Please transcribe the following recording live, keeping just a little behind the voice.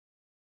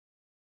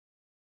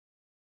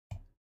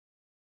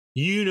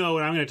You know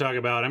what I'm going to talk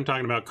about. I'm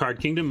talking about Card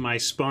Kingdom, my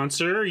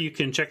sponsor. You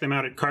can check them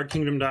out at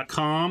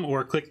cardkingdom.com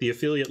or click the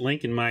affiliate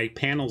link in my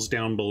panels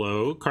down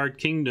below. Card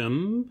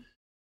Kingdom,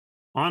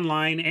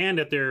 online and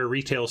at their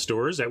retail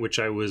stores, at which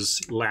I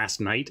was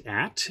last night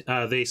at.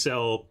 They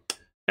sell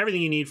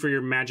everything you need for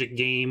your Magic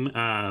game.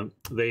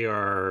 They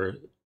are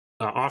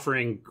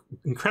offering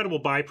incredible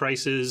buy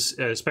prices,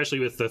 especially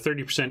with the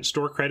 30%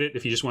 store credit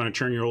if you just want to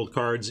turn your old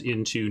cards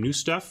into new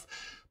stuff.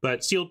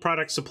 But sealed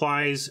product,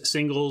 supplies,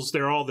 singles,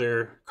 they're all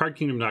there.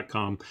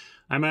 Cardkingdom.com.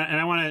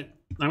 I want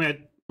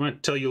to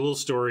tell you a little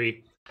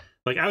story.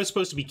 Like, I was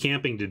supposed to be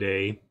camping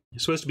today. I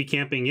was supposed to be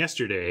camping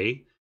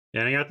yesterday,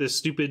 and I got this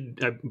stupid.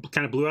 I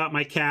kind of blew out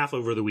my calf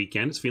over the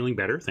weekend. It's feeling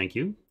better, thank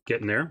you.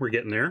 Getting there. We're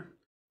getting there,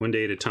 one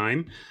day at a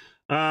time.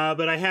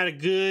 But I had a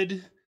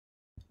good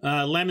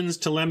lemons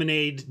to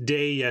lemonade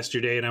day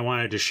yesterday, and I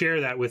wanted to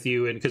share that with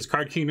you. And because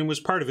Card Kingdom was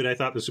part of it, I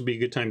thought this would be a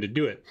good time to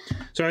do it.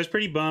 So I was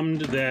pretty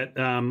bummed that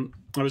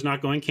I was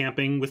not going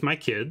camping with my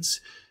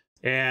kids,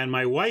 and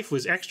my wife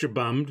was extra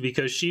bummed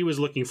because she was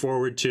looking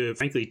forward to,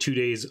 frankly, 2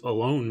 days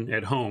alone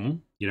at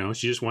home. You know,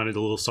 she just wanted a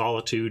little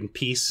solitude and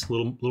peace,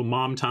 little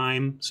mom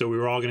time. So we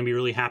were all going to be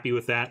really happy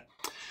with that.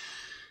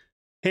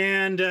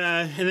 And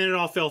then it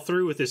all fell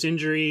through with this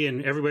injury,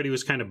 and everybody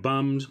was kind of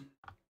bummed.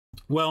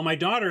 Well, my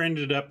daughter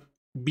ended up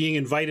being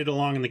invited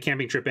along on the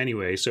camping trip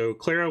anyway. So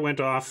Clara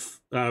went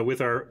off with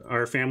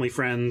our family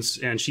friends,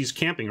 and she's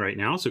camping right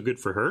now, so good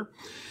for her.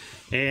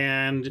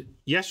 And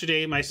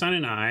yesterday, my son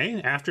and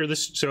I, after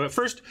this, so at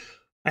first,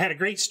 I had a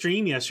great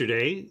stream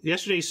yesterday.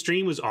 Yesterday's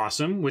stream was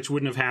awesome, which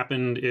wouldn't have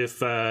happened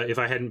if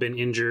I hadn't been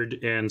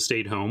injured and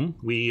stayed home.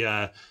 We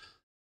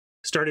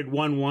started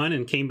 1-1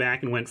 and came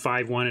back and went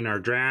 5-1 in our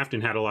draft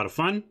and had a lot of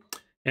fun.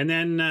 And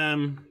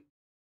then,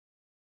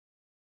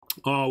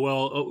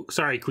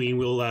 sorry, Queen,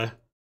 we'll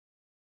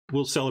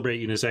celebrate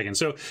you in a second.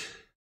 So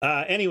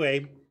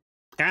anyway,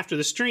 after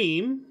the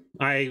stream,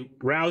 I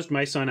roused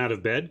my son out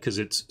of bed because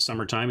it's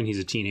summertime and he's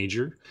a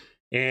teenager.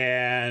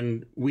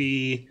 And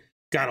we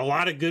got a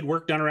lot of good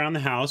work done around the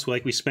house.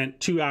 Like, we spent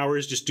 2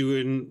 hours just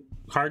doing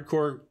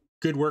hardcore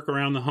good work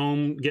around the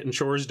home, getting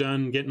chores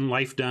done, getting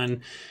life done.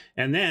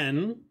 And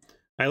then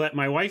I let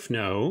my wife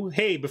know,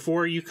 hey,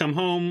 before you come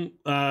home,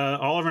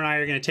 Oliver and I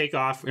are going to take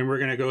off and we're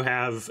going to go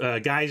have a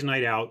guys'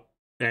 night out.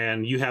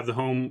 And you have the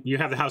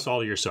house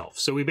all to yourself.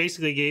 So we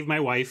basically gave my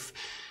wife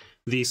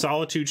the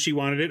solitude she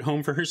wanted at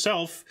home for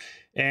herself.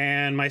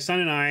 And my son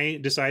and I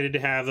decided to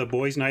have a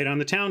boys' night on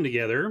the town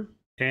together.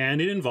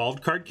 And it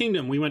involved Card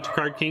Kingdom. We went to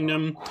Card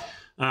Kingdom,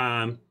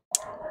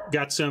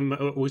 got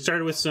some, we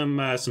started with some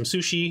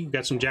sushi,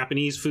 got some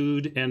Japanese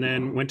food, and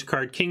then went to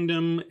Card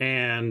Kingdom,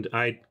 and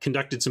I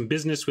conducted some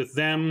business with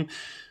them.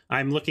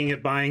 I'm looking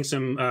at buying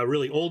some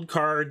really old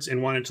cards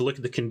and wanted to look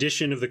at the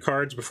condition of the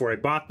cards before I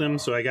bought them.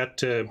 So I got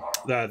to,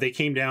 they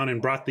came down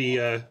and brought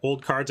the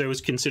old cards I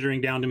was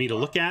considering down to me to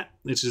look at.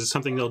 This is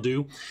something they'll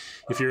do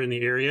if you're in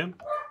the area.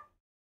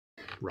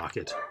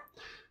 Rocket.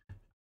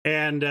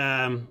 And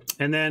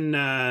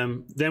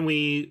then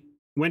we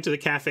went to the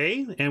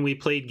cafe and we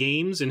played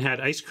games and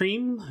had ice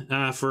cream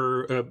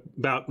for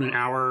about an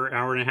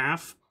hour and a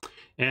half.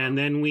 And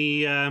then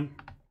we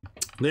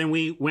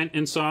went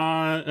and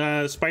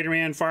saw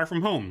Spider-Man Far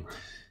From Home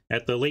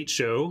at the late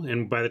show,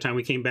 and by the time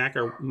we came back,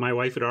 my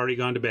wife had already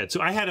gone to bed.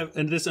 So I had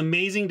this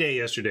amazing day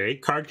yesterday.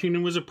 Card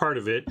Kingdom was a part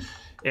of it,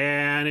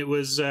 and it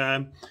was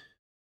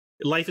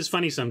life is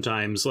funny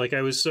sometimes. Like,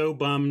 I was so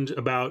bummed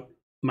about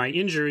my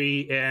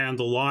injury and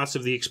the loss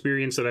of the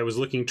experience that I was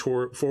looking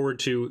forward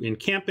to in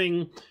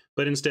camping,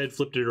 but instead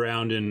flipped it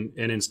around and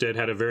instead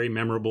had a very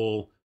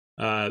memorable,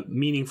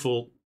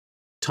 meaningful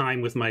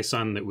time with my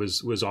son that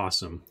was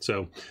awesome.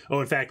 So,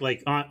 in fact,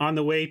 like on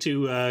the way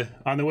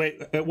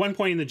at one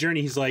point in the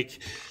journey, he's like,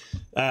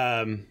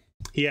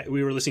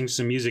 we were listening to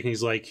some music, and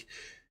he's like,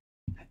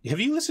 "Have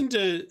you listened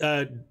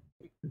to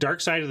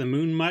Dark Side of the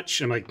Moon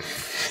much?" I'm like,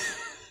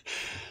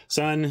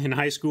 "Son, in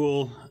high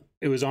school,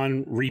 it was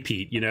on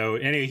repeat, you know."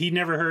 Anyway, he'd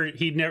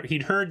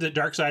heard that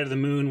Dark Side of the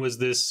Moon was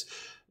this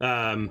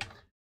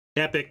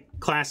epic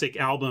classic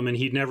album, and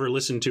he'd never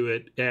listened to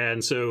it.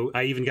 And so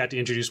I even got to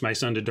introduce my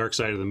son to Dark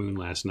Side of the Moon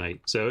last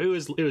night. So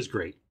it was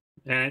great.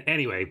 And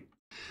anyway,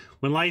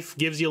 when life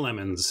gives you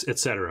lemons,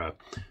 etc.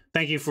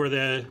 Thank you for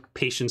the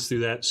patience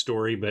through that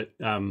story, but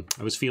I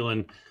was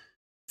feeling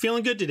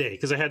good today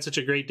because I had such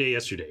a great day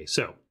yesterday.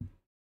 So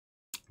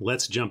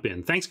let's jump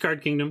in. Thanks,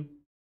 Card Kingdom.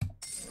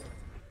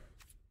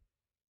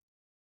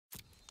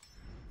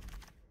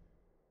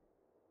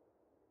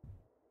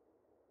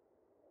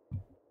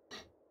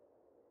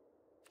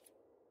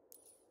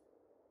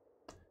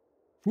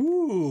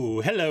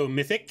 Ooh, hello,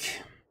 Mythic.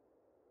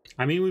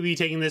 I mean, we'd be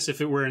taking this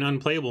if it were an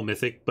unplayable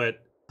Mythic,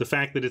 but the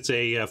fact that it's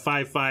a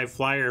 5/5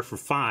 flyer for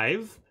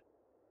 5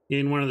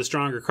 in one of the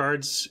stronger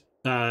cards,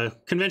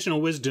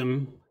 conventional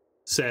wisdom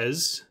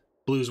says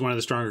blue's one of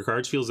the stronger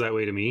cards. Feels that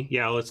way to me.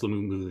 Yeah, let's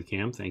move the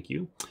cam. Thank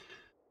you.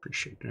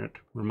 Appreciate that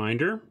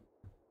reminder.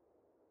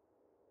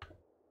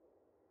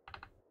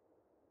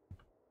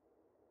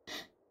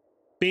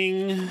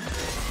 Bing.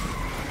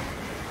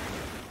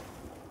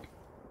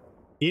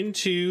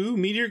 Into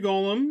Meteor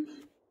Golem.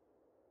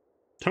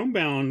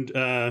 Tomebound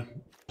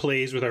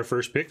plays with our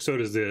first pick, so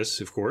does this,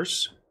 of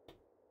course.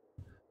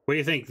 What do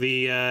you think?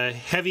 The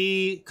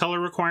heavy color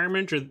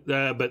requirement, or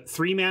but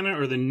 3 mana,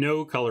 or the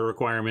no color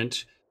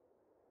requirement?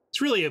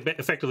 It's really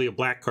effectively a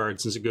black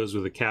card since it goes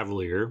with a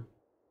Cavalier.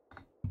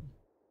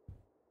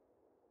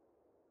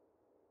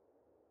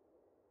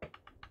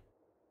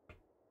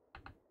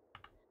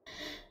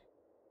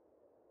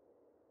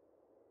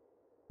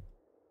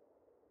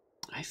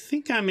 I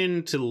think I'm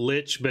into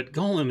Lich, but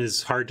Golem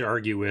is hard to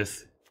argue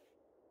with.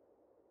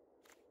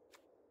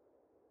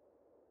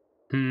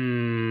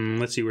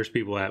 Let's see, where's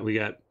people at? We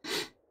got...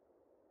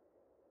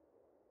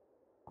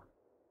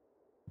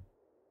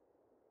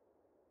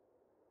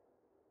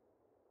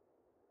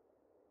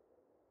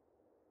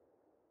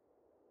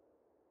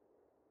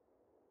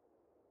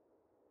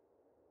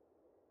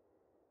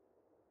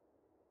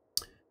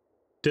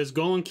 Does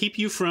Golem keep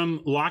you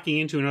from locking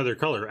into another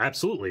color?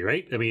 Absolutely,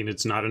 right? I mean,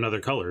 it's not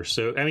another color.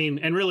 So, I mean,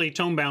 and really,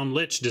 Tomebound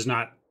Lich does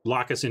not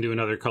lock us into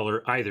another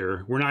color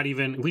either. We're not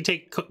even... If we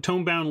take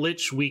Tomebound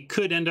Lich, we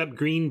could end up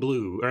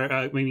green-blue, or,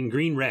 I mean,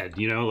 green-red,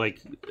 you know?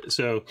 Like,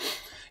 so,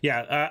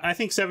 yeah, I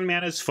think 7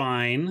 mana is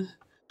fine.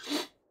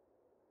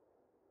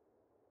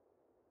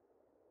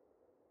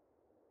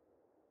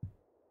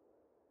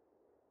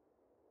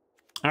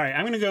 All right,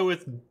 I'm going to go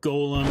with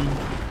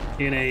Golem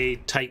in a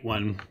tight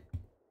one.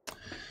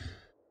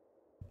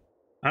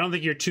 I don't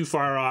think you're too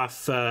far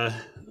off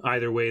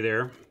either way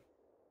there.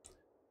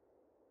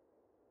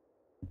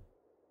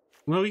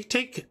 Well, we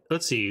take,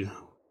 let's see.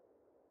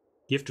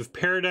 Gift of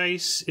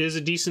Paradise is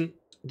a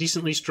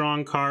decently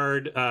strong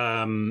card.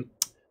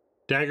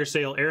 Dagger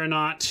Sail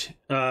Aeronaut,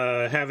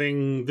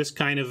 having this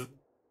kind of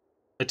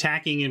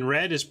attacking in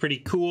red is pretty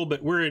cool,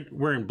 but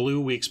we're in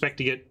blue. We expect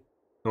to get,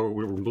 or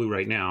we're in blue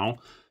right now.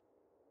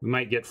 We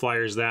might get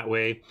flyers that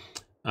way.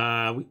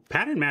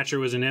 Pattern Matcher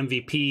was an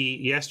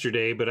MVP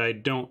yesterday, but I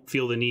don't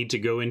feel the need to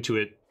go into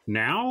it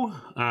now.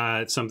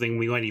 It's something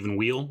we might even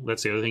wheel.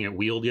 That's the other thing it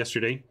wheeled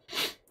yesterday.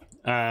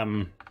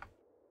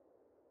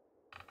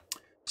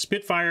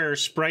 Spitfire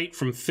Sprite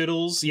from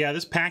Fiddles. Yeah,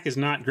 this pack is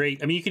not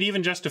great. I mean, you could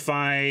even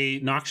justify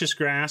Noxious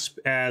Grasp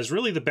as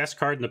really the best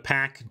card in the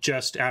pack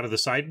just out of the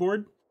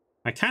sideboard.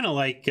 I kind of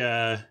like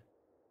the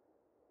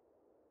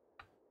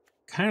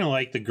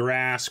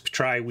Grasp,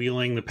 try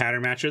wheeling the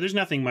Pattern Matcher. There's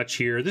nothing much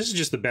here. This is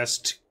just the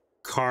best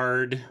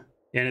card,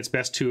 and it's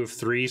best 2 of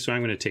 3, so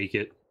I'm going to take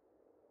it.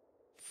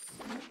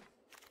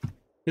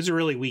 It's a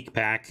really weak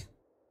pack.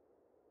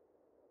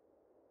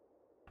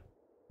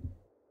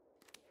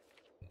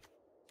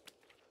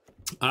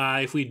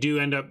 If we do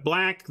end up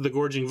black, the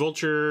Gorging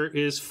Vulture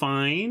is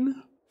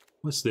fine.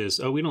 What's this?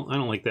 Oh, I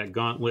don't like that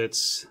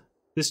Gauntlets.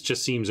 This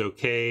just seems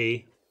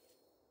okay.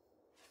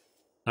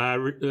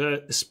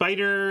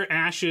 Spider,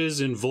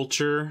 Ashes, and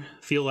Vulture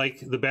feel like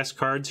the best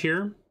cards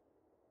here.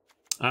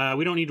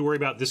 We don't need to worry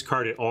about this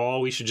card at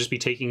all. We should just be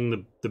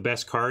taking the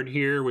best card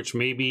here, which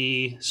may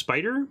be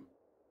Spider?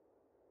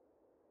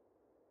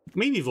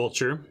 Maybe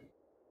Vulture.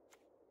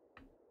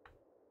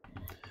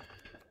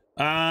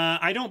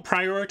 I don't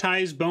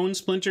prioritize Bone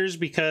Splinters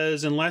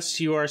because unless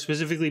you are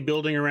specifically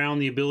building around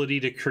the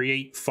ability to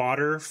create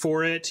fodder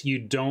for it, you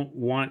don't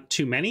want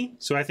too many.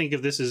 So I think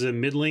if this is a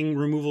middling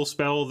removal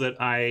spell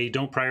that I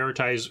don't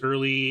prioritize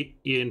early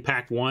in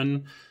pack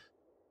 1,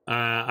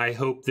 I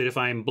hope that if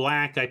I'm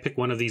black, I pick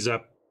one of these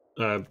up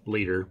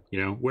later,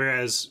 you know.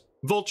 Whereas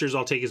Vultures,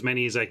 I'll take as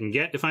many as I can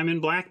get if I'm in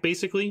black,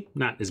 basically.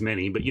 Not as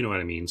many, but you know what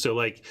I mean. So,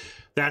 like,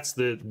 that's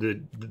the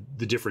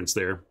difference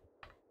there.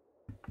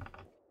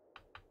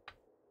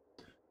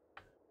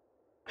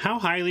 How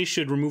highly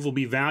should removal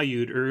be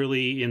valued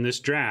early in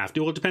this draft?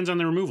 Well, it depends on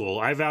the removal.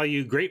 I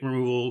value great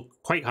removal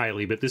quite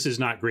highly, but this is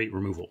not great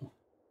removal.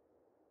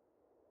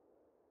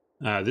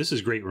 This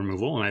is great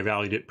removal, and I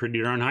valued it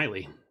pretty darn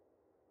highly.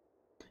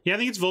 Yeah, I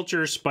think it's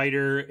Vulture,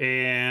 Spider,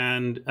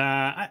 and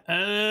I'm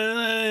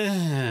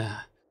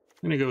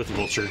going to go with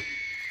Vulture.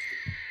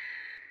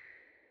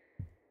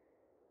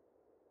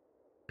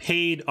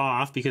 Paid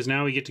off, because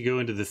now we get to go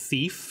into the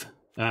Thief.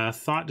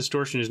 Thought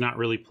Distortion is not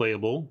really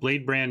playable.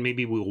 Blade Brand,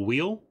 maybe we'll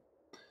wheel.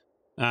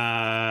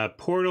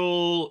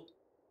 Portal,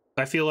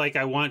 I feel like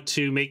I want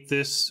to make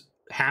this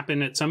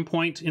happen at some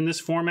point in this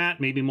format,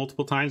 maybe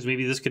multiple times.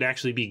 Maybe this could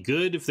actually be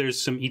good if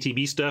there's some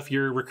ETB stuff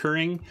you're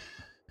recurring.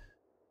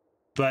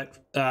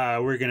 But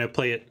we're going to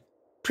play it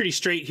pretty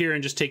straight here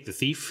and just take the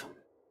Thief.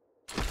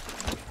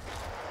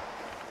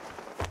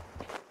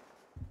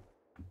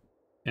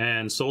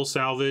 And Soul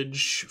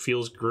Salvage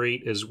feels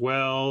great as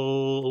well.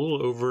 A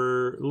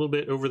little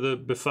bit over the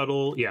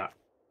Befuddle. Yeah.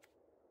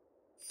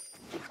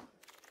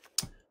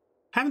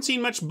 Haven't seen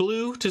much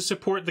blue to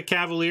support the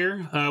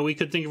Cavalier. We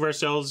could think of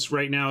ourselves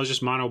right now as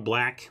just mono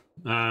black.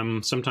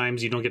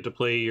 Sometimes you don't get to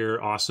play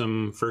your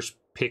awesome first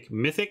pick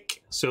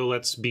Mythic. So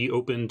let's be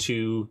open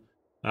to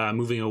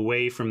moving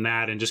away from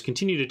that and just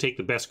continue to take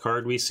the best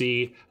card we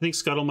see. I think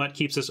Scuttlemutt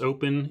keeps us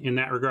open in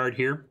that regard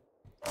here.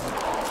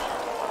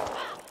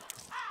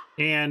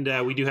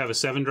 And we do have a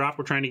 7-drop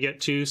we're trying to get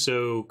to,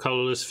 so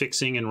Colorless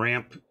Fixing and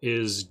Ramp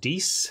is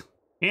Dece.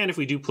 And if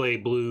we do play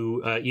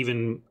blue,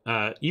 even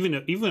a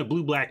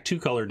blue-black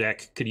two-color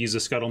deck could use a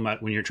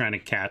Scuttlemutt when you're trying to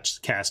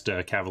cast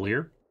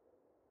Cavalier.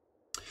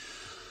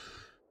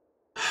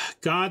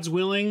 God's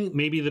Willing,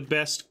 maybe the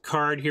best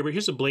card here, but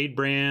here's a Blade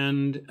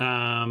Brand.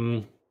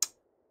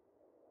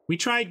 We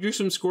tried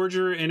Gruesome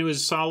Scourger, and it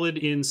was solid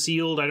in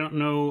Sealed. I don't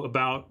know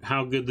about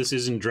how good this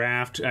is in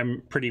Draft.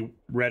 I'm pretty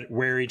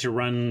wary to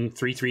run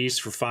 3/3s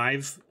for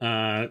 5.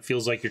 It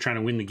feels like you're trying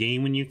to win the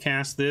game when you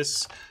cast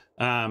this.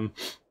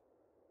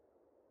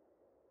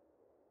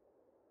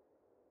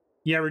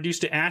 Yeah,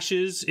 Reduced to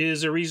Ashes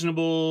is a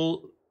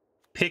reasonable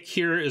pick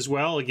here as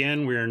well.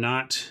 Again, we're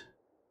not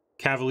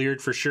Cavaliered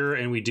for sure,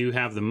 and we do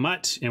have the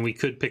Mutt, and we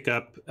could pick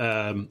up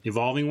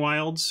Evolving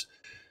Wilds.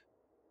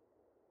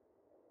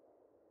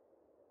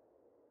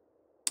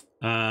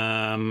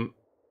 I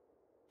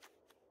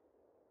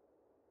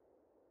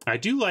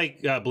do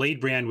like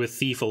Blade Brand with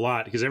Thief a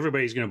lot, because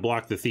everybody's going to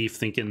block the Thief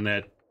thinking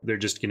that they're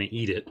just going to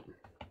eat it.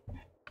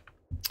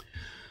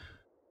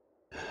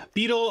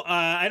 Beetle,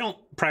 I don't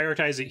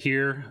prioritize it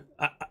here.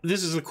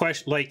 This is a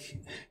question, like,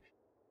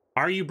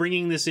 are you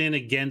bringing this in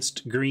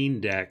against green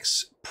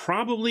decks?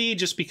 Probably,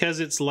 just because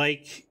it's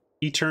like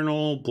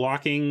eternal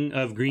blocking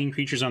of green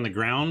creatures on the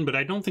ground, but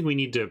I don't think we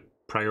need to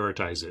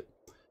prioritize it.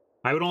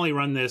 I would only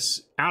run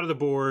this out of the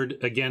board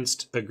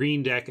against a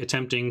green deck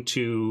attempting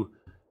to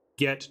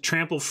get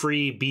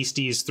trample-free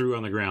beasties through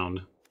on the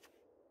ground.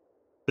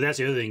 But that's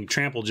the other thing.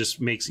 Trample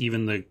just makes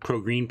even the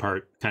pro-green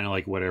part kind of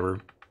like whatever.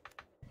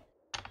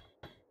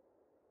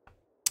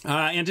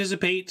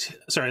 Anticipate.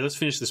 Sorry, let's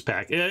finish this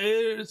pack.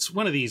 It's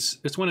one of these.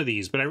 It's one of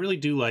these, but I really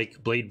do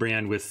like Blade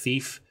Brand with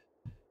Thief.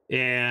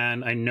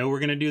 And I know we're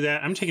going to do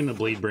that. I'm taking the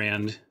Blade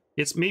Brand.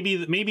 It's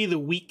maybe the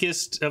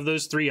weakest of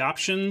those 3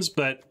 options,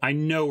 but I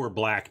know we're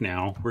black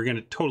now. We're going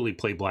to totally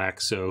play black,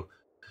 so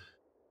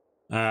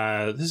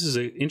this is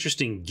an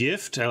interesting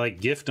gift. I like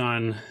gift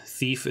on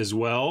Thief as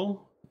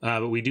well,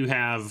 but we do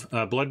have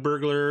Blood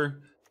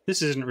Burglar.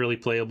 This isn't really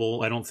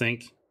playable, I don't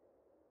think.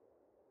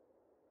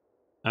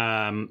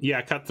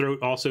 Yeah,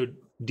 Cutthroat also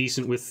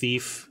decent with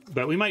Thief,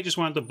 but we might just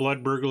want the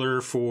Blood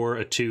Burglar for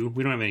a 2.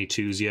 We don't have any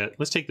 2s yet.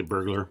 Let's take the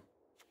Burglar.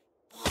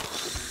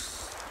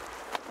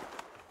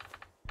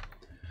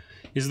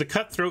 Is the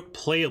Cutthroat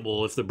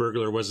playable if the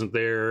Burglar wasn't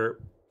there?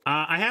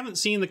 I haven't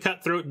seen the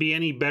Cutthroat be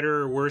any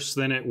better or worse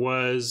than it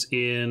was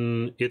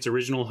in its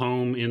original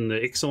home in the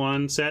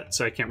Ixalan set,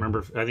 so I can't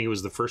remember. I think it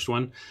was the first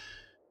one.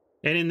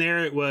 And in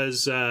there it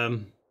was...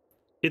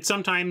 it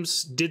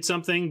sometimes did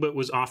something, but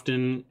was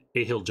often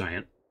a hill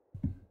giant.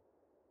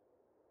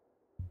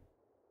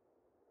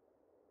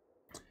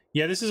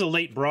 Yeah, this is a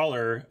late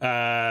brawler.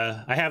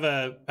 I have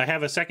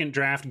a second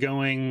draft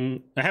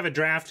going. I have a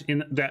draft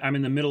that I'm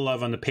in the middle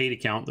of on the paid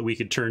account that we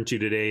could turn to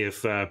today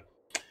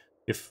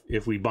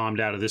if we bombed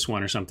out of this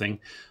one or something.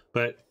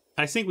 But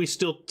I think we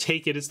still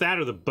take it. It's that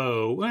or the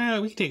bow.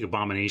 Well, we can take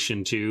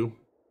Abomination too.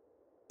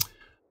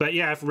 But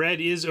yeah, if red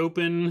is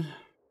open.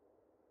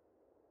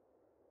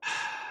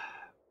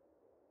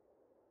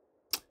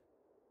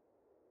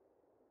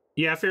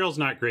 Yeah, Feral's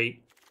not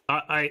great.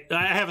 I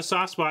have a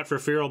soft spot for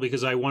Feral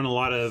because I won a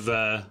lot of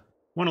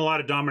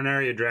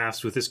Dominaria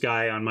drafts with this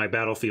guy on my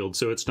battlefield,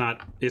 so it's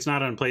not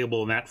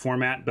unplayable in that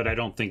format. But I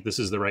don't think this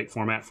is the right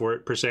format for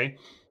it per se.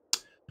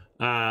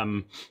 Yeah,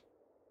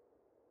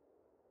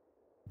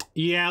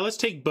 let's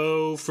take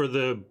Bow for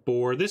the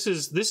board. This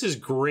is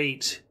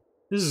great.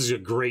 This is a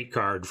great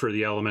card for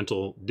the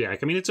Elemental deck.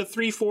 I mean, it's a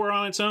 3/4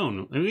 on its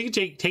own. I mean, we can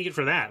take it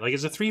for that. Like,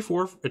 it's a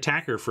 3/4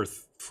 attacker for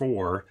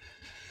 4.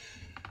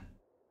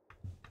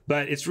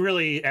 But it's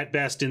really at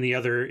best in the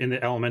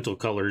elemental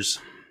colors.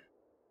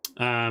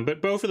 But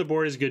Bow for the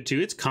board is good too.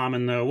 It's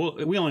common though.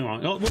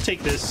 We'll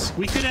take this.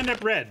 We could end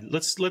up red.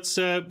 Let's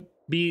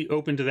be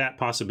open to that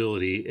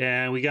possibility.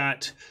 And we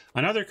got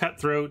another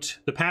Cutthroat.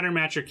 The Pattern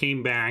Matcher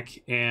came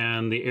back,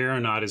 and the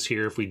Aeronaut is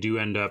here if we do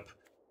end up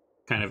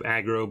kind of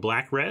aggro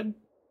black-red.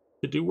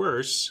 Could do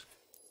worse.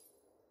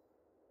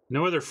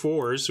 No other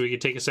 4s, so we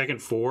could take a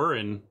second 4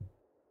 and...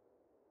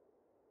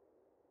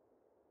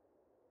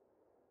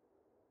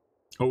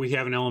 Oh, we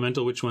have an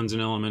elemental. Which one's an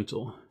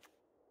elemental?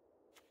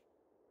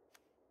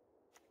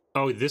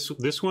 Oh,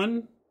 this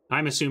one?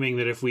 I'm assuming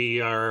that if we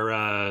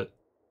are...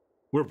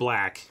 we're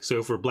black, so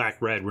if we're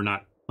black-red, we're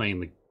not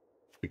playing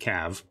the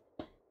Cav.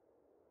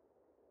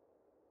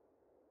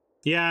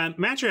 Yeah,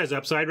 Matcher has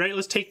upside, right?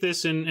 Let's take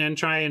this and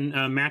try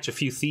and match a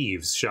few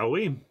thieves, shall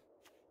we?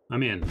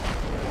 I'm in.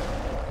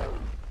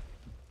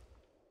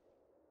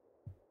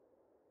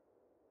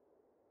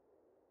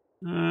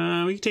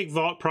 We can take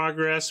Vault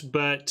Progress,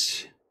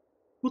 but...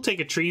 We'll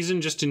take a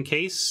Treason just in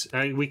case.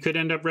 We could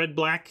end up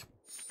red-black.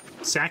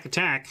 Sack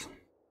attack.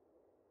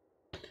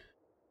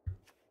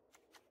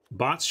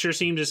 Bots sure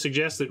seem to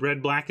suggest that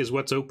red-black is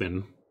what's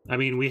open. I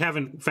mean, we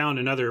haven't found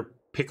another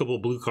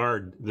pickable blue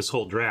card this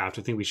whole draft.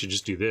 I think we should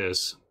just do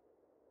this.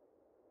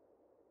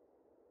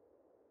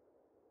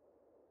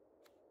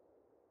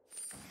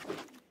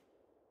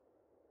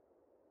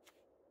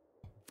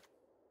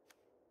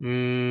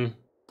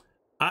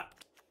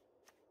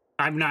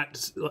 I'm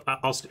not.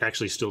 I'll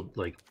actually still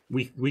like.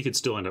 We could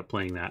still end up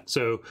playing that.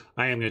 So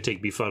I am going to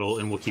take Befuddle,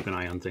 and we'll keep an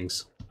eye on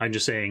things. I'm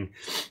just saying.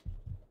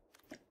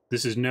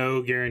 This is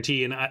no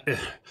guarantee, and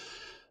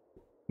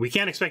we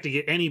can't expect to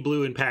get any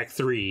blue in pack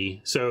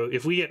 3. So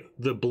if we get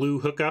the blue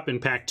hookup in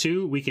pack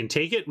 2, we can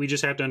take it. We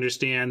just have to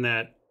understand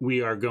that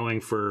we are going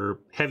for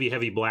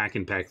heavy black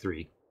in pack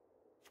 3.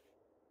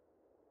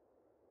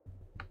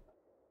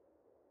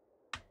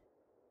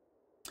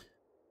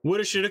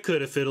 Woulda, shoulda,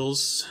 coulda,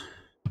 fiddles.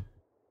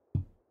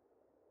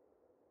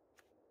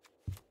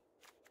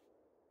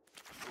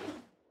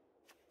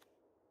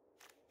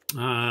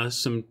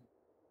 Some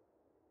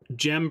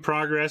gem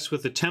progress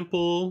with the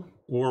temple,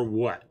 or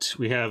what?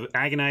 We have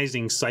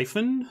Agonizing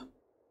Siphon.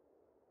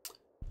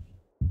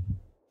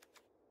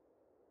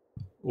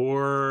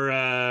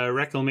 Or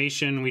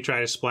Reclamation, we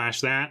try to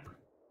splash that.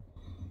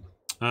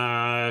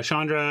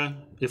 Chandra,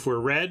 if we're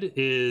red,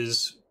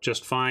 is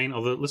just fine.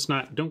 Although,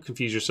 don't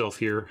confuse yourself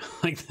here.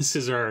 Like, this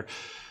is our,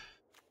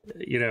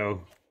 you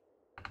know,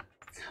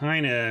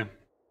 kind of...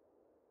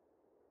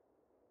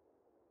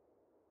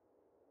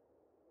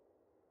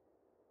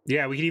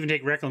 Yeah, we could even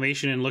take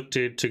Reclamation and look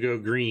to go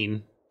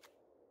green.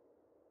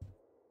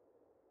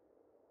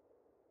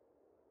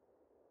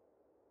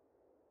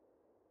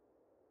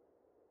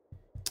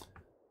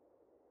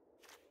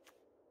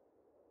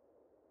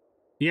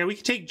 Yeah, we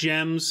could take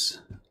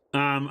gems.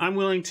 I'm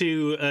willing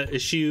to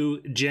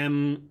eschew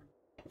gem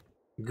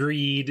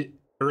greed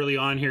early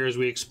on here as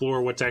we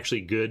explore what's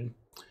actually good.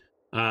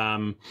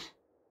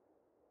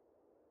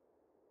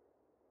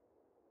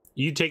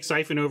 You'd take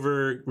Siphon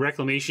over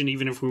Reclamation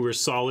even if we were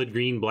solid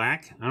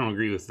green-black? I don't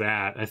agree with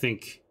that. I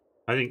think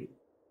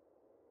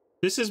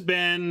this has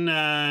been...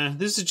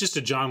 this is just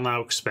a John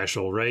Lauk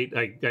special, right?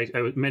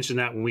 I mentioned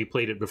that when we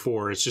played it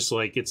before. It's just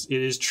like, it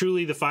is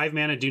truly the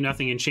 5-mana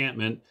do-nothing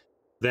enchantment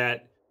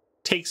that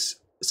takes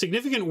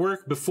significant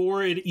work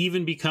before it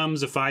even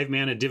becomes a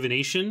 5-mana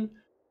divination.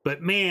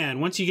 But man,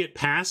 once you get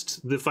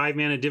past the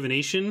 5-mana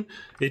divination,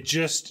 it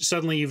just...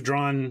 Suddenly you've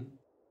drawn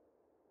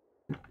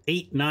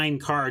 8-9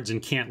 cards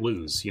and can't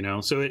lose, you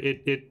know? So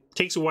it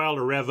takes a while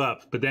to rev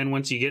up, but then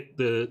once you get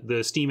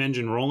the steam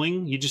engine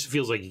rolling, you just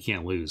feels like you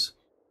can't lose.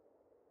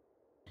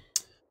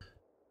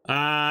 Yeah,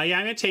 I'm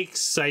gonna take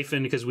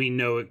Siphon because we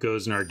know it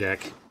goes in our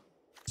deck.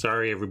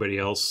 Sorry, everybody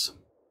else.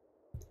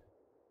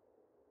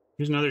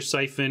 Here's another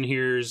Siphon.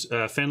 Here's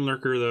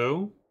Fenlurker,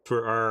 though,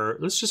 for our...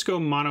 Let's just go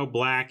mono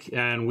black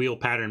and wheel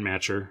pattern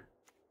matcher.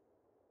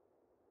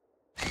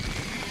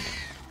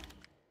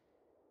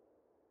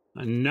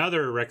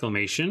 Another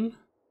Reclamation.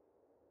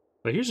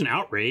 But here's an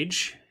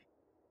Outrage.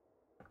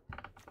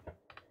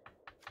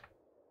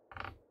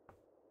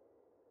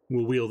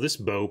 We'll wheel this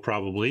bow,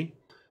 probably.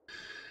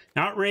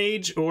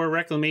 Outrage or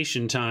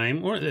Reclamation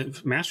time. Or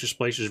Master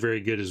Splicer is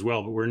very good as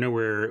well, but we're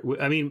nowhere...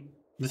 I mean,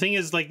 the thing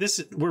is, like,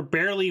 this, we're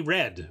barely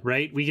red,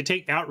 right? We could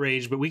take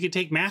Outrage, but we could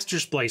take Master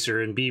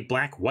Splicer and be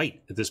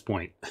black-white at this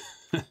point.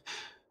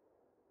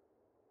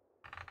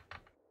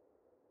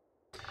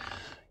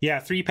 Yeah,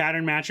 3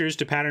 pattern matchers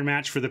to pattern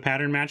match for the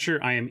pattern matcher.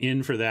 I am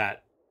in for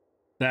that.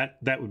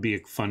 That would be a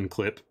fun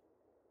clip.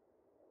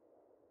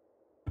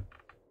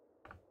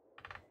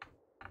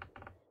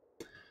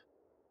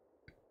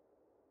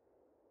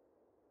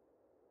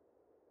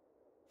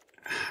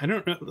 I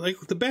don't know. Like,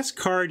 the best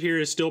card here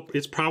is still...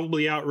 It's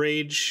probably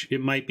Outrage.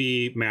 It might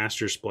be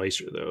Master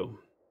Splicer, though.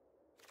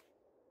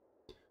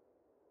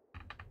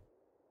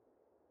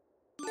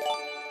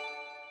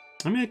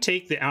 I'm going to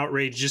take the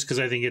Outrage just because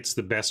I think it's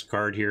the best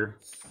card here.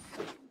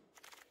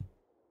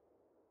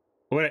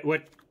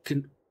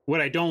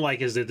 What I don't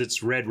like is that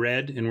it's red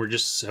and we're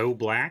just so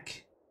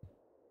black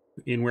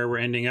in where we're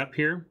ending up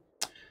here.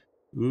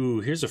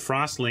 Ooh, here's a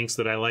Frost Lynx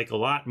that I like a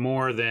lot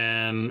more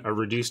than a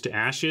Reduced to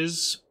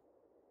Ashes.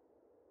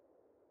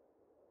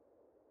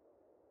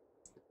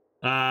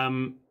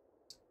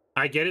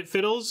 I get it,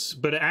 Fiddles,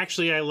 but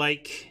actually I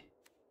like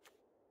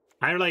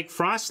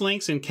Frost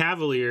Lynx and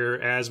Cavalier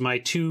as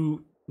my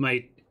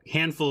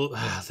handful.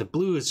 The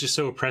blue is just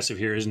so oppressive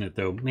here, isn't it,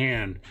 though?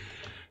 Man,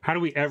 how do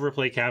we ever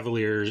play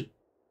Cavalier?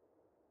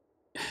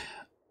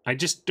 I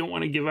just don't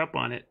want to give up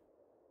on it.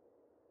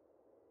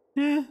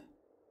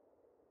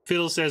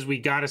 Fiddle says we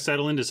gotta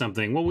settle into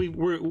something. Well, we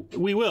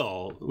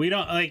will. We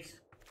don't, like...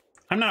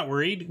 I'm not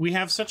worried. We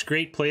have such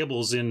great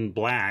playables in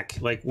black.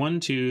 Like 1,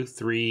 2,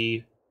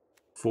 3,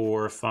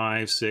 4,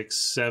 5,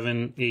 6,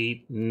 7,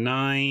 8,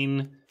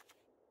 9.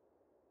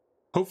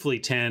 Hopefully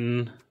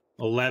 10,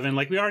 11.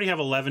 Like, we already have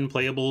 11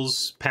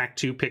 playables, pack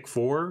 2, pick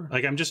 4.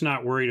 Like, I'm just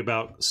not worried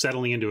about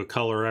settling into a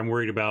color. I'm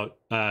worried about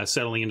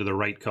settling into the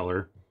right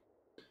color.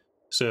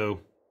 So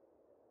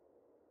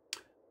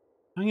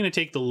I'm going to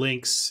take the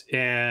Lynx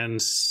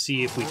and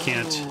see if we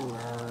can't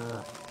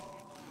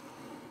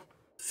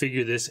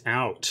figure this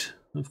out.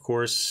 Of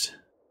course,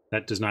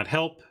 that does not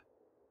help.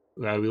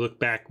 We look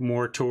back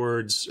more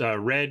towards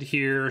red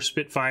here.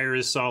 Spitfire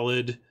is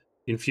solid.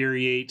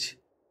 Infuriate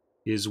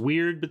is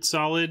weird but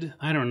solid.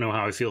 I don't know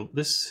how I feel.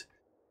 This...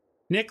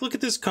 Nick, look at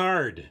this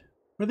card.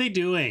 What are they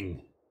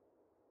doing?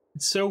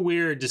 It's so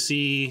weird to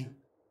see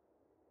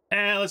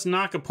Let's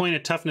knock a point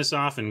of toughness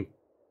off and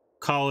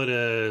call it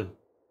a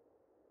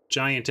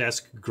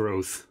giant-esque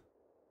growth.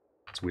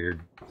 It's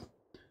weird.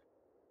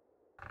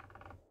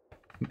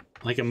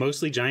 Like a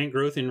mostly giant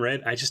growth in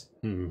red. I just...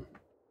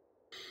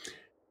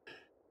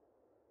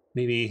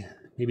 Maybe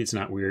it's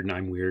not weird and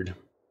I'm weird.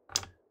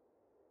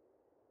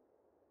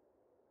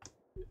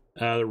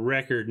 The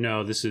record,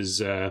 no, this is...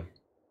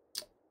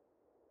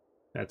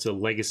 that's a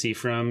legacy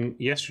from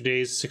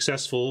yesterday's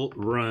successful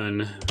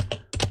run.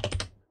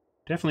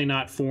 Definitely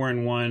not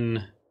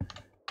 4-1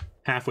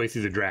 halfway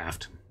through the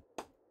draft.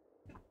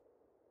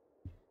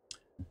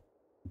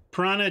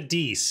 Piranha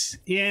Dees.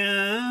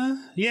 Yeah.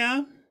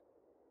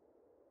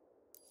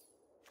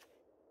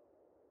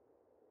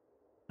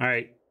 All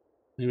right.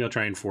 Maybe I'll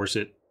try and force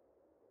it.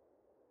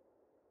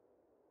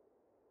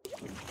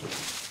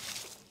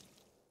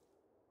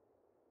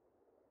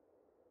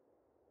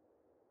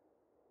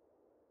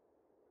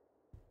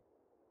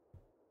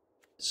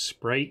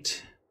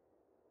 Sprite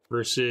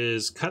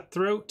versus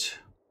Cutthroat.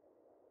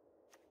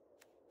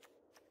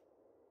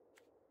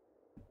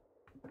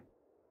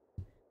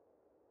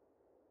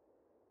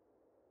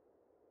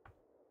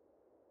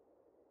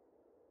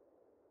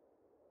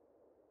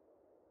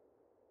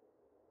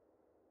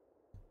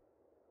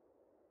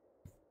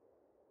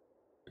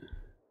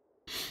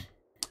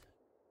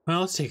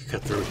 Well, let's take a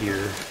Cutthroat here.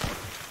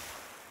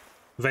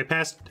 Have I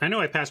passed... I know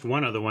I passed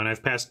one other one.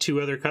 I've passed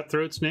 2 other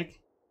Cutthroats, Nick.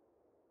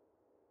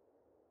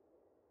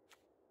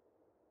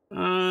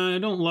 I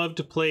don't love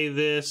to play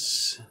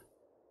this,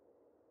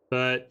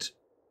 but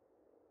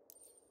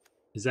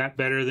is that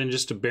better than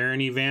just a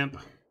Barony Vamp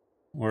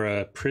or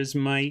a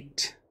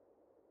Prismite?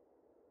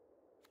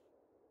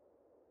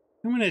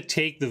 I'm going to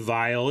take the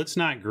Vial. It's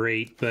not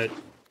great, but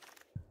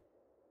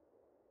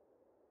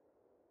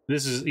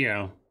this is, you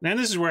know, and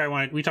this is where I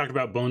want... We talked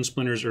about Bone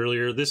Splinters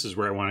earlier. This is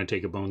where I want to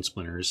take a Bone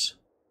Splinters.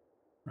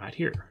 Right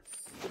here.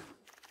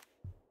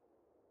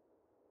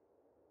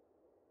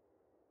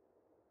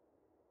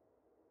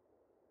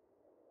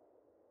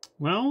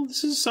 Well,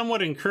 this is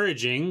somewhat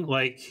encouraging.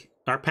 Like,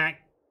 our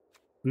pack...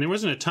 And there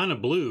wasn't a ton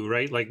of blue,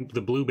 right? Like,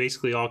 the blue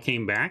basically all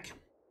came back.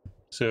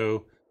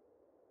 So,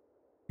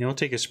 you know, I'll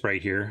take a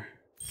Sprite here.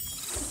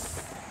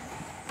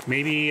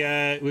 Maybe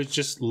it was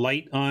just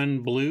light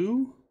on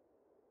blue?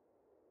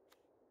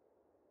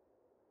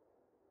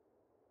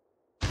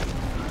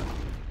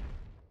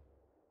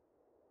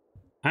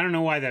 I don't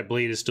know why that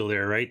blade is still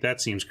there, right? That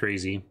seems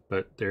crazy,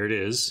 but there it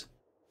is.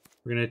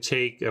 We're going to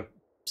take a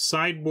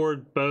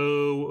sideboard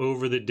bow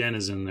over the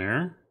Denizen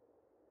there.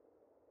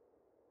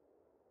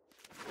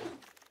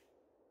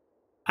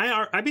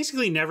 I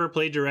basically never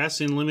play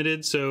Duress in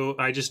Limited, so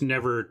I just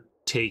never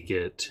take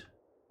it.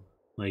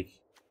 Like,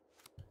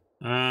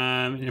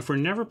 if we're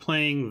never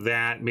playing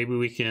that, maybe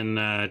we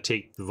can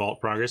take the Vault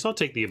Progress. I'll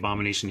take the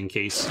Abomination in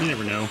case. You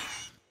never know.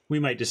 We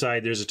might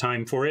decide there's a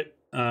time for it.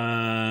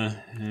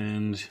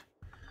 And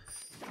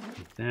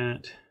like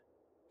that.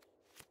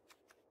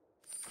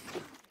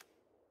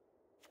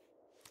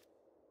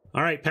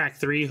 All right, pack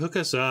 3, hook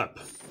us up.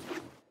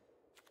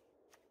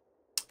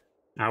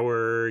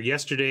 Our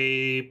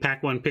yesterday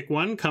pack 1 pick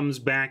 1 comes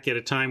back at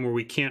a time where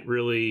we can't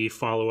really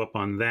follow up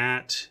on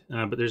that,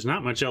 but there's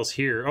not much else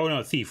here. Oh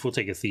no, a Thief. We'll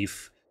take a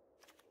Thief.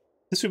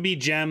 This would be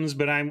gems,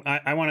 but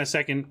I want a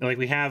second. Like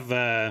we have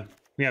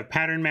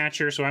Pattern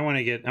Matcher, so I want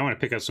to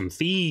pick up some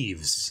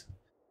Thieves.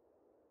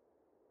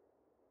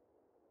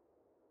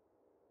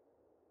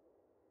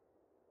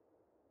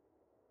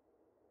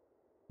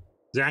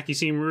 Zach, you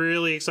seem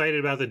really excited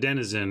about the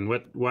Denizen.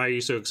 Why are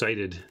you so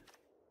excited?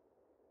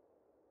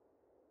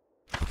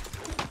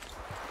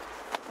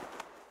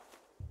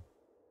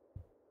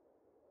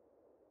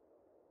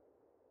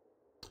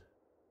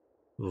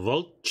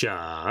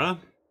 Vulture.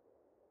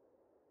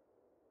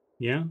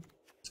 Yeah,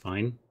 it's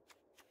fine.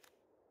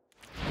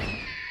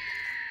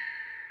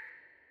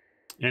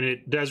 And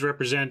it does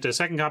represent a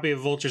second copy of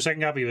Vulture,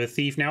 second copy of a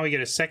Thief. Now we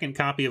get a second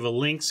copy of a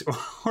Lynx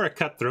or a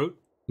Cutthroat.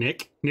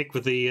 Nick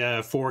with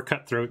the 4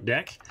 Cutthroat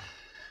deck.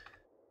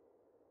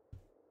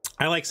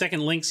 I like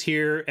second Lynx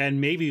here,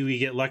 and maybe we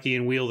get lucky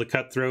and wheel the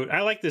Cutthroat.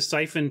 I like the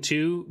Siphon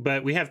too,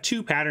 but we have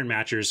 2 Pattern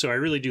Matchers, so I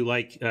really do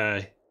like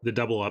the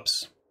double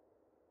ups.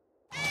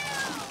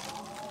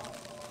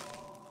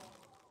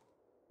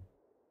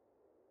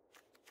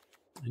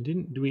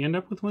 Do we end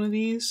up with one of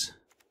these?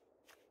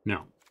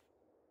 No.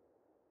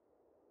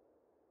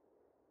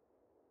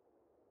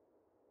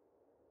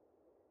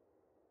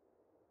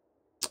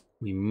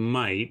 We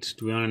might.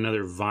 Do we want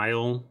another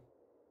Vial?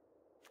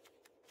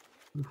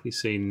 What if we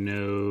say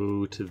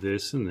no to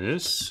this and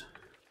this?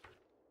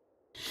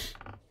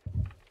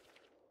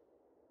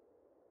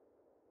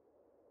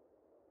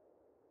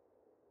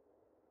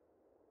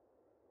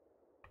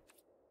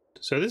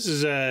 So this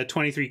is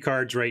 23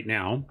 cards right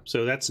now,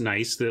 so that's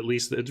nice. That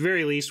at the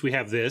very least we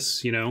have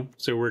this, you know.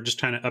 So we're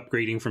just kind of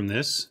upgrading from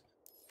this.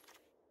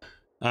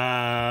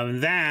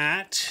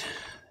 That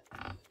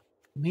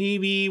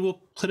maybe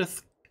we'll put a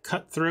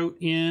Cutthroat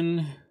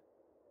in.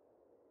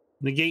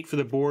 Negate for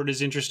the board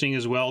is interesting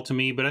as well to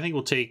me, but I think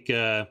we'll take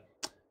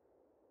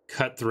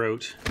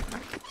Cutthroat.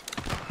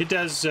 It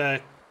does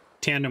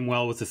tandem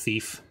well with the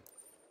Thief.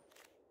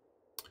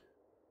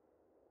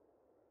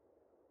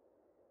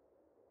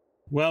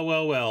 Well,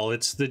 well, well,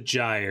 it's the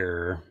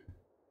Gyre.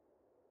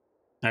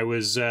 I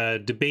was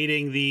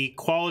debating the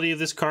quality of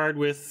this card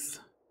with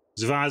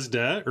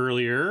Zvazda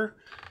earlier,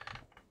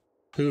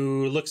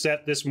 who looks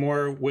at this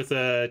more with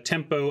a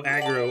tempo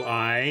aggro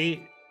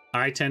eye.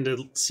 I tend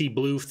to see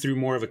blue through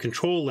more of a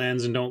control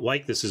lens and don't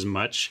like this as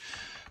much,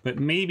 but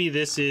maybe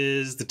this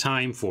is the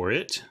time for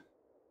it.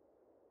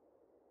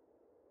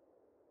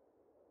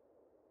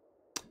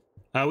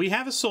 We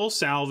have a Soul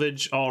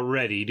Salvage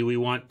already. Do we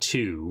want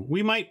 2?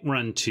 We might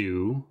run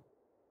 2.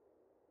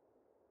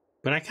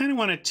 But I kind of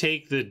want to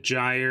take the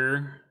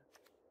Gyre.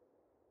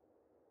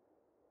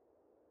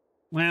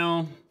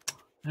 Well,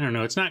 I don't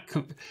know. It's not...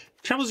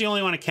 Trouble's you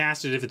only want to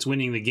cast it if it's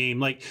winning the game.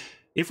 Like,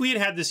 if we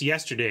had had this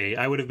yesterday,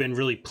 I would have been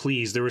really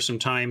pleased. There were some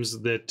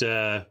times that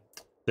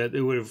that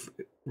it would have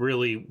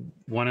really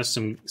won us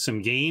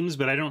some games,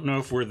 but I don't know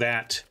if we're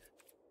that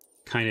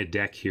kind of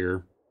deck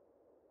here.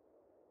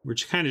 We're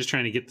just kind of just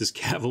trying to get this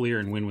Cavalier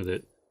and win with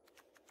it.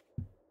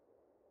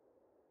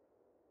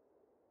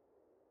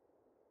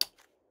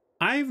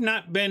 I've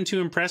not been too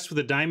impressed with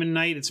the Diamond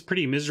Knight. It's a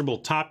pretty miserable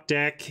top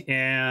deck,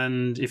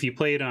 and if you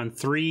play it on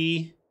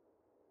 3,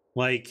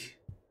 like,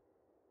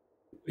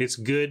 it's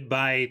good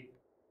by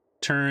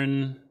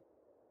turn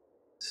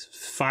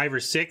 5 or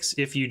 6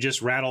 if you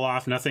just rattle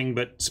off nothing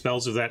but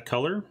spells of that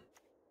color.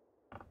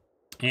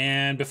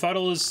 And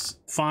Befuddle is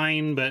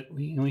fine, but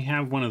we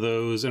have one of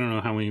those. I don't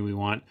know how many we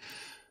want.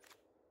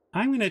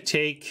 I'm going to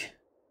take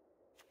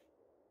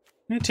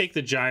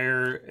the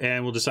Gyre,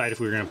 and we'll decide if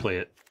we're going to play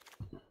it.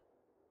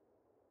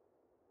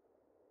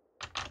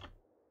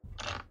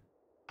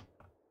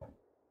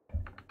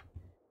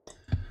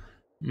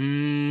 I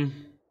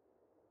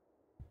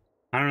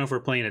don't know if we're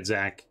playing it,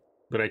 Zach,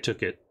 but I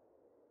took it.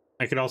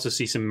 I could also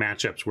see some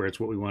matchups where it's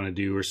what we want to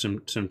do, or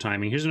some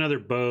timing. Here's another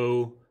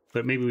Bo,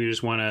 but maybe we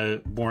just want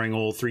a boring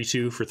old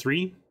 3-2 for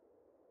 3.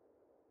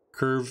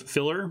 Curve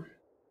filler.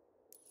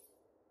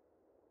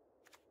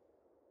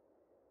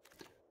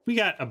 We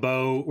got a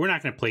Bo. We're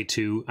not going to play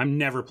 2. I'm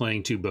never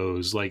playing 2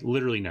 Bows, like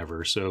literally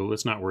never, so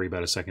let's not worry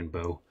about a second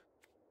Bo.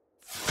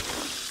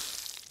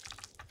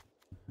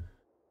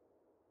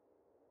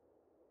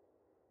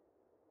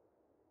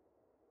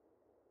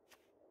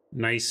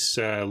 Nice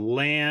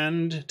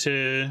land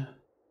to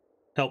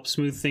help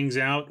smooth things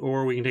out,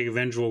 or we can take a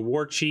Vengeful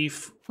War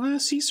Chief. Well,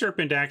 Sea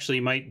Serpent actually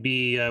might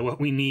be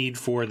what we need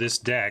for this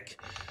deck.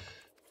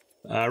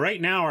 Right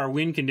now, our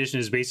win condition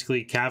is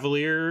basically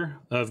Cavalier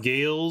of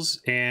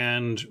Gales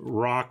and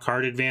raw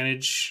card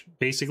advantage,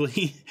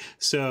 basically.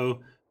 So,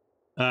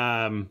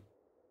 yeah,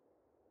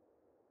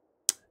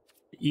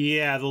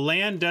 the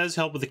land does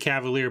help with the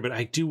Cavalier, but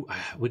I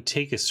would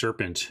take a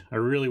Serpent. I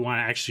really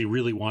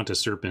want a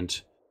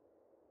Serpent.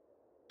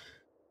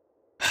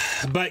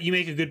 But you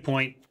make a good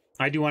point.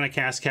 I do want to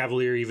cast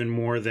Cavalier even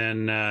more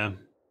than...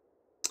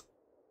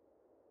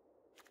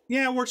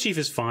 Yeah, War Chief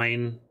is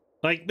fine.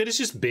 Like, but it's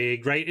just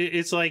big, right?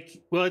 It's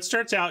like, well, it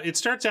starts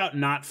out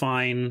not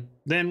fine.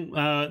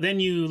 Then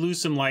you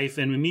lose some life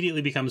and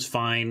immediately becomes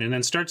fine, and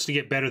then starts to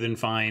get better than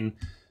fine.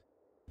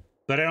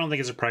 But I don't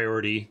think it's a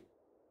priority.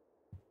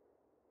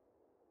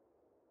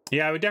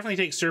 Yeah, I would definitely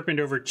take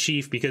Serpent over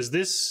Chief, because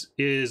this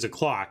is a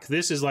clock.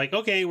 This is like,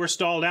 okay, we're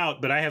stalled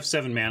out, but I have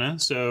 7 mana,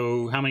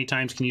 so how many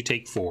times can you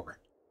take 4?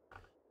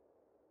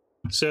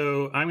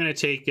 So I'm going to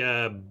take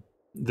I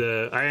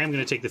am going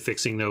to take the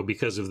fixing, though,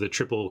 because of the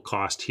triple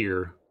cost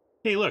here.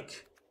 Hey, look.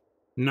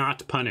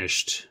 Not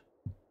punished.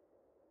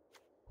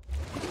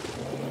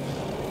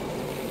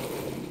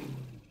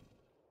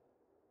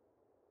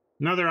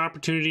 Another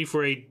opportunity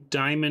for a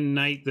Diamond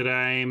Knight that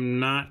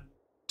I'm not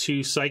too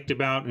psyched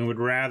about and would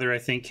rather, I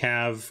think,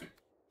 have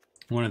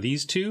one of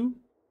these two.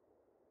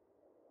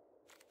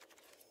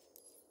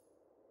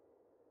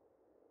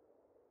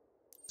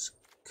 Is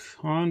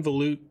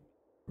Convolute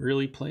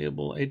really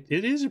playable? It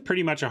is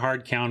pretty much a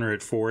hard counter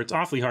at 4. It's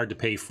awfully hard to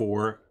pay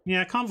 4.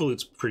 Yeah,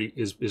 Convolute's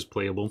is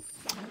playable.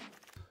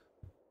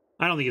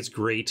 I don't think it's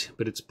great,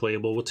 but it's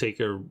playable. We'll take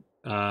a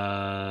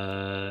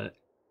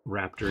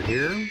Raptor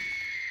here.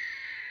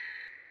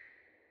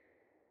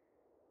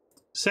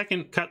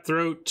 Second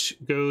Cutthroat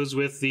goes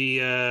with the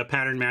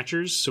pattern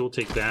matchers, so we'll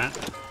take that.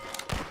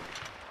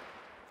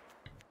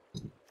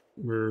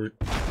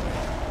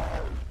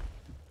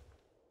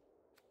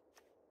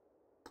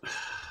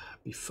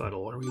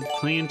 Befuddle. Are we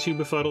playing 2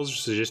 Befuddles, or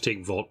should I just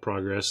take Vault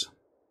Progress?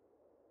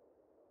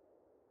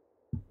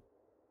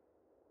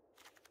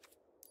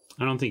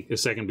 I don't think a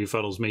second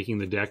Befuddle's making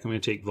the deck. I'm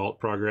going to take Vault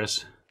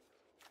Progress.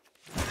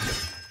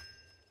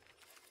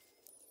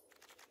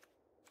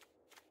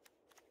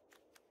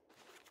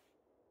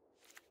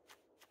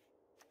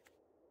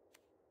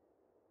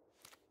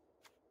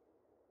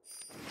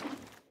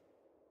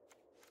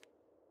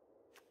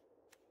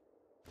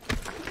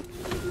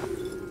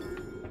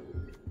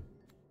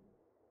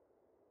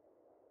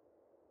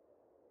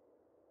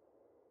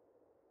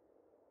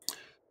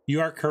 You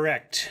are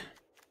correct.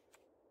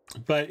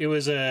 But it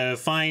was a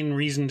fine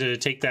reason to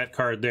take that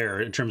card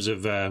there in terms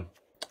of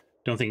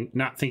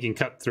not thinking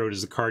Cutthroat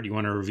is the card you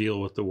want to reveal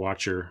with the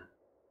Watcher.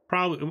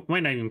 Probably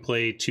might not even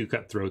play 2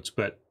 Cutthroats,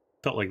 but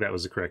felt like that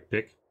was the correct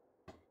pick.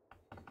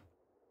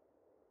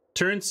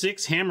 Turn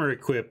 6 Hammer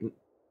Equip.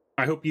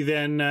 I hope you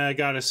then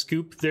got a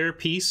scoop there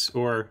piece,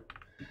 or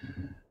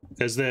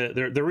because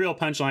the real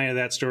punchline of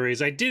that story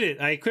is I did it.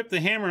 I equipped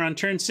the hammer on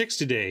turn 6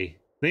 today.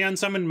 They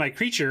unsummoned my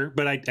creature,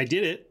 but I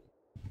did it.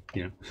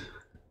 You know.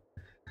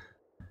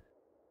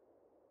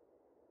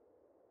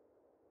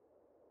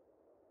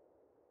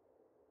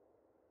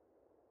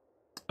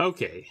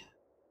 Okay.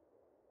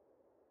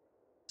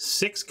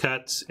 6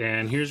 cuts,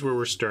 and here's where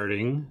we're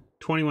starting.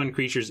 21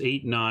 creatures,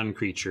 8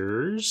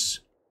 non-creatures.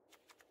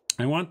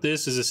 I want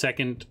this as a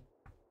second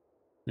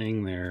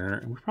thing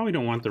there. We probably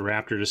don't want the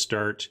Raptor to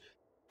start.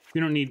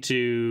 We don't need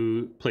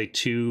to play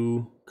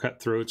 2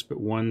 Cutthroats, but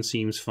 1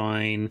 seems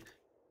fine.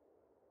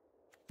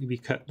 Maybe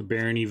cut the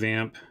Barony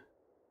Vamp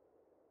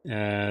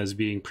as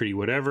being pretty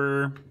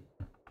whatever.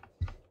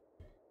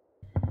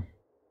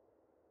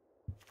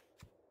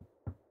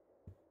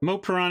 Mo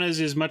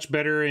Piranhas is much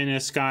better in a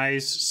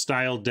Skies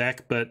style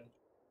deck, but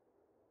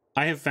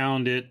I have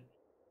found it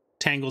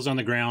tangles on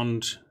the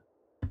ground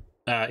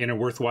in a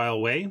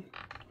worthwhile way.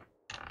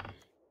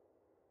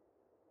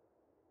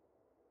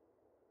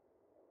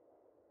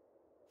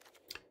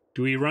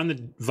 Do we run the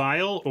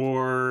Vial,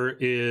 or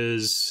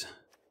is...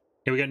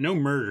 Yeah, we got no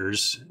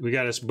murders. We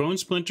got us Bone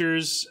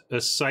Splinters, a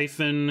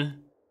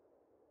Siphon,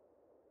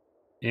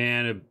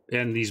 and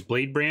these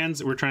Blade Brands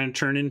that we're trying to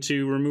turn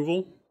into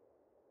removal.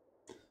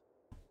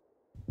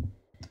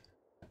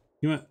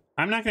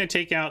 I'm not going to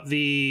take out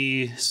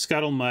the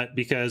Scuttlemutt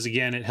because,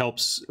 again, it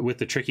helps with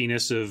the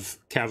trickiness of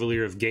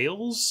Cavalier of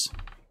Gales.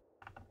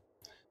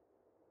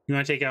 You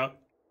want to take out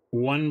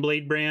 1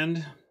 Blade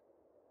Brand?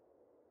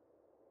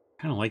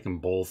 I don't like them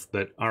both,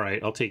 but all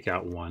right, I'll take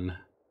out 1.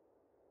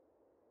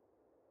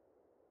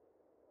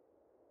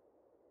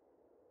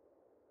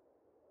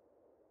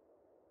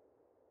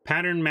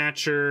 Pattern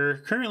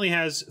Matcher currently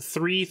has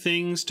 3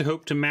 things to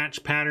hope to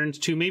match patterns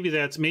to.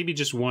 Maybe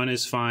just 1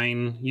 is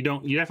fine. You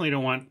definitely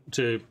don't want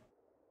to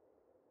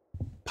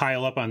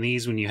pile up on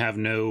these when you have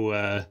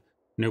no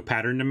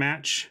pattern to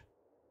match.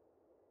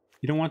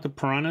 You don't want the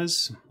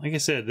Piranhas. Like I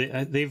said,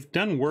 they've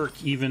done work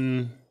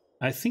even.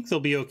 I think they'll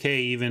be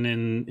okay even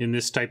in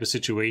this type of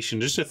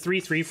situation. Just a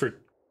 3/3 for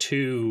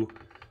 2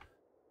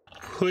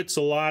 puts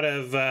a lot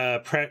of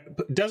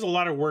does a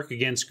lot of work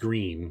against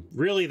green.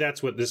 Really,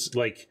 that's what this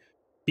like.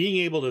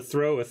 Being able to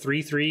throw a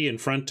 3/3 in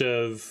front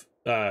of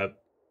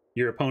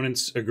your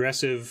opponent's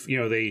aggressive, you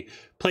know, they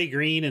play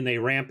green and they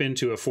ramp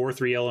into a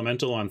 4/3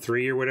 elemental on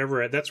 3 or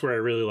whatever. That's where I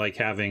really like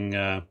having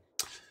the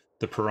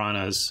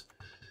Piranhas.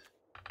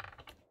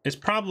 It's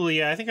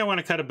probably, I think I want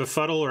to cut a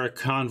Befuddle or a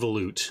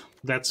Convolute.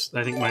 That's,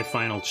 I think, my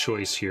final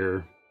choice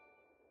here.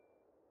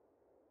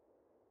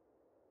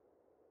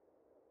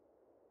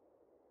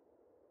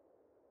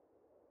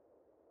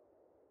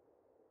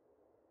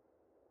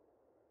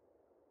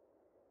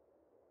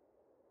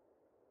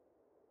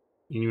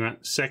 And you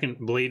want second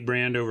Blade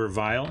Brand over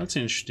Vial. That's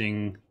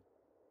interesting.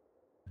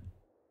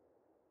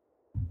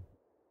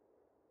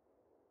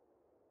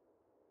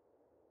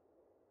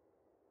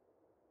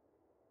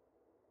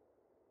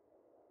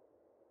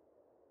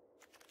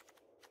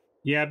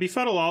 Yeah,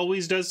 Befuddle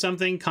always does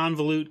something.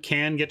 Convolute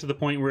can get to the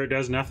point where it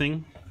does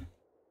nothing.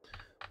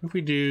 What if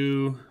we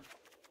do...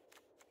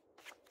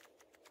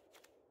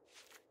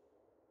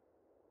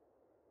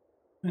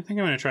 I think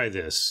I'm going to try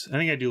this. I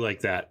think I do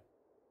like that.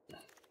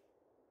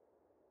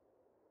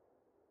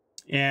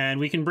 And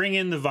we can bring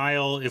in the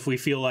Vial if we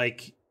feel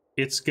like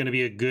it's going to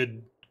be a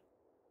good,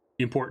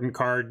 important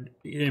card,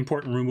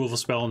 important removal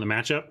spell in the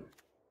matchup.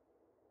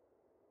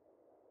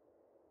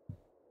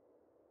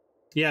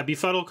 Yeah,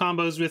 Befuddle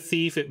combos with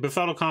Thief.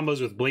 Befuddle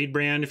combos with Blade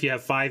Brand. If you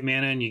have 5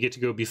 mana and you get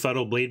to go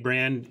Befuddle Blade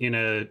Brand in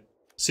a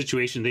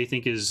situation they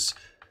think is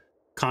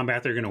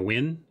combat they're going to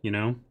win, you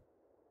know?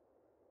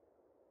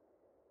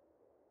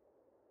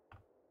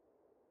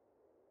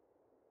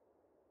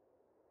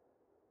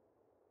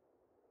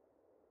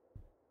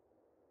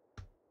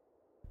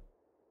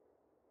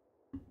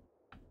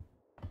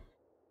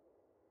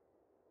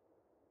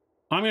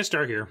 I'm going to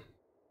start here.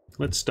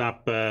 Let's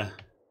stop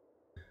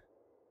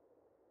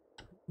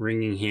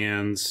wringing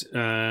hands.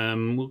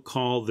 We'll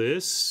call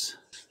this...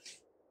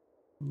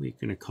 We're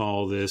going to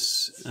call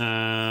this...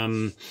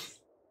 I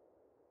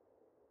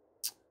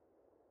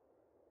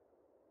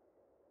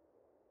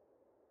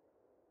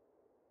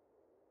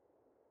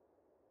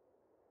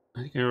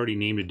think I already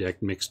named a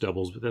deck Mixed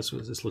Doubles, but that's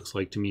what this looks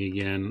like to me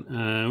again.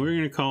 We're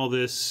going to call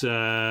this...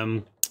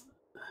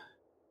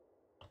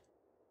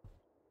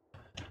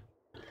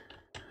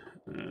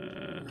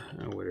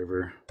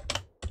 whatever.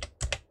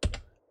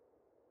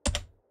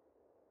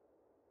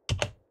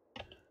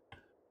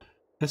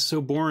 That's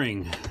so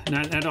boring.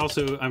 And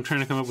also, I'm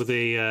trying to come up with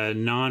a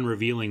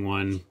non-revealing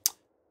one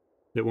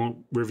that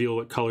won't reveal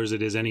what colors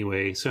it is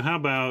anyway. So how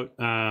about...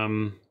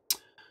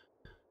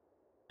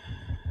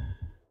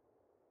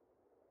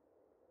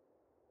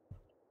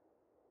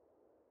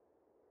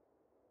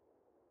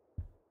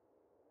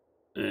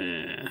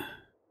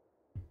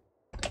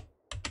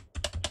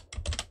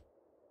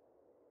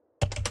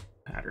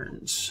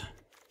 Patterns.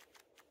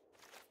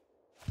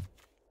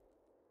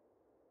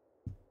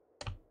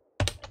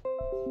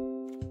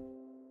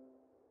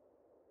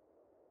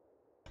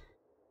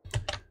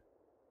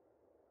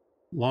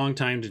 Long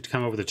time to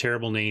come up with a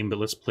terrible name, but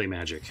let's play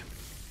Magic.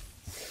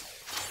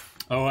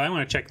 Oh, I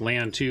want to check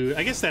land too.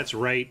 I guess that's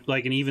right,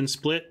 like an even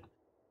split.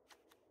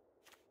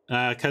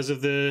 Because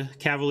of the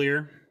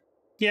Cavalier.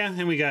 Yeah,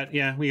 and we got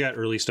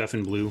early stuff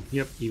in blue.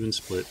 Yep, even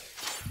split.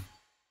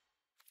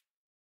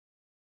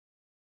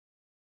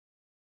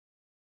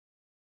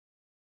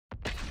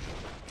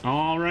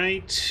 All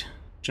right,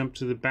 jump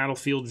to the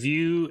battlefield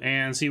view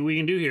and see what we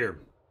can do here.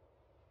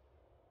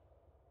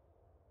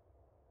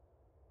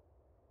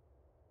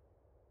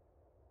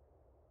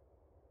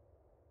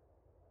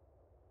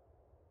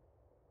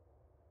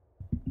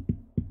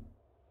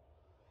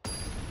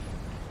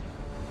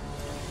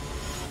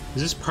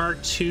 Is this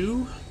part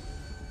 2?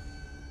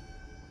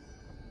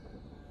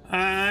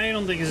 I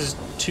don't think this is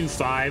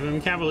 2-5. I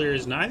mean, Cavalier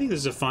is not. I think this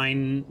is a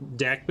fine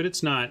deck, but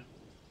it's not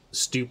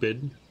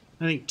stupid.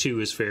 I think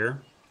 2 is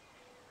fair.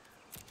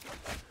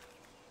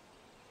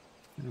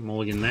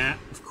 Mulligan that,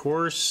 of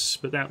course,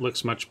 but that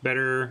looks much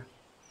better.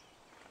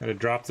 Gotta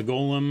drop the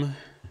golem.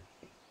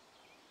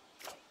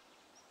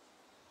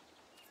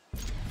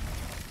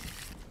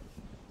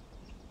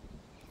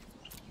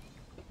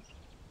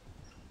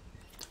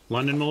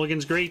 London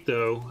Mulligan's great,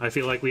 though. I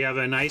feel like we have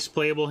a nice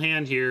playable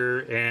hand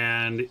here,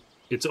 and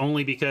it's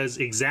only because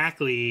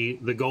exactly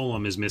the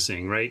golem is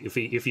missing, right? If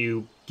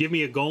you give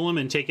me a golem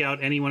and take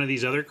out any one of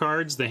these other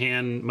cards, the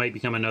hand might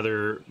become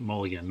another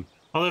mulligan.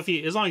 Although,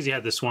 as long as you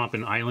had the swamp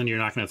and island, you're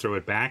not going to throw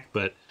it back.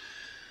 But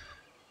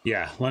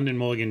yeah, London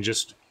Mulligan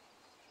just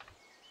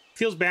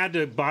feels bad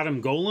to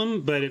bottom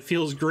golem, but it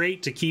feels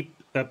great to keep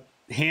a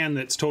hand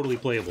that's totally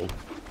playable.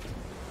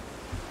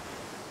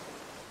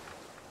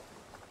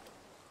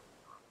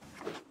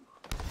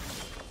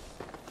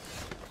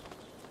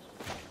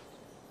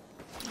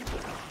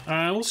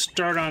 We'll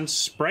start on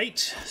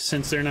Sprite,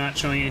 since they're not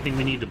showing anything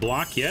we need to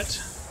block yet.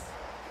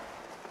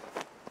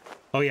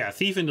 Oh yeah,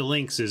 Thief into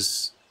Lynx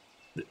is...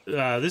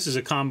 this is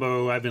a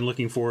combo I've been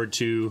looking forward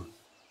to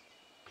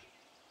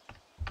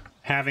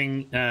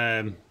having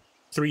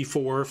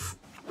 3-4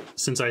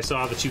 since I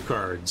saw the 2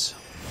 cards.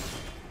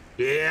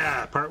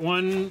 Yeah, part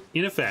 1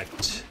 in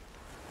effect.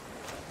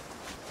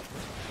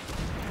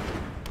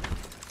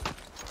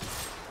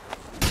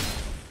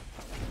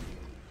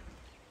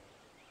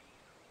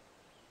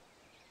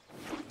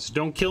 So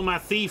don't kill my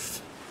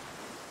thief.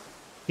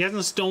 He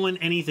hasn't stolen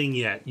anything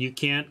yet. You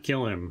can't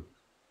kill him.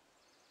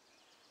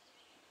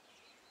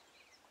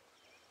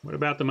 What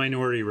about the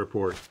Minority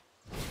Report?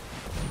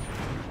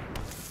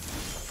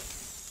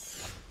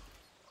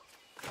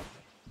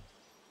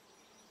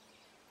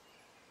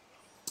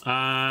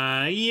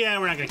 Yeah,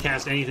 we're not going to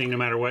cast anything no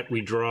matter what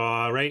we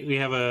draw, right?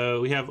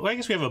 Well, I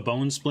guess we have a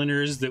Bone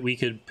Splinters that we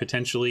could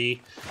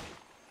potentially...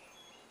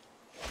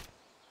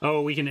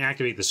 Oh, we can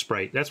activate the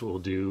Sprite. That's what we'll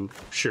do.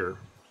 Sure.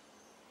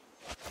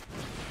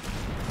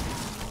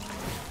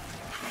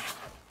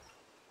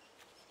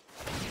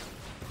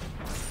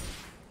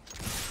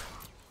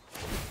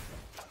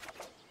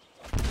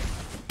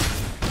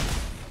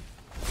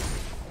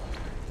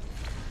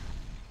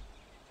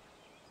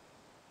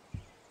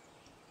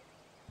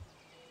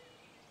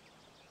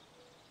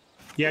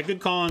 Yeah,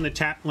 good call on the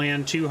tap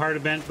land 2 hard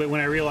event, but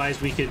when I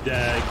realized we could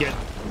get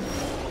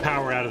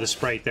power out of the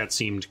Sprite, that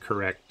seemed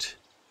correct.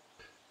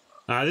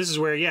 This is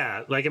where,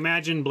 yeah, like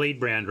imagine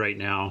Bladebrand right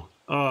now.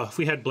 Oh, if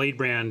we had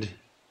Bladebrand,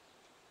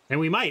 and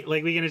we might,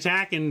 like we can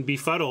attack and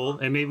befuddle,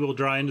 and maybe we'll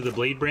draw into the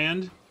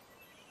Bladebrand.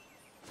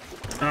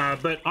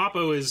 But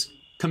Oppo is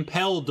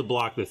compelled to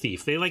block the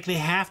Thief. They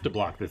have to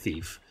block the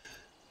Thief.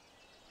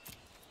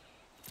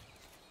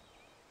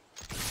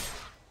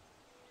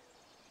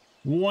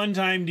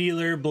 One-time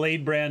dealer,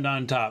 Bladebrand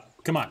on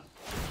top. Come on.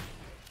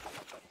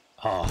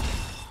 Oh.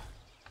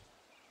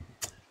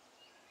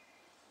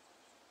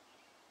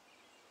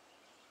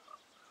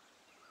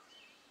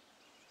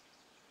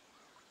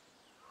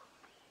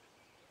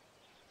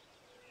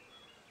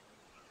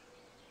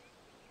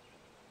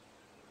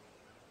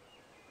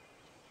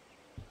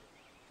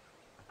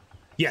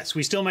 Yes,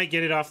 we still might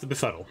get it off the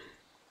befuddle.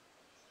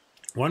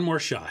 One more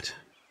shot.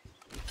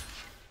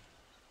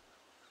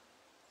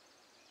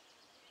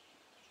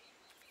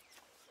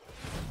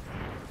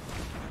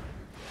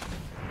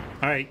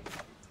 All right,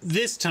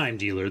 this time,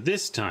 dealer,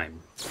 this time.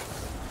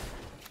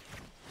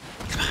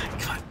 Come on,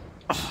 come on.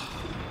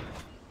 Oh.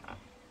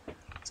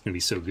 It's gonna be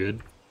so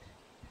good.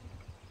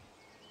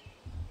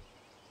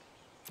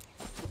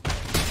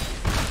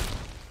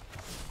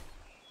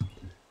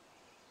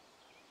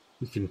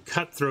 We can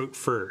Cutthroat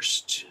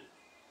first.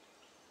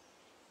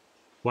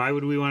 Why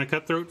would we want to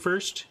Cutthroat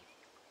first?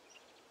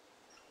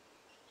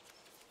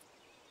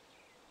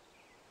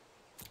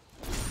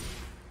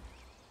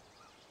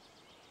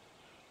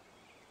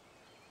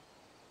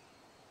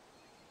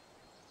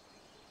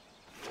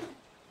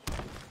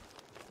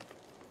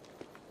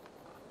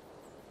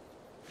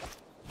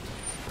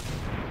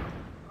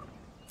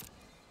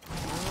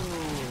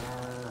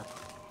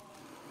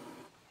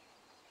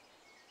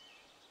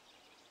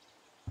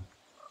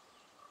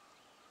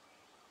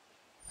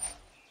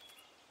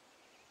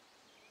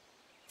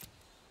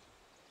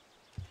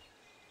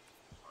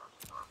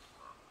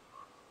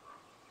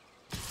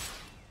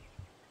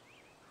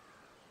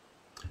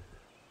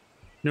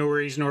 No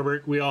worries,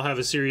 Norbert. We all have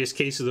a serious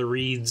case of the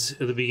reeds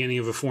at the beginning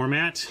of a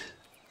format.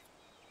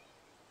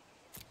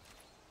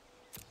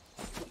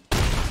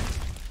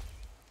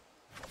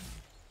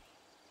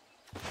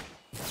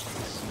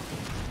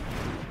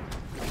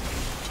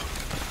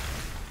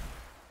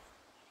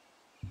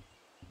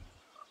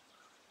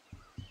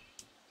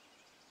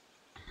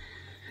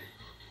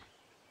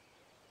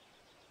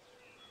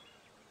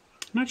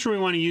 I'm not sure we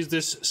want to use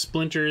this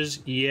splinters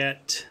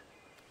yet.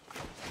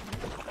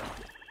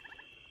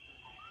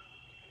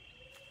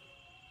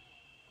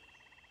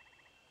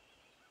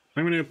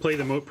 I'm going to play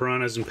the moat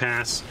piranhas and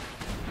pass.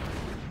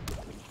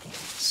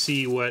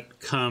 See what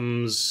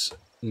comes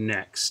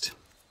next.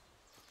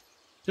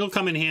 It'll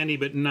come in handy,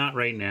 but not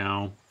right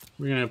now.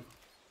 We're going to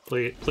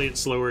play it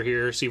slower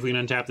here, see if we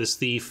can untap this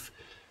thief,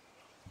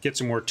 get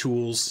some more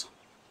tools.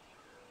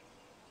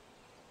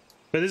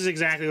 But this is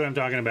exactly what I'm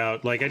talking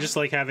about. Like, I just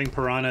like having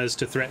piranhas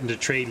to threaten to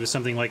trade with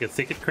something like a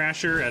Thicket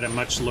Crasher at a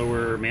much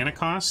lower mana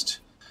cost.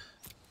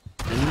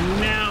 And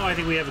now I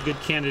think we have a good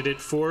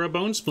candidate for a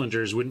Bone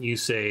Splinters, wouldn't you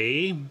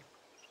say?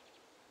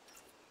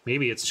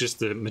 Maybe it's just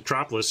the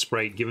Metropolis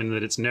sprite, given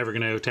that it's never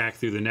going to attack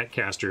through the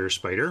Netcaster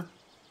spider.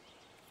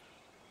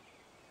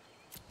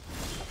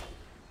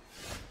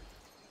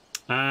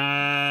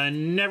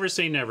 Never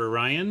say never,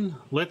 Ryan.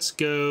 Let's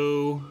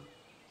go...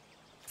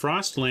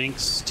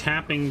 Frostlinks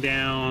tapping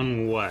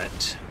down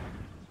what?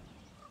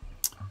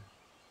 I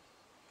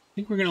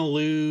think we're going to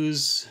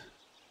lose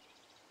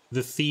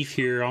the thief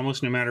here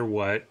almost no matter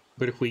what.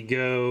 But if we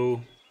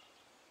go...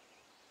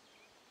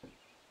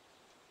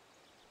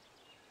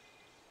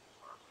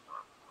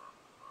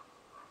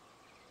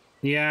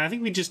 Yeah, I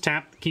think we just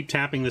keep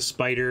tapping the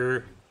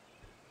spider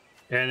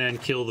and then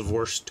kill the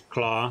Vorst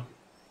Claw.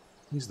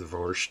 He's the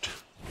Vorst.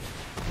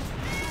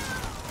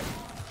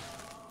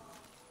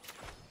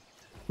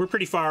 We're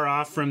pretty far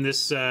off from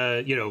this,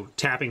 you know,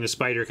 tapping the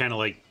spider kind of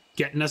like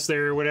getting us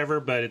there or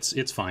whatever, but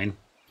it's fine.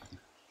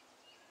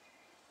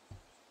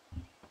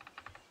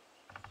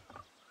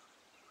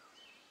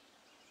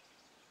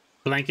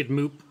 Blanket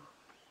Moop.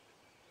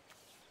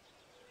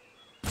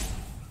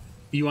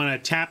 You want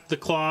to tap the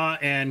claw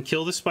and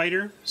kill the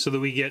spider so that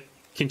we get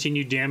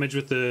continued damage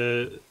with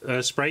the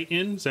sprite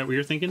in? Is that what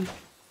you're thinking?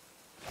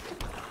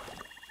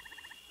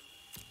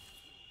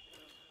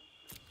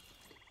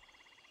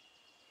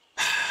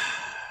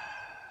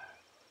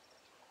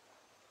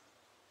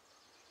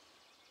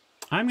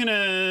 I'm going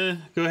to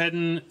go ahead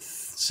and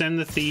send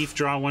the thief,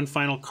 draw one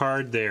final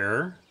card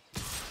there.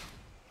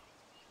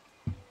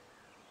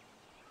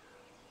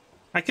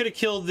 I could have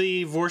killed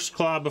the Vorst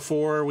Claw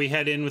before we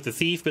head in with the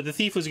thief, but the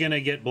thief was going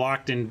to get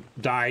blocked and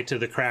die to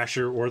the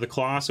Crasher or the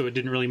Claw, so it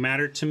didn't really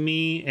matter to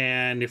me.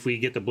 And if we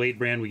get the Blade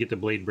Brand, we get the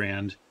Blade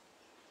Brand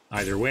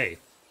either way.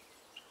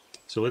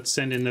 So let's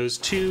send in those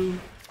two.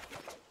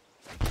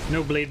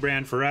 No Blade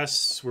Brand for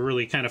us. We're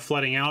really kind of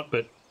flooding out,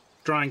 but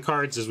drawing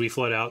cards as we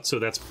flood out, so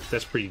that's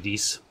pretty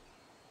decent.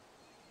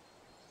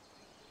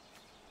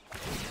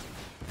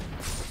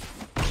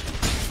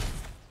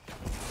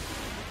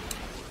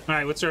 All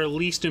right, what's our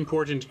least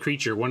important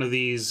creature? One of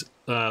these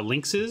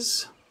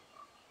lynxes?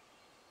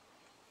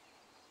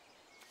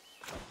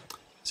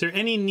 Is there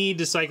any need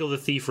to cycle the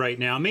thief right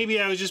now?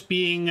 Maybe I was just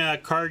being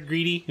card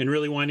greedy and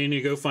really wanting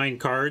to go find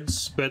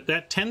cards, but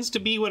that tends to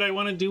be what I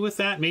want to do with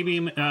that. Maybe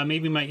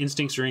maybe my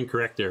instincts are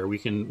incorrect there. We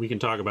can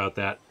talk about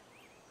that.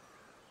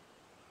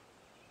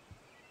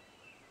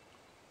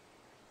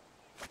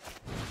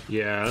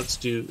 Yeah, let's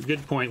do...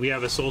 Good point. We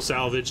have a Soul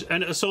Salvage.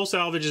 And a Soul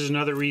Salvage is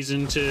another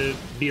reason to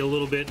be a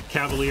little bit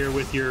cavalier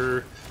with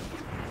your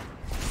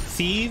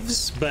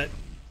thieves, but...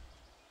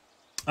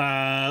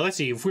 let's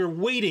see. If we're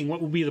waiting,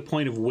 what would be the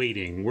point of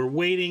waiting? We're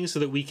waiting so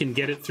that we can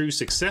get it through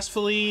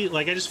successfully.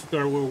 Like,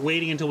 or we're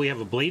waiting until we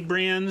have a Blade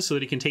Brand so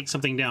that it can take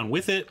something down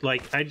with it.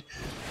 Like, I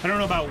don't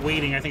know about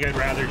waiting. I think I'd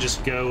rather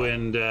just go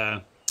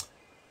and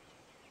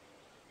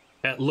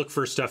look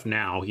for stuff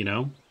now, you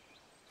know?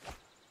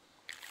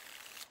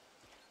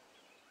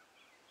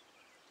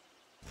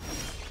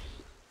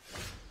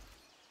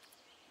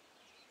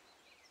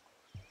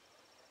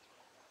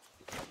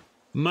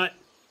 Mutt,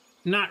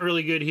 not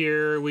really good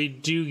here. We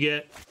do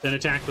get an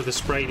attack with a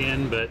sprite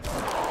in, but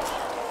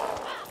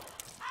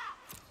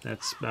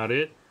that's about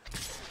it.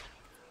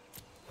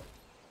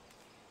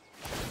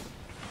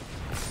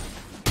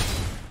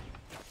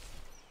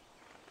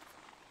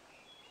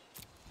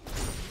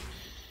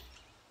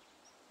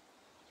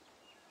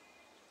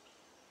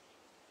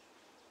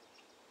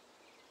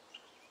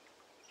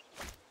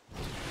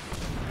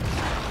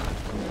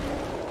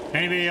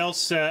 Anybody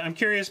else? I'm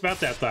curious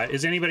about that thought.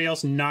 Is anybody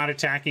else not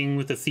attacking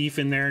with the thief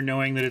in there,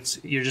 knowing that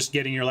you're just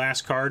getting your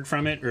last card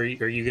from it, or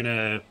are you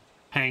gonna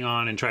hang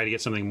on and try to get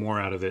something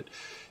more out of it?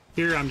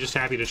 Here, I'm just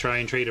happy to try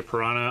and trade a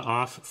Piranha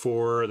off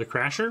for the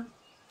Crasher,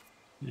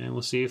 and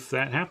we'll see if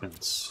that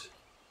happens.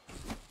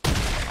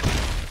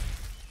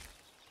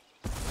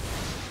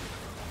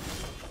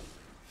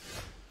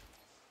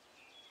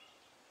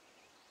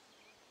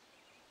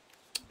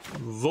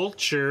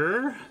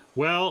 Vulture.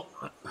 Well,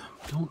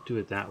 don't do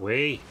it that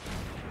way.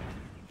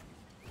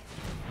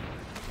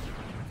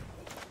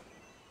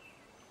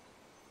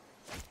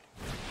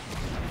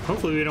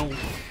 Hopefully we don't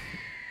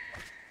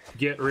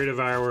get rid of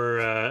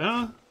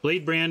our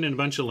Blade Brand and a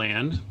bunch of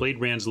land. Blade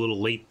Brand's a little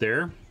late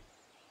there.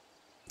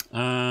 We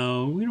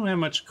don't have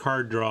much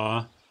card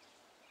draw.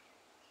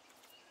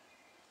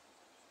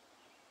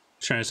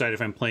 Trying to decide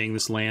if I'm playing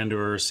this land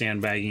or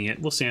sandbagging it.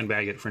 We'll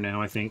sandbag it for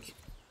now, I think.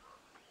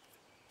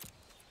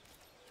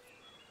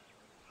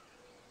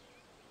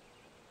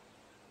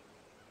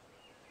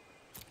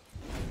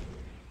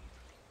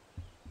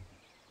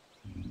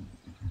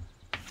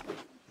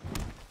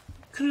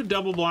 Could have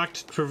double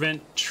blocked to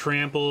prevent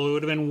trample. It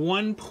would have been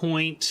 1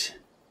 point,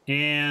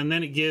 and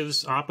then it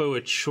gives Oppo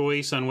a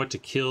choice on what to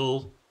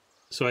kill.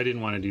 So I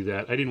didn't want to do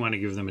that. I didn't want to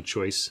give them a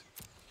choice.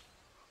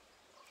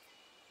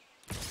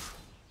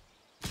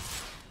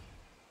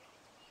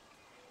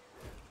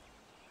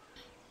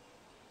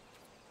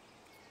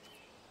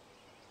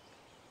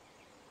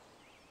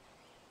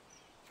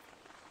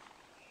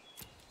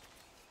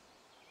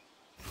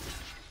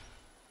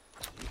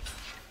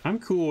 I'm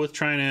cool with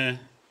trying to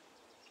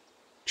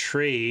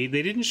trade.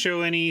 They didn't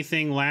show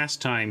anything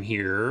last time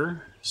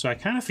here, so I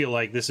kind of feel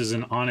like this is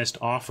an honest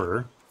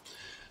offer.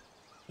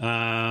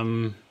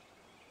 Kind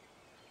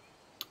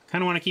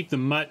of want to keep the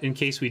mutt in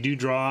case we do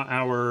draw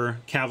our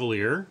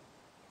Cavalier,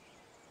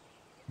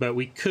 but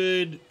we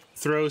could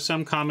throw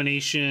some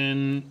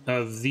combination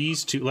of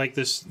these two, like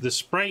this. The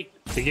Sprite,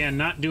 again,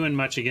 not doing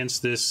much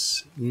against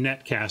this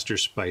Netcaster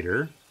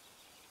Spider.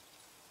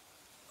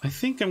 I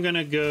think I'm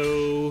gonna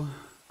go...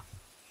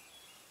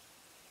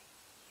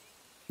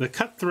 The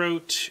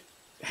Cutthroat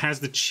has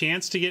the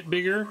chance to get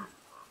bigger.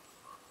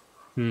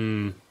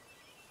 Yeah,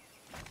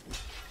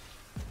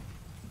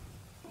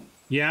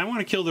 I want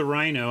to kill the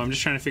Rhino. I'm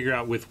just trying to figure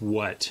out with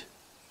what.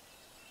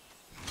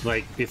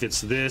 Like, if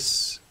it's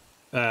this,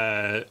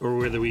 or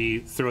whether we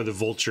throw the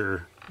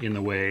Vulture in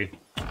the way.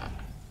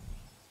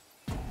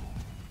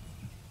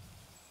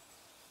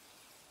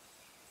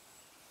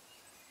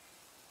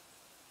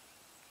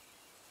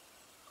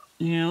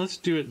 Yeah, let's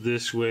do it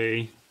this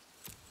way.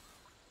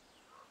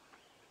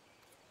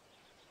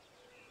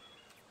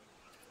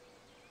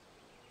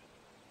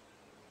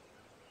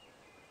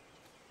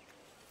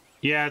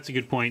 Yeah, that's a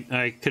good point.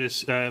 I could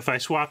have, if I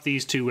swap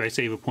these two, I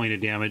save a point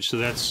of damage. So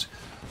that's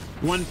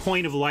 1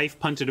 point of life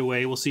punted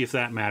away. We'll see if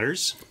that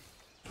matters.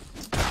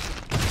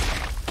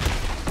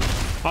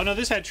 Oh no,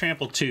 this had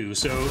trample too,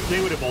 so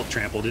they would have both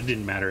trampled. It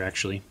didn't matter,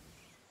 actually.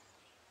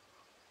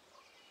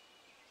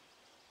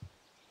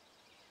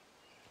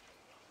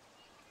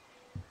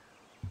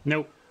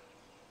 Nope.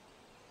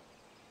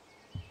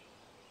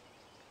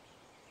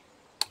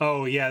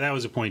 Oh yeah, that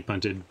was a point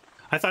punted.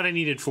 I thought I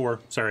needed 4.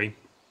 Sorry.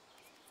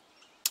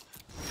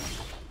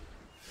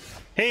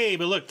 Hey,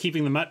 but look,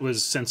 keeping the mutt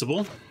was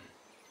sensible.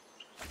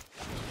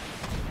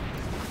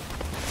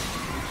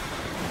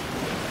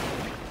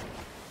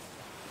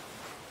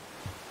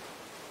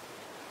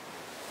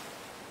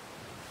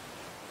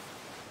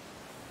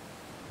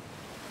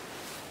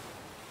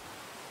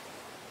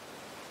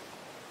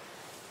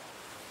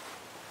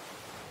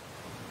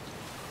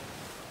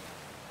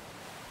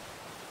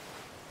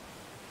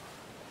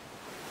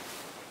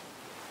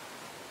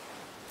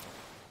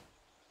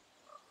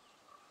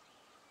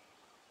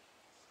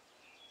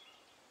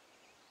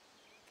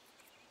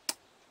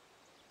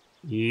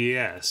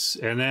 Yes,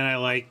 and then I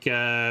like,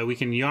 we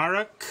can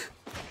Yarok,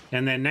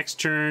 and then next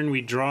turn we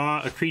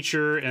draw a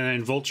creature and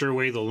then Vulture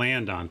away the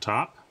land on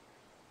top.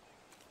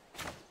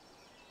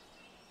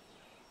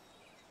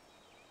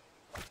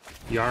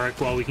 Yarok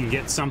while we can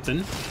get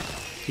something,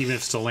 even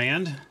if it's a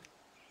land.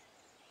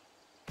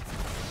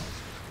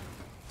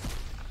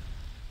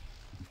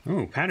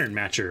 Oh, Pattern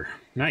Matcher.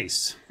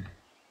 Nice.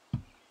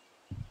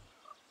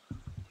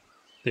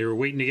 They were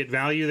waiting to get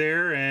value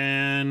there,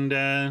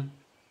 and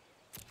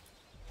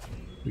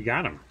we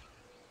got him.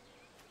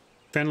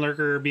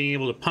 Fenlurker being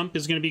able to pump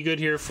is going to be good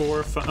here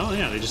for... Oh,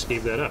 yeah, they just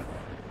gave that up.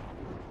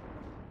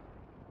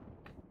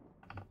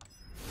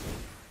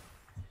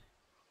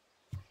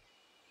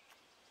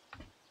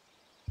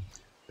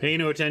 Pay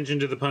no attention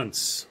to the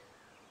punts.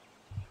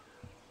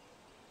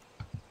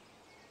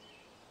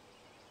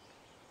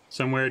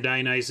 Somewhere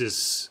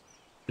Dionysus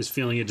is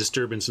feeling a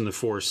disturbance in the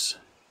force.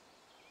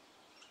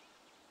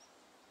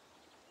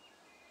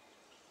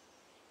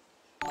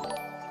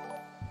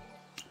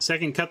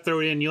 Second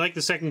Cutthroat in. You like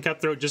the second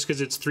Cutthroat just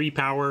because it's 3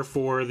 power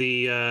for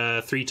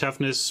the 3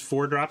 toughness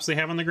 4 drops they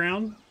have on the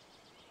ground?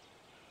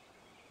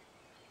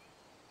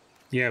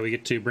 Yeah, we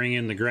get to bring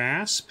in the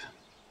Grasp.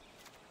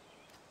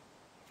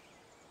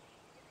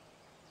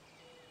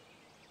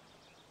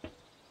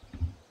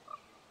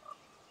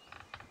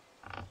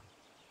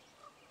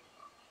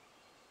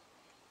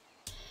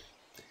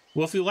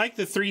 Well, if you like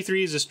the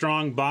 3/3 as a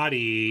strong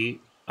body,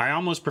 I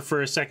almost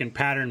prefer a second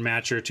Pattern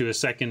Matcher to a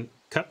second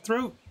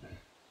Cutthroat.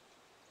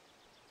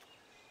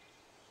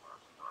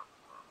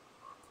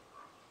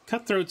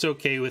 Cutthroat's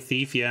okay with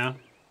Thief, yeah.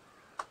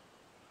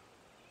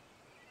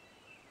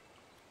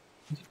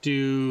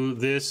 Do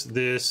this,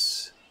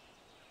 this.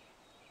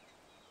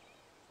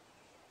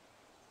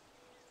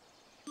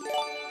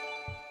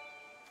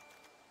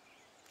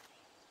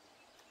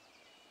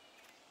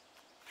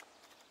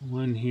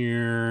 One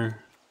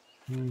here.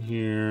 One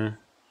here.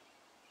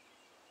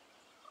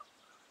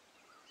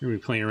 We're going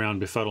to be playing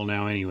around Befuddle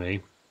now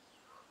anyway.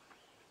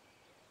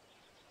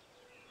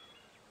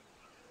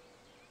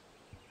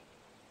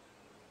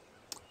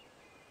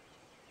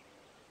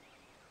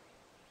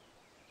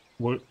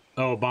 What?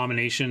 Oh,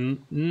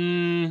 Abomination.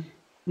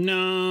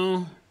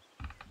 No.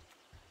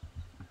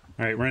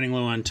 Alright, running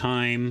low on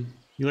time.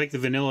 You like the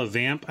vanilla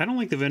vamp? I don't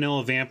like the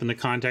vanilla vamp in the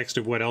context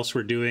of what else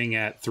we're doing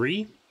at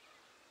 3.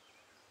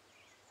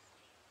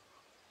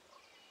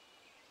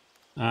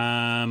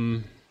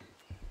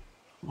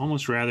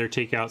 Almost rather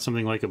take out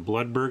something like a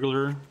Blood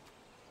Burglar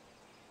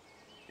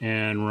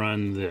and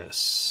run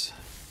this.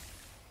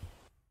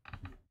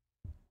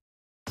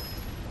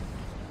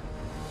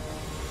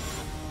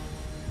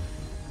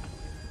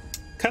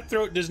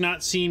 Cutthroat does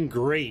not seem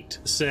great,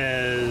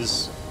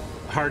 says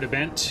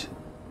Hardabent.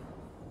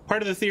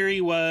 Part of the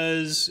theory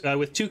was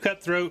with 2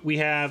 Cutthroat, we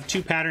have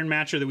 2 Pattern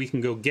Matcher that we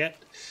can go get.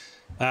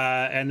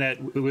 And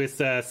that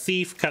with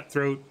Thief,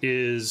 Cutthroat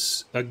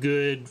is a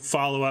good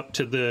follow-up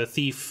to the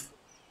Thief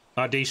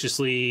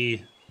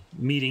audaciously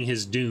meeting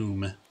his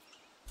doom.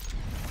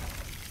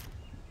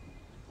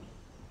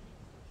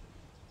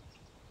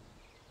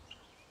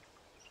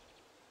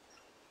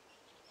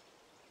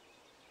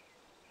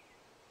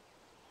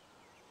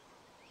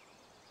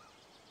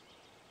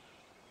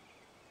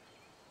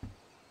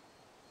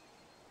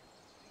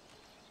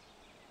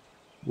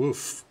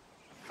 Woof.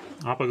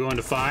 Oppo going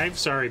to 5.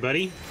 Sorry,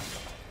 buddy.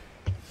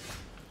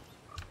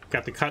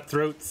 Got the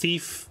Cutthroat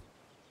Thief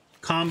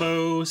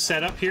combo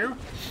set up here.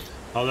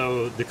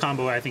 Although the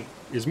combo I think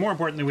is more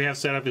important than we have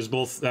set up is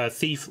both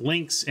Thief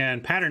Lynx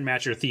and Pattern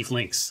Matcher Thief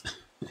Lynx.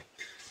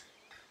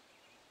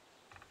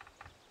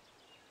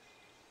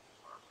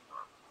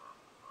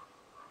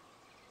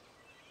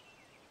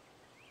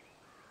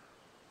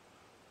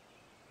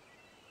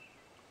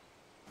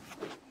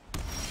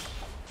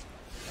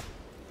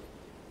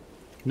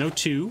 No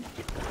 2.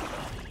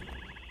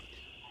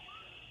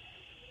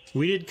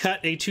 We did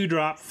cut a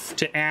 2-drop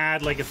to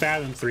add like a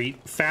Fathom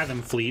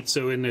Fleet.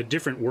 So in a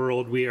different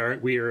world, we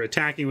are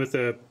attacking with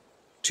a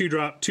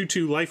 2-drop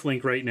 2/2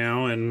 lifelink right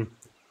now, and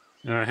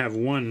have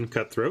 1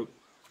 Cutthroat.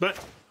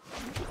 But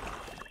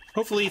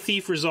hopefully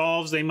Thief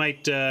resolves. They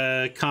might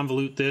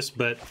convolute this,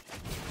 but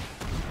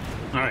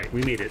all right,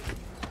 we made it.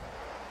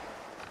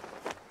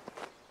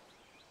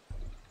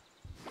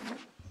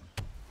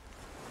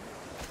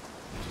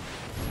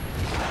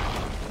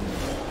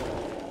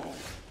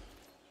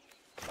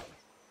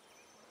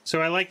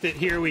 So I like that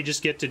here we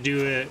just get to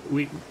do it,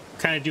 we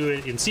kind of do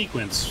it in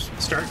sequence.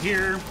 Start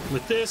here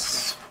with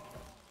this.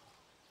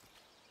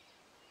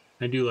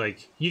 I do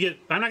like, you get,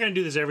 I'm not going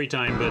to do this every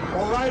time, but...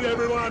 All right,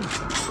 everyone,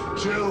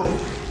 chill.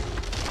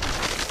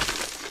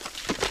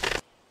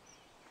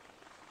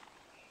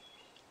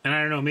 And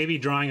I don't know, maybe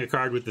drawing a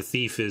card with the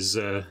Thief is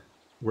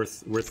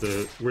worth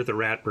a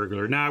Rat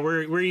Burglar. Nah,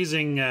 we're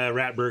using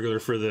Rat Burglar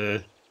for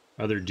the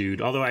other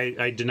dude. Although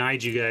I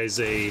denied you guys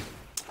a...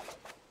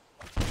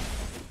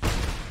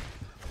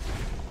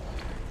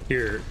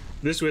 Here,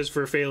 this was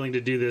for failing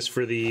to do this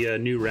for the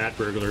new Rat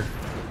Burglar.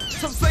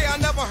 Some say I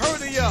never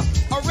heard of ya,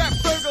 a Rat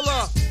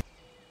Burglar.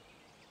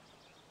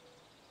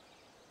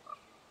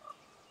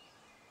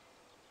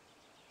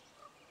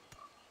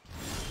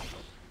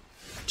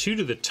 2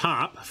 to the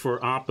top for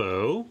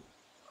Oppo.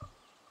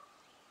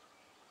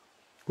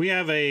 We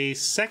have a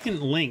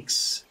second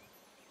Lynx.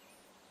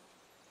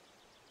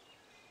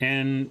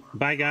 And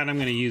by God, I'm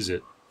going to use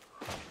it.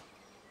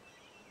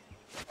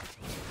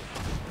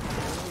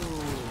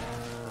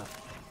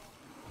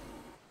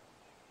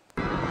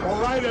 All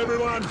right,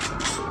 everyone,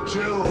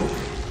 chill.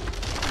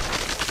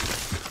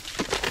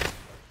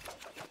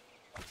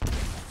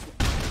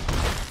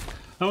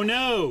 Oh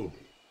no!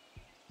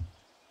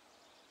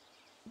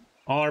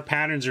 All our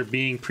patterns are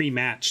being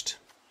pre-matched.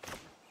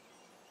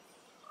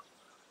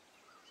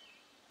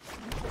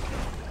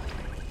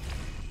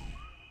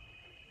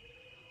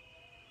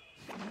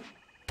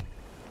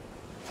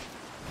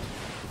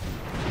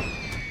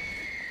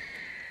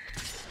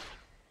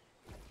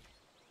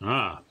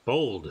 Ah,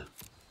 bold.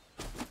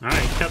 Alright,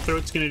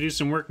 Cutthroat's gonna do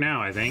some work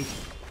now, I think.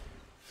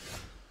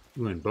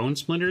 Ooh, and Bone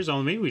Splinters?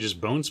 Oh, maybe we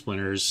just Bone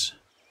Splinters.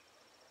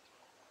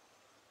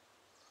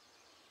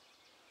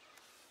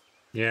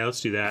 Yeah,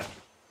 let's do that.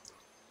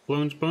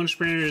 Bone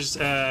Splinters,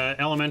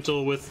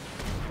 Elemental with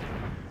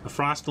a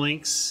Frost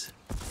Lynx.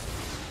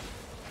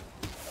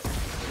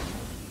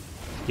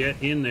 Get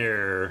in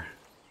there.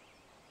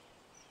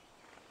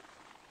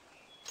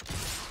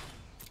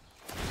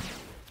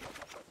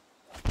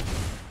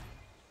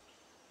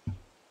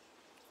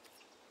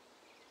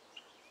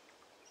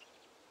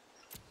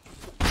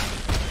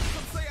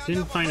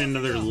 Didn't find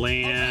another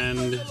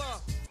land.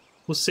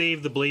 We'll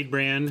save the Blade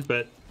Brand,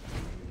 but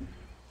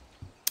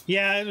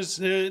yeah, it was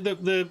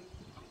the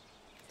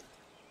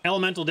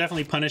Elemental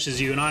definitely punishes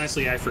you, and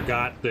honestly, I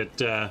forgot that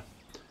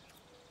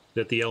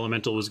that the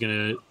Elemental was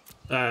gonna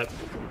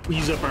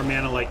use up our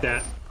mana like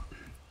that.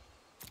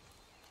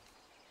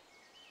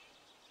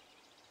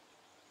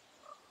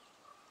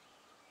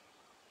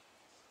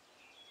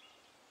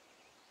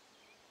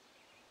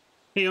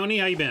 Hey, Oni,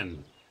 how you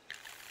been?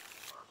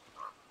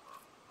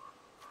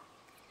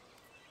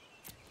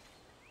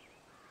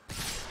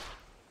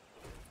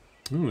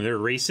 Ooh, they're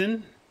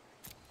racing.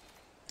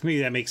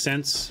 Maybe that makes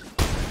sense.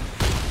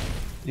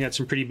 You got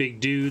some pretty big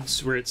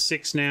dudes. We're at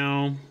 6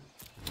 now.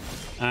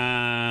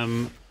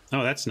 Oh,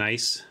 that's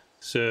nice.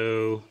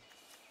 So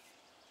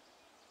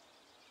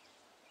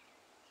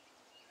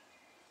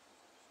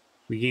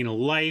we gain a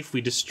life. We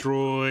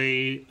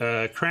destroy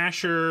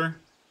Crasher.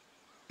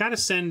 Gotta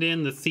send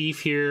in the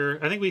thief here.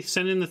 I think we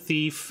send in the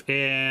thief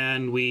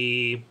and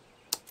we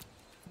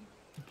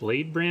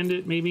blade brand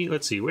it, maybe?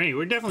 Let's see. Wait,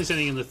 we're definitely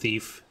sending in the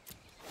thief.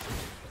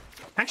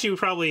 Actually, we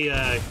probably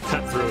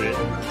cut through it.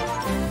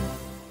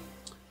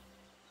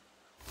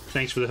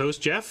 Thanks for the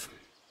host, Jeff.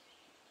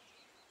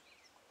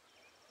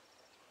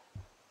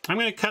 I'm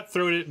going to cut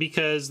through it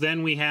because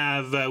then we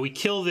have, we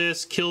kill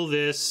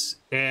this,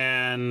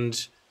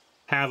 and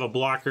have a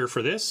blocker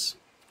for this.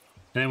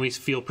 And then we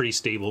feel pretty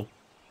stable.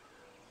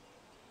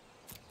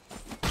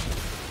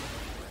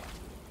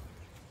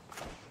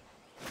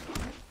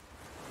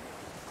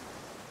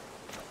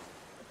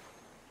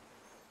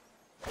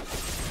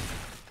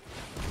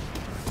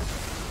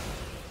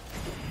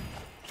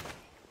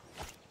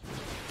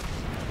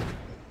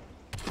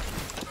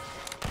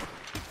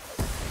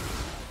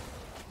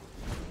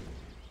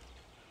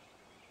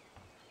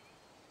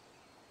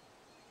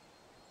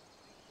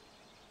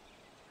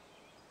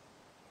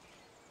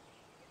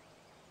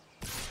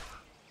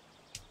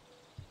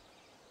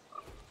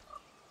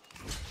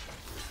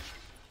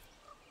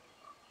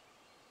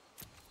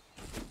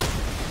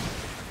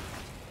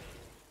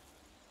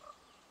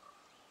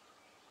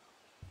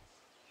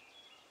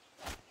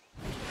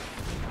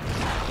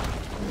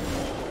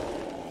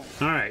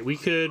 Alright, we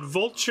could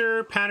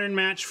Vulture, pattern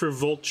match for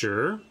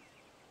Vulture.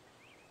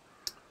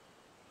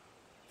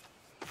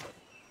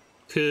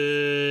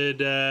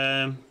 Could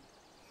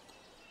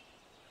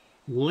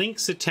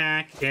Lynx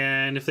attack,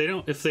 and if they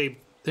don't,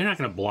 they're not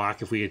going to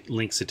block if we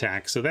Lynx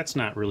attack, so that's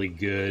not really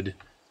good.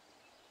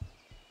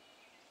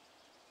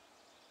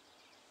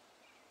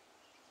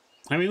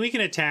 I mean, we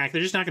can attack,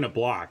 they're just not going to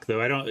block,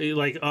 though. I don't,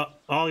 like,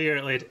 all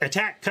your, like,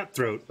 attack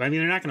Cutthroat. I mean,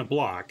 they're not going to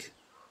block.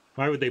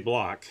 Why would they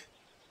block?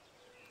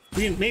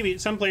 Maybe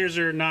some players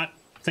are not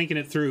thinking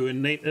it through,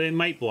 and they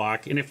might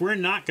block. And if we're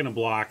not going to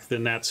block,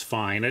 then that's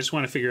fine. I just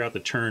want to figure out the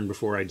turn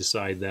before I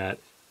decide that.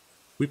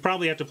 We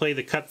probably have to play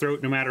the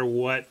Cutthroat no matter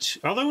what.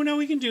 Although, no,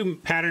 we can do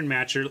Pattern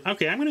Matcher.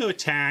 Okay, I'm going to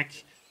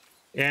attack,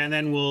 and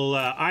then we'll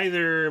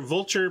either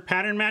Vulture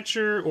Pattern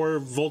Matcher or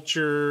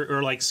Vulture,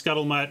 or like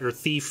Scuttlemutt or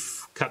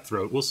Thief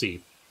Cutthroat. We'll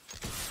see.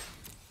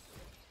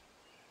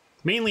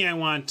 Mainly, I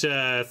want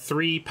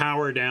 3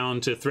 power down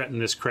to threaten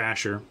this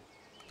Crasher.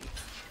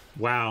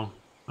 Wow.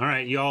 All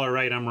right, y'all are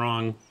right, I'm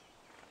wrong.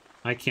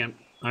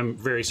 I'm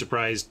very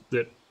surprised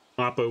that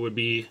Oppo would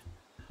be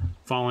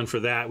falling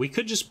for that. We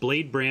could just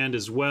Blade Brand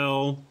as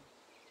well.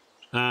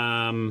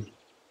 No,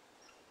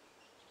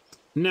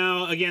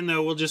 again,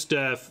 though, we'll just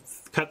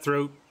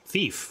Cutthroat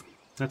Thief.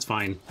 That's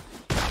fine.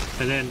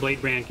 And then Blade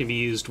Brand can be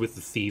used with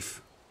the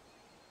Thief.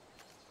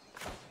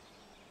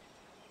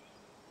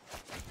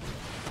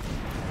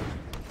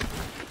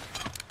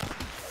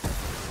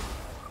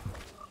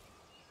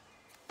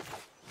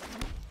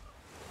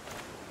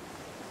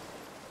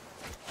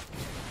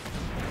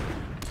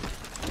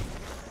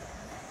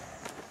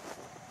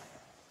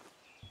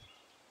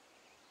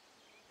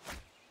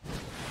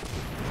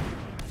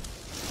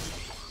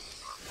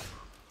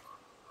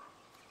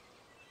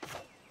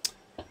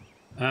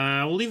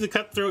 We'll leave the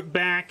Cutthroat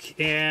back,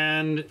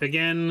 and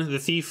again, the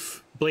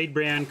Thief Blade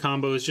Brand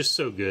combo is just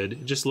so good.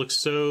 It just looks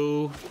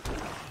so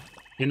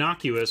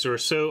innocuous, or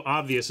so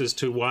obvious as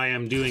to why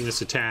I'm doing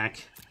this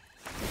attack.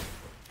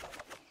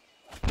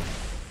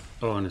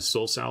 Oh, and a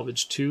Soul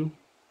Salvage too.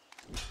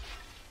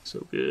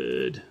 So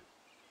good.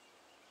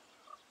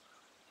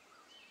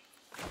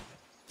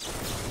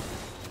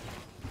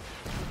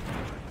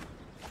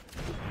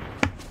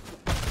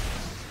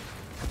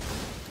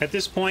 At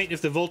this point,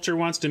 if the Vulture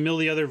wants to mill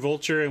the other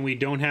Vulture and we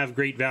don't have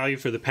great value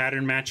for the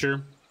Pattern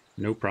Matcher,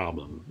 no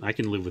problem. I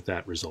can live with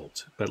that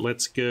result. But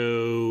let's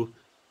go...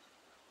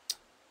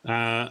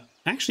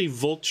 actually,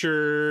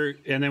 Vulture,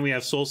 and then we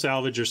have Soul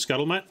Salvage or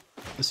Scuttlemutt.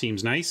 That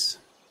seems nice.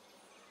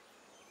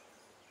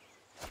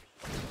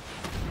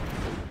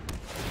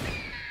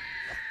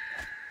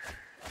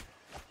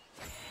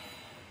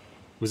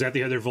 Was that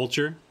the other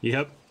Vulture?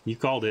 Yep, you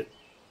called it.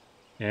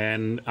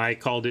 And I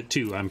called it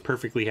too. I'm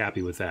perfectly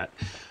happy with that.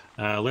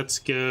 Let's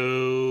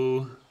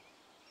go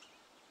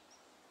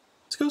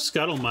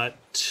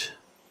Scuttlemutt.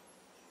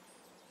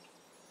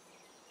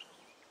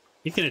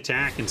 He can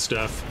attack and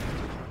stuff.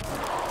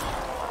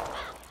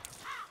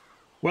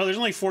 Well, there's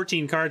only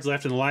 14 cards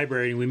left in the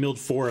library, and we milled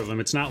 4 of them.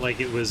 It's not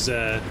like it was,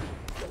 the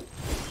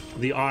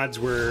odds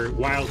were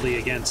wildly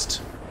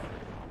against.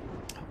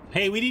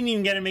 Hey, we didn't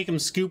even get to make him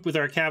scoop with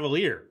our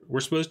Cavalier.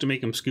 We're supposed to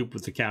make him scoop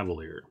with the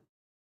Cavalier.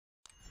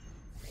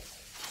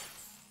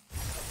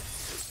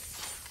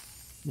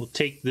 We'll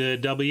take the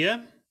W.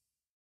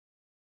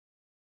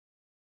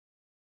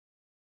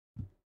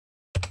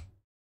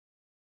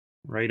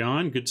 Right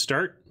on. Good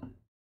start.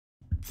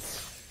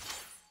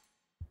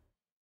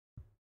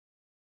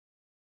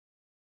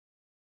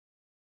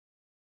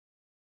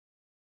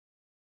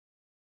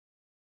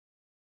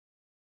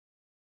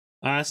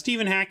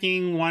 Stephen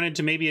Hacking wanted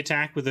to maybe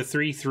attack with a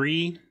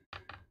 3/3.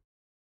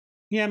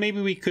 Yeah, maybe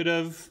we could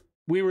have.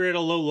 We were at a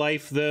low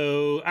life,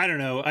 though. I don't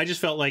know. I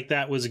just felt like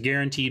that was a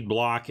guaranteed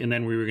block, and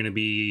then we were going to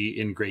be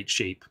in great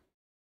shape.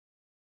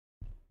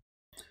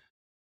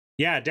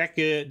 Yeah, deck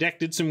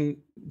did some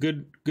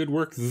good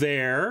work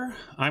there.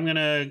 I'm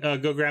gonna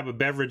go grab a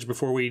beverage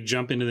before we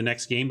jump into the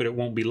next game, but it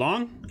won't be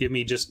long. Give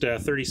me just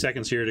 30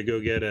 seconds here to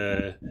go get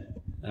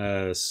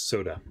a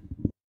soda.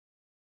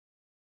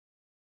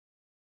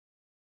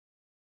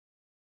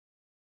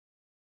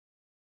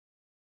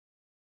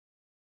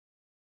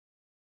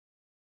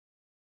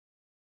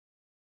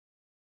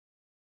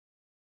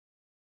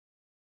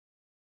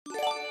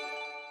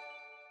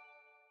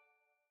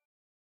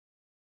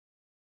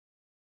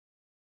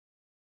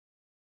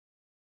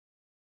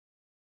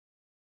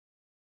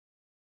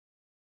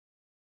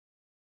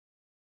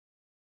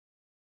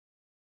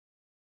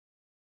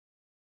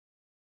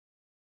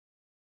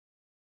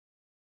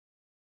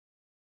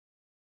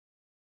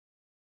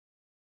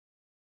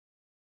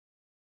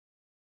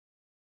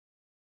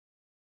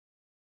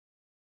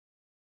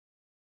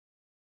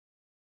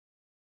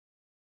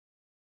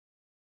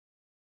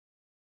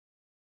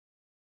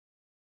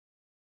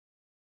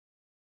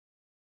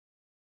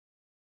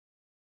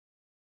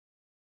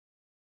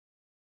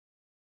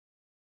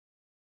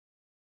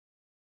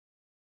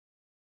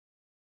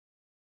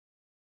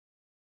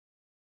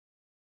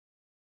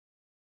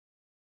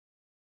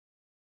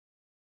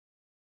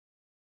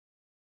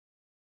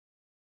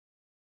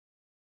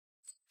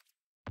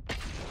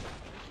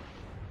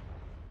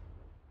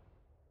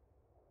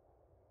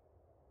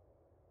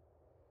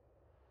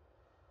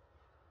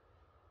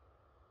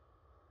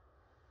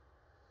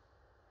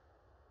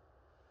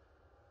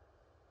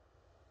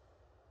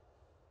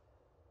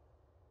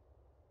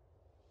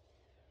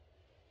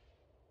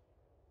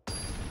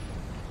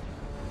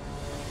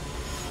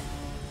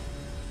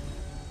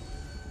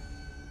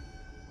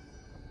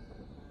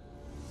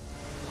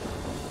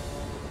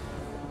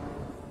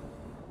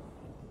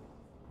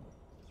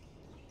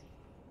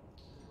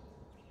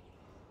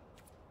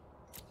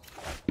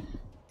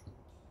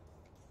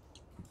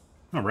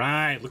 All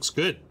right, looks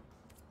good.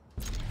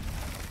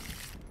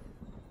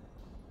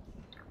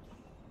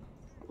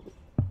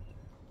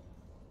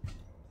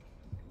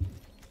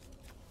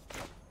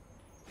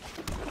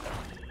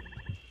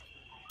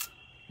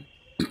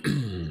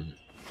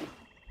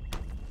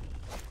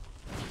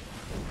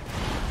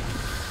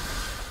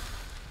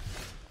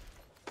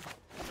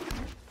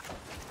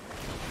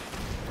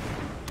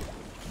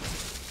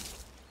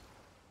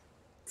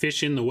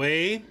 Fish in the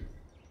way.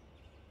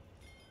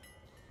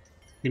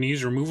 Gonna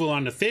use removal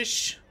on the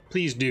fish?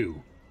 Please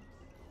do.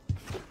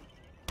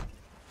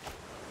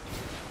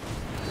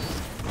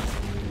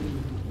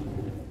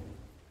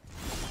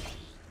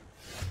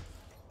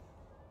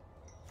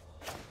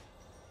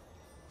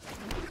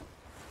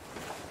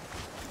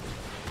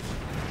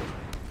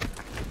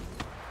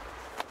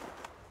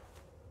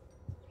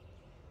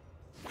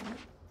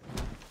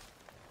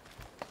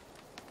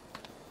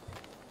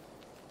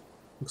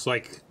 Looks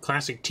like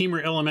classic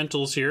Teamer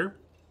Elementals here.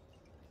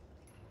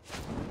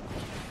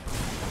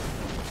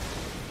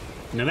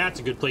 Now that's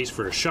a good place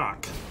for a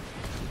shock.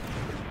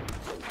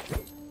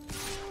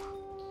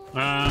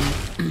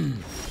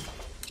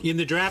 In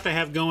the draft I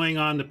have going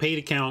on the paid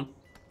account,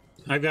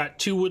 I've got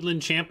 2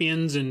 Woodland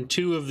Champions and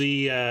 2 of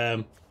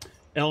the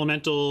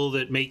Elemental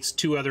that makes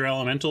 2 other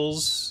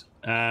Elementals.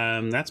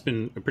 That's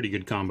been a pretty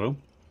good combo.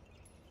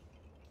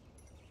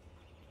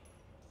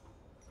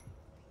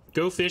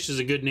 Go Fish is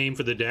a good name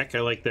for the deck.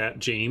 I like that,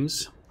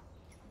 James.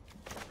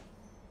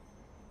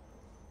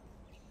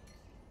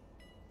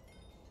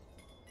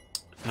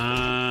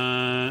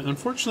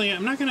 Unfortunately,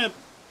 I'm not going to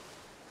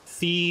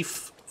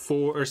thief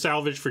for, or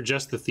salvage for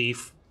just the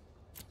thief.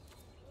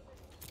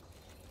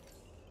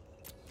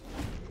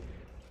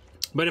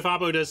 But if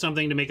Abo does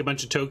something to make a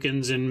bunch of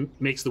tokens and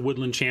makes the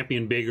Woodland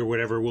Champion big or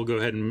whatever, we'll go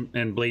ahead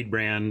and Blade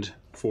Brand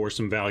for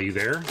some value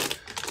there.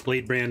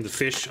 Blade Brand the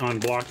fish on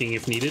blocking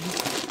if needed.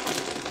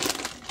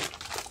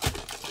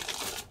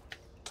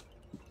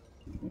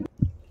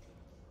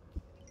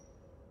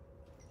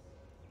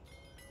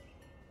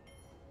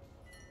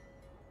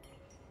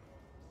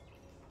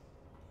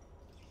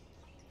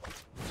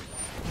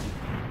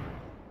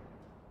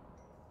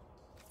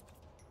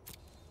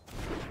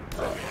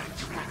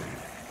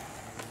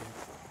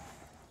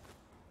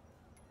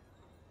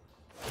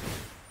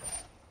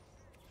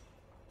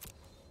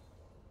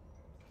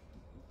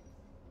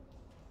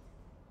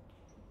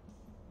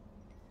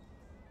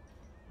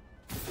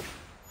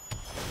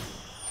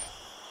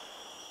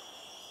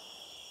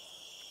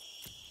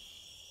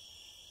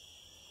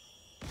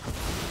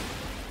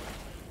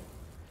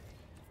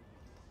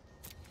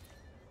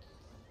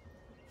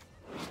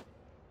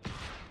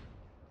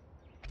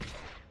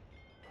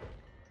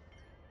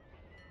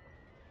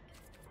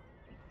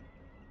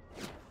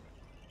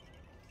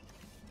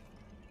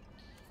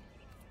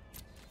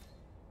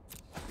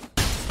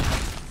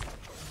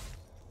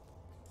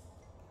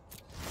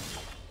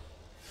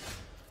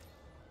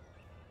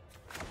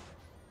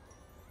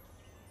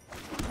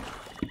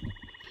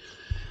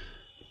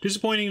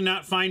 Disappointing to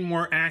not find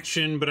more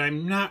action, but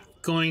I'm not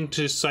going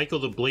to cycle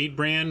the Blade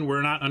Brand.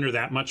 We're not under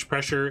that much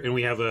pressure, and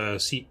we have a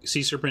Sea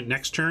Serpent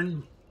next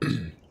turn.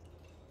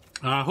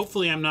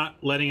 Hopefully I'm not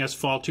letting us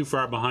fall too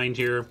far behind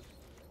here.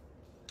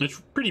 It's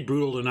pretty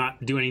brutal to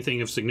not do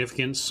anything of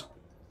significance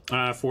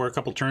for a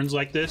couple turns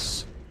like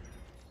this.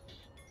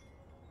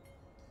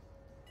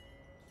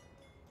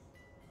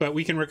 But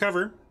we can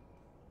recover.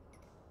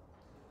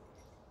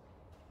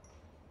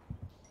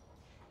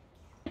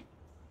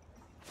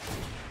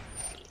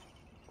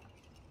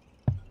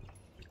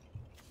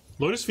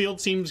 Lotus Field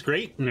seems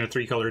great in a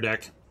 3-color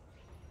deck.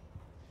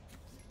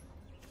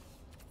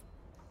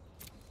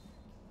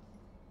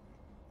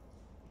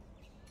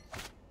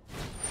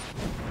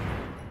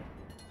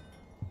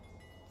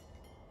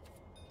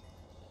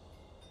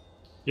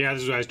 Yeah,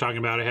 this is what I was talking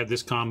about. I had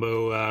this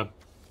combo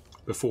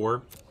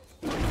before.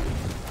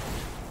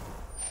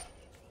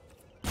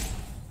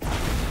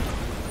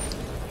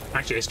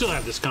 Actually, I still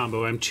have this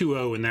combo. I'm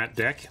 2-0 in that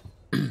deck.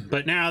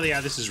 But now, yeah,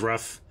 this is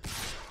rough.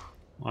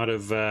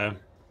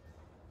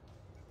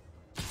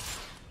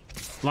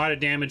 A lot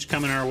of damage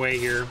coming our way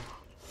here.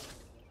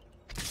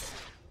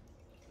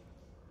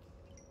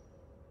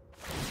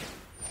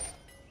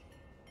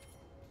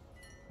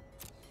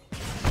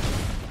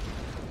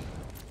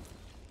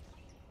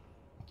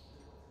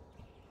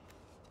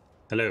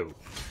 Hello.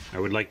 I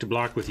would like to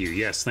block with you.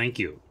 Yes, thank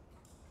you.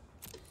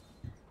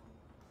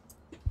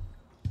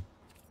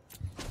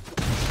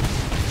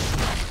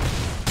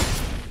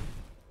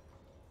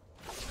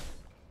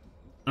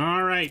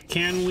 All right,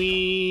 can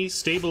we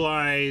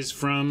stabilize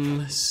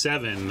from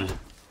 7?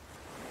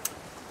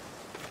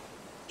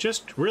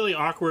 Just really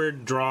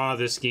awkward draw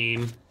this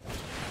game.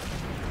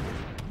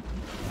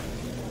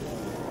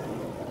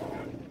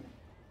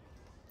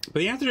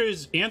 But the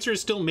answer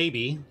is still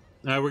maybe.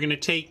 We're going to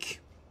take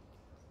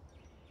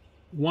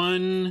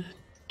 1,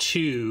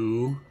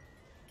 2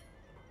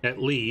 at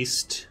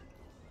least,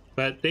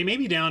 but they may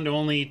be down to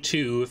only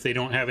 2 if they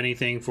don't have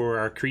anything for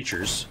our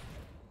creatures.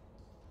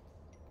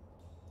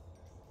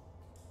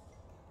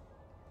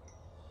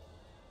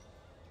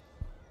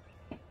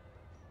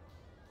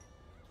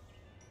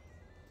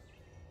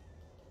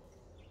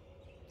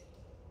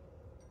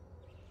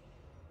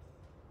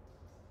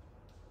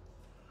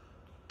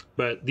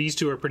 But these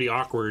two are pretty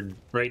awkward.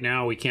 Right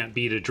now we can't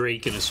beat a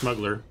Drake and a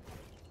Smuggler.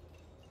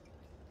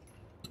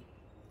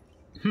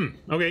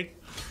 Okay.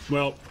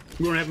 Well,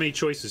 we don't have many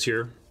choices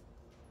here.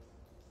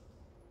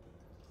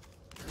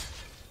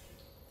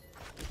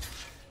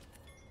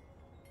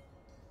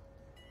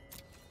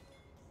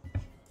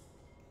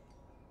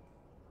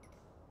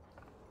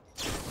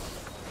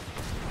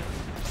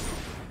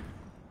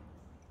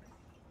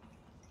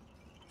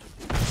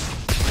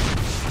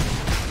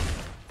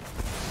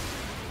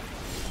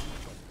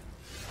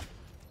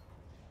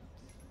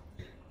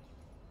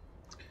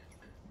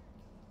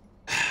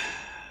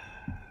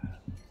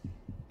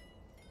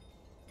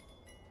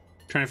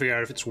 Trying to figure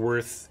out if it's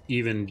worth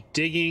even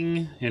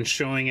digging and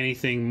showing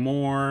anything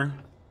more.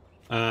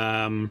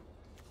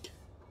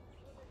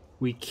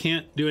 We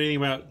can't do anything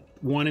about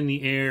 1 in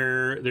the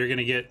air. They're going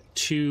to get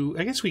 2.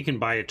 I guess we can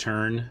buy a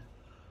turn.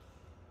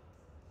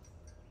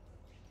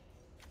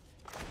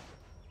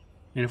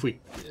 And if we...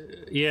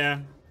 yeah.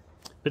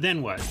 But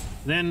then what?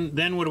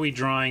 Then what are we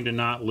drawing to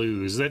not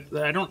lose? That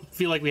I don't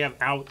feel like we have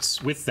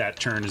outs with that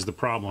turn is the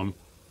problem.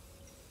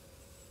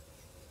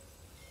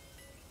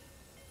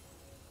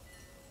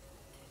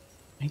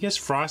 I guess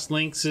Frost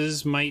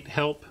Lynxes might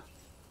help.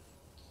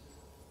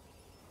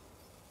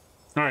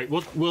 All right,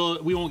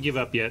 we won't give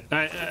up yet.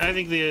 I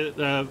think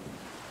the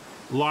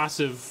loss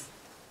of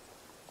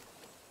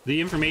the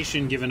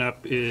information given up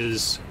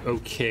is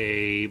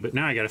okay, but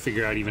now I got to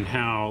figure out even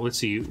how. Let's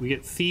see, we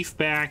get Thief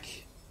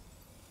back.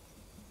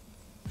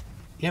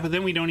 Yeah, but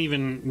then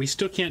we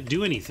still can't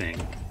do anything.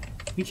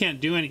 We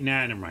can't do any.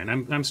 Nah, never mind.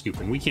 I'm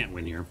stupid. We can't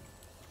win here.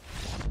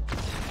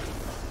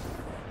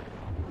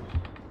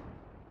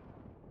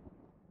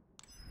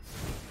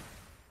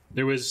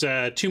 There was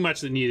too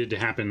much that needed to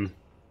happen,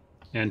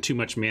 and too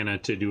much mana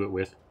to do it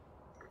with.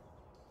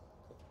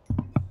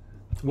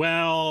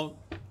 Well,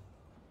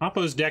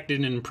 Oppo's deck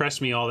didn't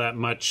impress me all that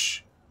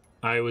much.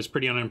 I was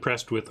pretty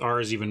unimpressed with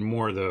ours even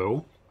more,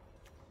 though.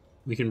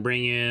 We can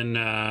bring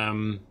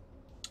in...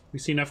 we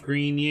see enough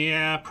green?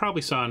 Yeah,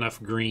 probably saw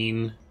enough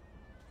green.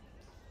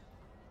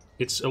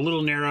 It's a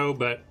little narrow,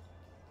 but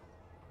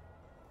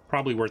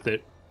probably worth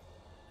it.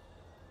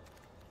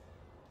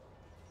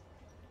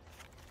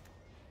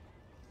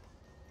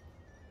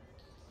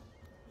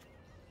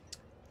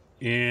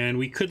 And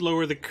we could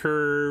lower the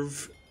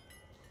curve.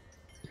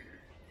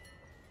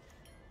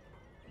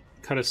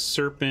 Cut a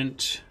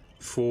Serpent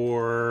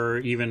for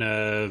even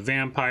a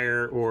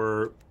Vampire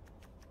or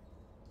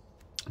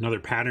another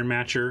Pattern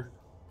Matcher.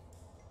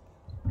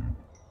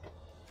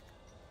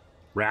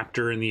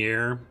 Raptor in the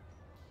air.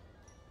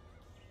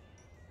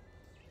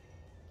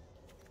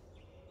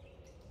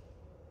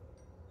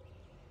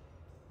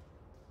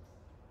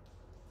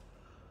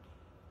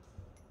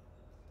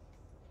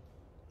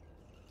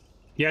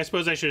 Yeah, I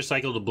suppose I should have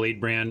cycled a Blade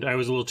Brand. I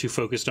was a little too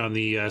focused on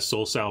the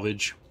Soul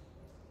Salvage.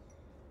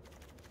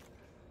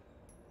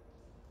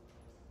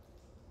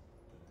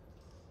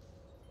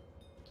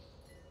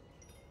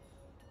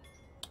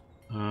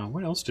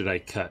 What else did I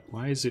cut?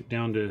 Why is it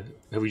down to...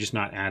 Have we just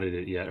not added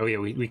it yet? Oh yeah,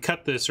 we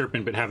cut the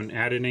Serpent but haven't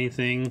added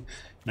anything.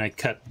 And I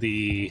cut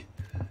the...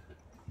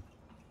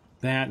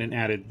 that and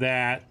added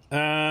that.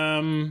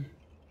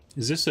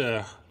 Is this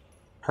a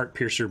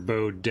Heartpiercer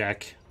bow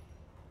deck?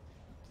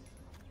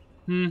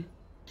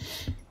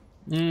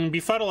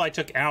 Befuddle I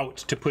took out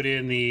to put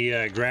in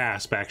the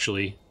Grasp,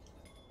 actually.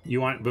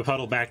 You want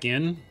Befuddle back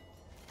in?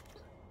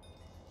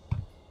 I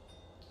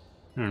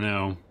don't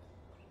know.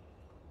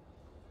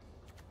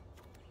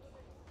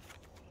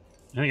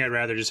 I think I'd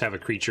rather just have a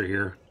creature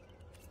here.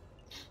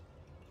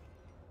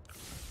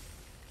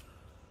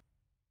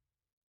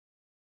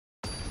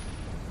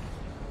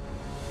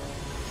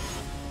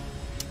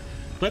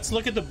 Let's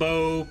look at the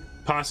bow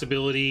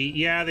possibility.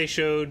 Yeah, they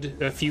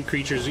showed a few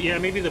creatures. Yeah,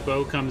 maybe the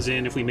bow comes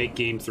in if we make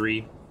game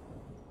 3.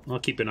 I'll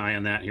keep an eye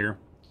on that here.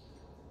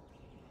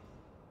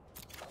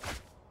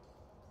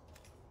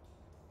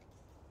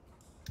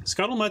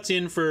 Scuttlemutt's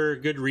in for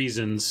good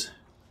reasons.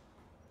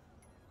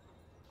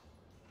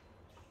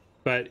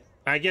 But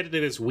I get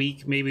that it's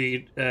weak.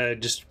 Maybe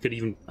just could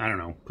even, I don't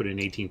know, put an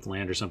 18th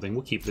land or something.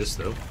 We'll keep this,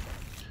 though.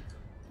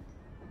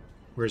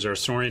 Where's our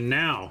Sorin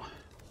now?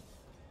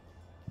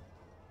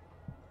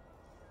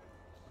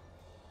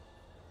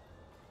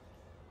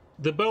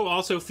 The bow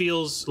also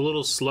feels a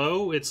little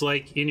slow. It's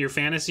like in your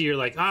fantasy, you're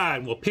like,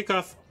 we'll pick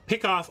off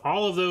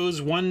all of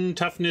those 1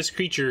 toughness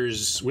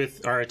creatures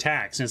with our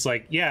attacks. And it's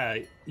like, yeah,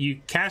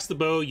 you cast the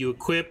bow, you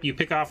equip, you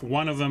pick off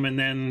one of them, and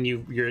then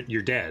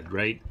you're dead,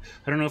 right?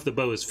 I don't know if the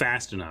bow is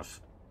fast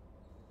enough.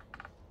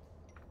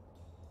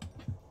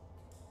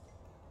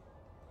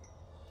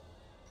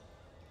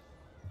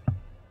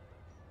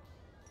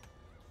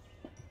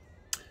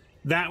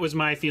 That was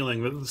my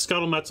feeling. The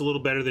Scuttlemutt's a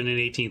little better than an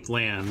 18th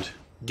land,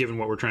 given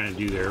what we're trying to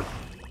do there.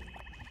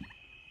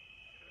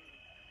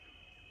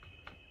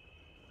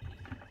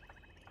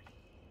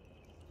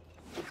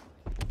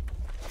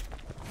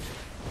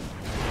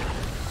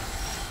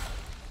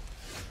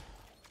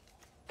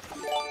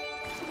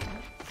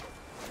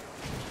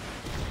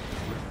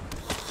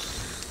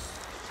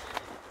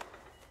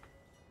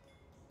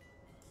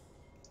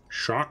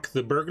 Shock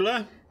the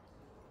burglar?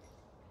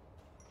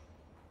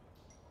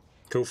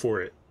 Go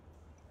for it.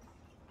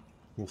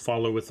 We'll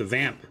follow with the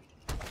vamp.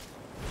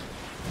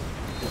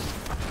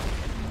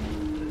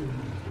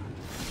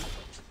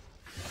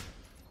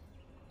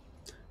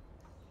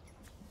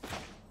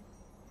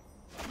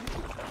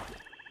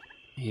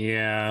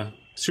 Yeah,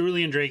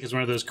 Cerulean Drake is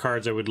one of those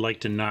cards I would like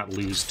to not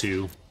lose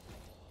to.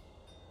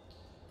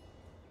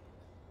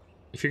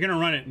 If you're going to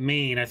run it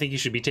main, I think you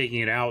should be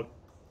taking it out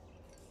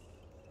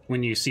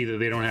when you see that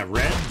they don't have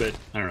red, but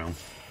I don't know.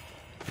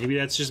 Maybe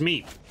that's just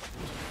me.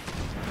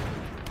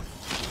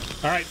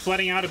 Alright,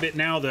 flooding out a bit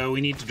now, though.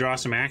 We need to draw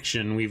some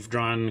action. We've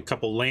drawn a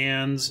couple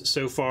lands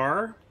so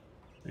far,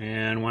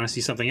 and want to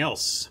see something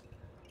else.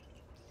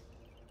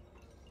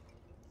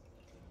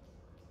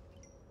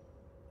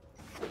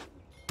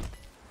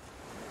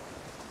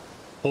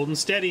 Holding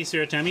steady,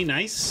 Siratemi.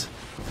 Nice.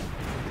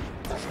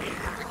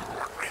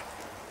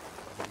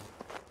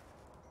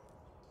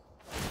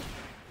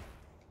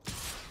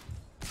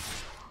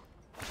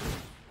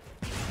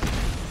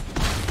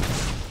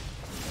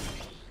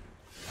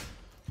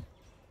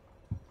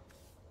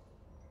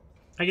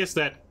 I guess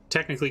that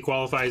technically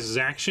qualifies as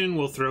action.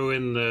 We'll throw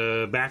in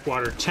the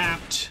backwater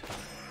tapped.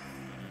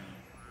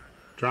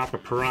 Drop a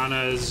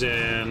piranhas,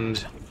 and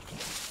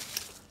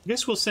I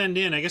guess we'll send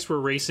in. I guess we're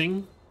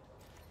racing.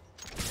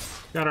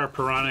 Got our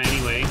piranha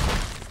anyway.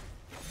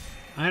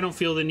 I don't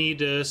feel the need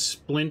to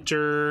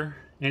splinter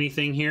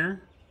anything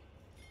here.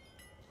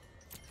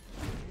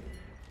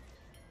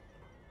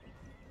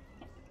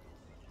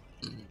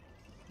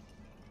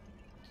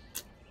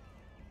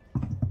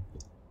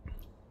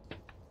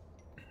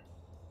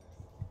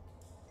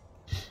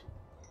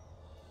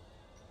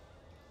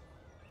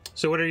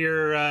 So what are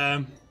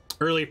your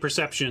early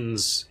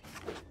perceptions,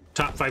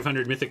 top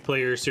 500 Mythic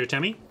player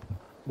Siratemi?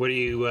 What do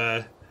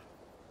you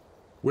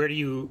where do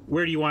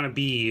you want to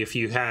be if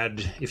you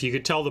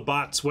could tell the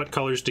bots what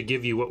colors to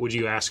give you? What would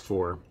you ask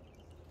for?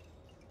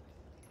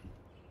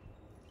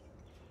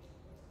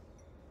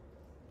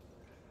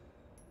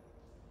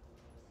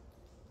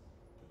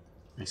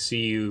 I see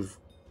you've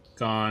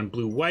gone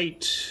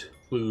blue-white,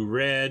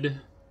 blue-red,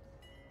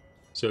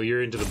 so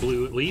you're into the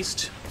blue at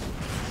least.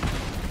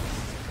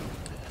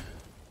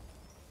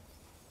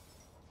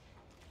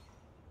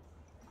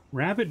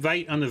 Rapid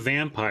Bite on the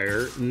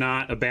Vampire,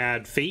 not a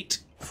bad fate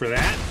for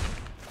that.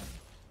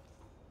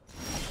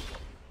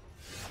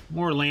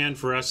 More land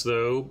for us,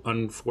 though,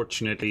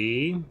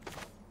 unfortunately.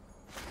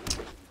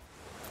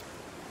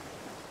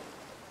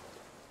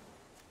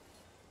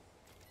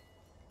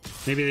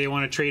 Maybe they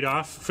want to trade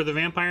off for the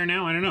Vampire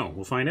now? I don't know.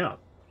 We'll find out.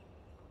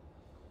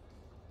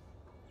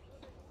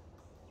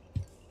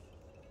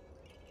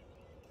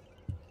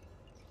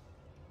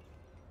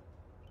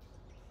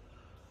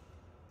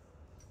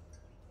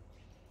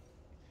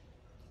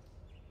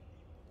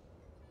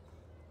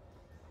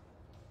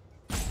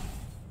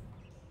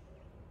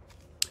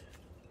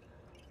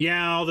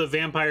 Yeah, all the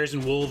vampires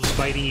and wolves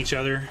biting each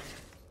other.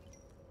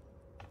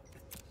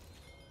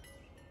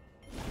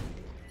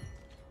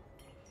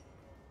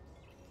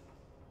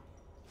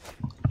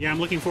 Yeah, I'm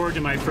looking forward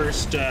to my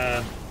first,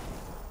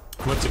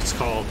 what's it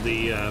called?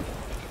 The,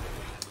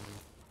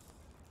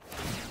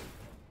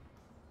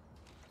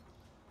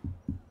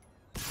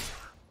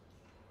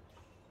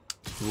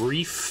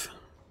 Reef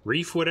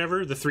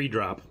whatever? The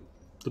 3-drop.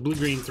 The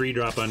blue-green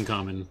 3-drop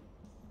uncommon.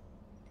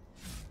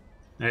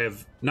 I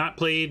have not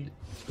played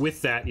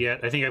with that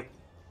yet. I think I've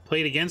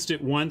played against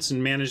it once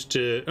and managed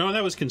to... Oh,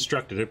 that was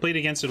constructed. I played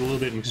against it a little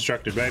bit in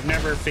constructed, but I've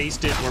never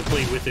faced it or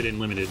played with it in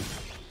limited.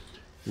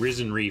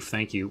 Risen Reef,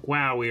 thank you.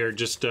 Wow, we are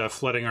just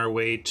flooding our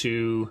way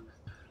to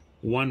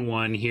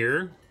 1-1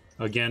 here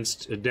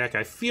against a deck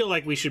I feel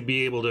like we should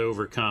be able to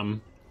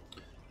overcome.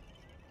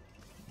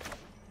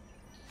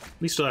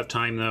 We still have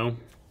time, though.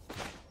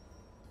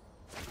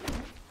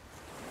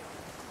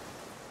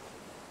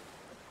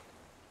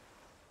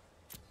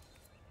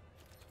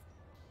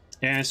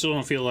 And I still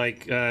don't feel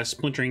like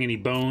splintering any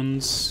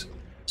bones,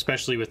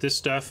 especially with this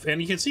stuff.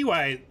 And you can see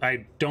why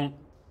I don't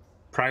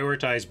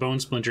prioritize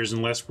bone splinters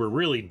unless we're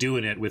really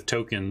doing it with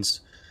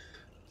tokens.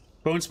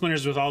 Bone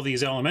splinters with all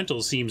these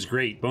elementals seems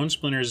great. Bone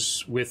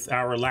splinters with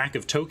our lack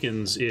of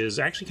tokens is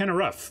actually kind of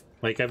rough.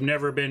 Like, I've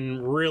never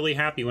been really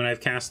happy when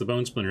I've cast the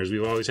bone splinters.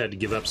 We've always had to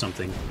give up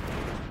something.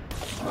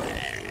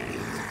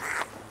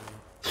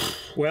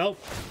 Well,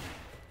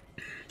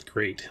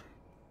 great.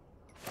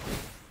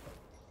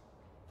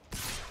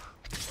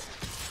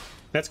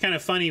 That's kind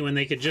of funny when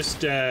they could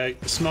just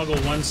smuggle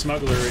one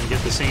smuggler and get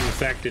the same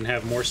effect and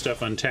have more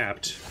stuff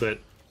untapped, but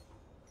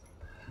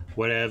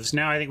whatevs.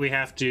 Now I think we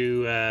have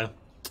to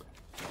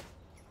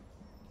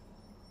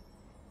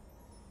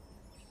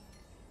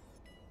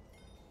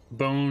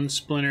bone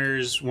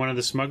splinters one of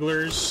the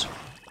smugglers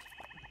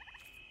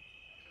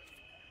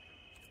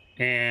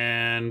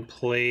and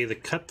play the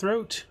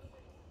cutthroat.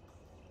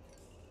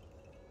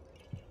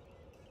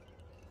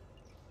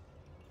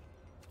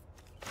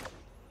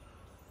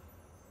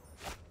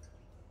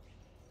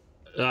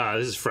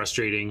 This is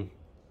frustrating.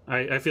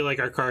 I feel like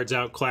our cards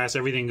outclass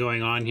everything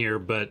going on here,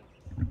 but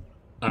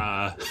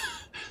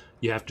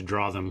you have to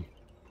draw them.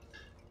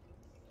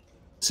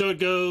 So it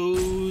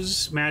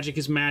goes. Magic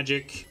is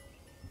magic.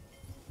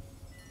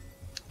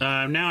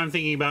 Now I'm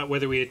thinking about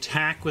whether we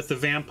attack with the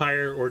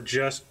vampire or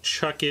just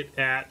chuck it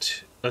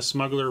at a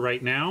smuggler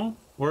right now.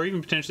 Or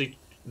even potentially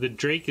the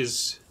Drake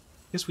is...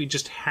 I guess we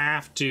just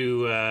have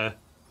to...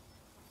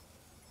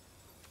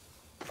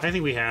 I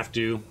think we have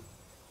to.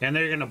 And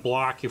they're gonna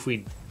block if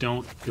we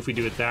do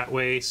it that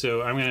way.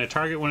 So I'm gonna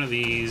target one of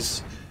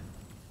these,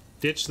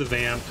 ditch the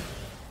vamp,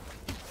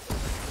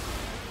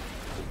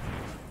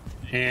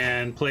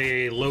 and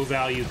play a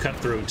low-value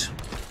cutthroat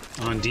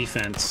on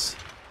defense.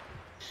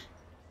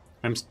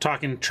 I'm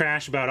talking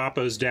trash about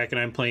Oppo's deck,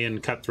 and I'm playing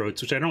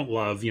cutthroats, which I don't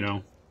love, you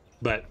know,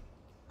 but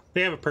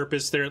they have a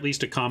purpose. They're at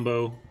least a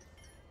combo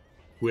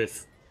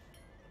with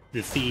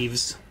the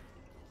thieves.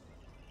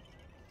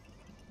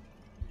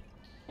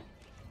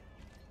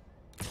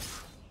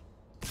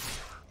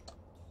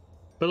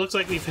 But it looks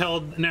like we've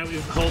held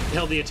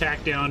the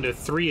attack down to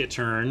 3 a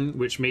turn,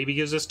 which maybe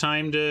gives us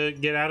time to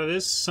get out of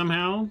this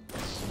somehow.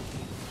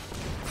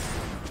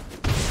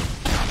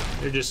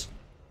 They're just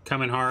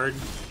coming hard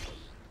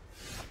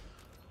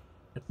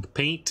at the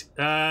paint.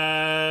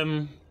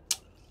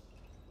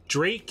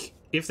 Drake,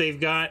 if they've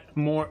got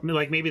more,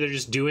 like maybe they're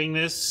just doing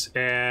this,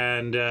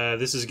 and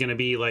this is going to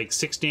be like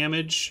 6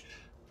 damage.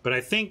 But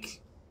I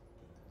think,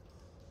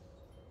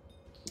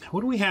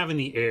 what do we have in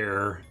the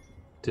air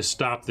to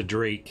stop the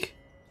Drake?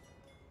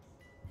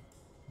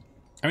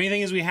 I mean, the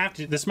thing is, we have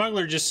to... The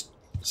smuggler just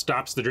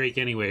stops the Drake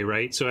anyway,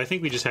 right? So I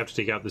think we just have to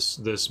take out the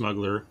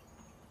smuggler.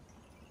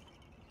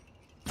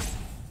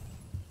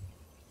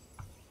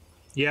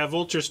 Yeah,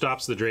 Vulture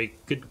stops the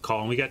Drake. Good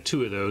call. And we got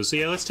 2 of those. So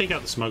yeah, let's take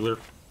out the smuggler.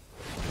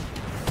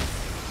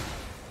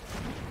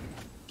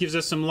 Gives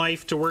us some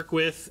life to work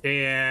with,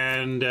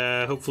 and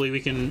hopefully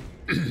we can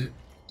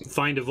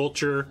find a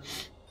Vulture.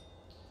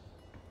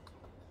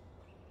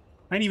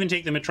 I'd even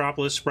take the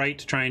Metropolis Sprite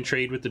to try and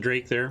trade with the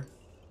Drake there.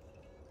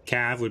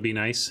 Cav would be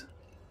nice.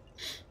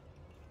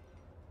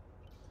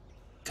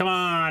 Come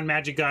on,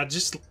 Magic God.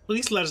 Just at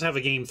least let us have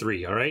a game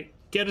 3, alright?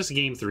 Get us a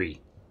game 3.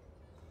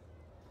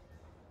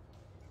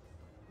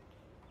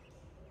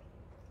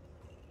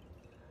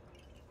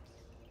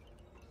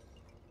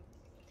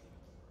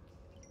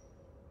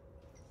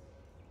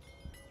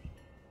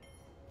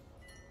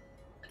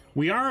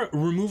 We are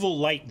removal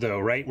light, though,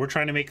 right? We're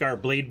trying to make our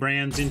Blade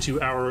Brands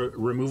into our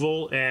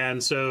removal,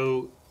 and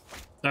so...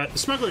 the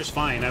Smuggler's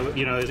fine. I,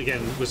 you know, again,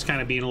 was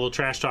kind of being a little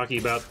trash-talky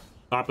about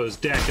Oppo's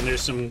deck, and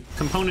there's some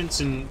components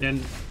and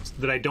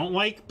that I don't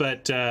like,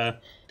 but the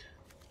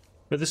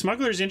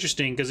Smuggler's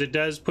interesting because it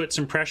does put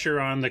some pressure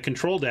on the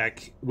control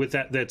deck with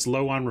that's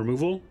low on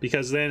removal,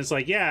 because then it's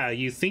like, yeah,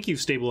 you think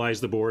you've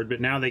stabilized the board, but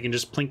now they can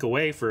just plink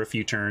away for a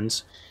few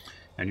turns,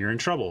 and you're in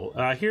trouble.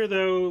 Here,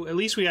 though, at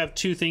least we have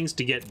 2 things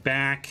to get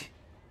back.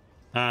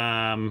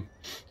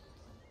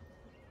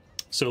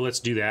 So let's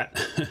do that.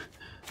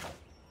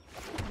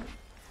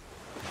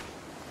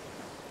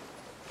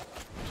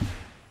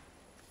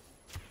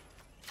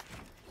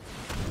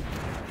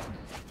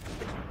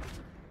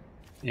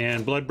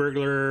 And Blood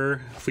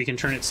Burglar, if we can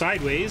turn it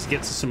sideways,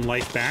 gets us some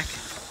life back.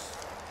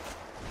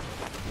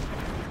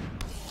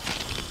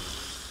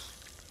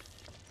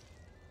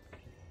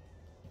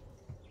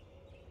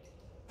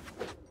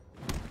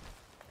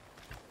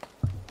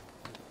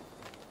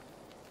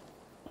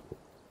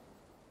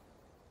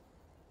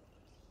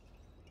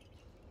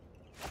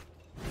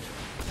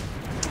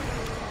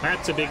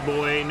 That's a big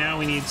boy. Now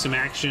we need some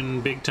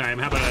action big time.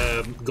 How about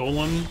a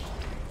golem?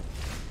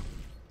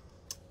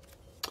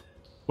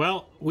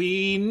 Well,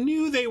 we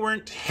knew they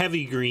weren't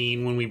heavy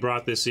green when we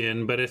brought this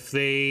in, but if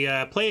they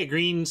play a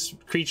green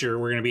creature,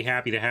 we're going to be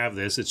happy to have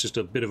this. It's just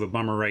a bit of a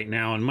bummer right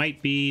now and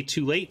might be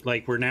too late.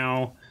 Like, we're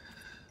now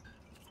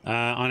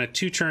on a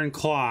 2-turn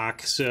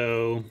clock,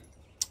 so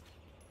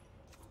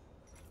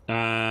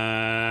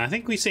I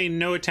think we say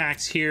no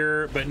attacks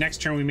here, but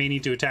next turn we may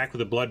need to attack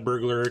with a Blood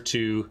Burglar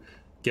to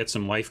get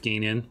some life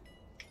gain in.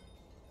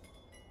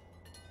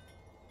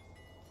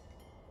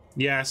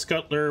 Yeah,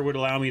 Scuttler would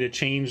allow me to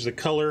change the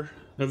color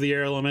of the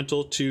air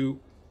elemental to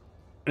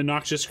a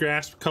Noxious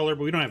Grasp color,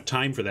 but we don't have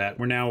time for that.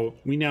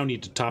 We now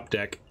need to top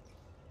deck.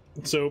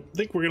 So I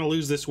think we're gonna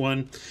lose this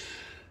one.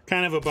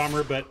 Kind of a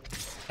bummer, but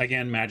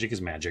again, magic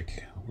is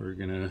magic. We're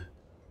gonna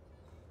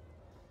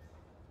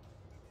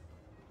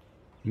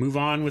move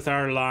on with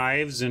our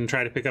lives and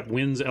try to pick up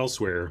wins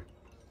elsewhere.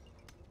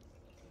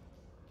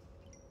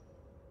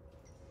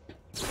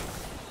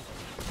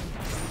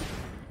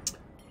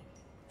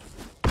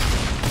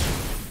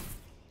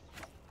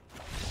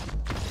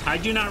 I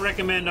do not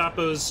recommend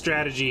Oppo's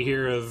strategy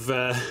here of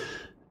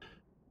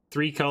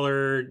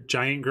 3-color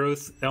giant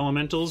growth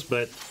elementals,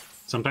 but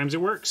sometimes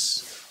it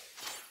works.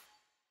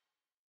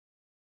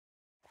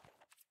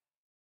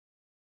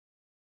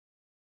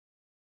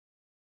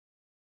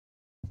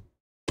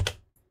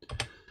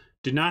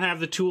 Did not have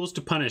the tools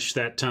to punish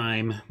that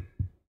time.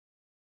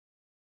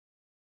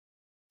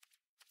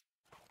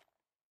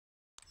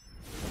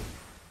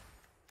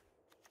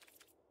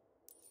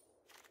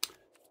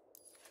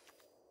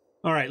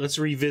 All right, let's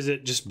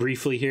revisit just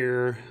briefly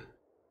here.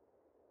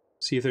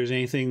 See if there's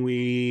anything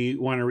we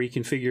want to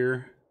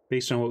reconfigure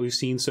based on what we've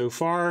seen so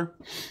far.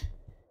 I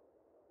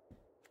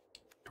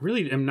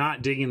really am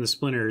not digging the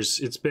splinters.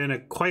 It's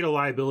been quite a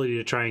liability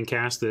to try and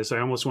cast this. I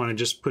almost want to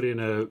just put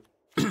in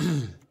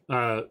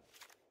a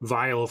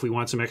vial if we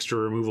want some extra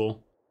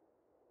removal.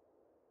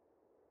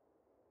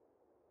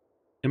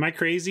 Am I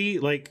crazy?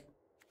 Like,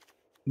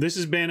 this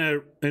has been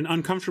an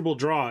uncomfortable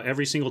draw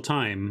every single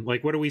time.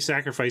 Like, what are we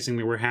sacrificing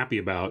that we're happy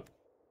about?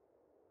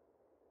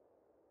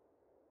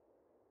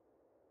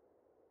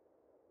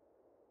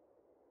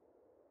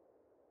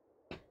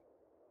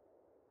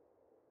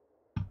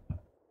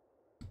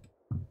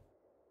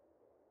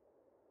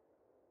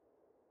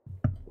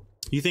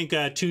 You think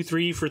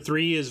 2-3 for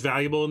 3 is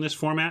valuable in this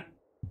format,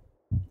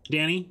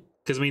 Danny?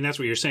 Because, I mean, that's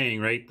what you're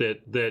saying, right?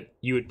 That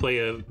you would play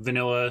a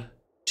vanilla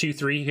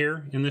 2-3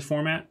 here in this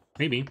format?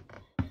 Maybe.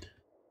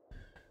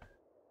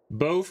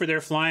 Bo for their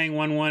flying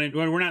 1-1.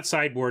 We're not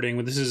sideboarding,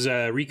 but this is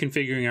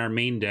reconfiguring our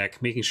main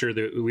deck, making sure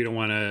that we don't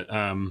want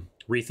to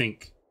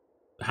rethink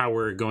how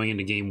we're going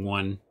into game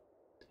 1.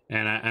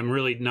 And I'm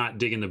really not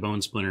digging the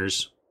bone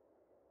splinters.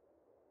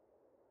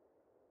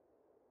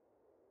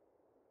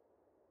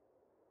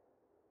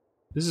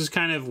 This is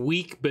kind of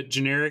weak, but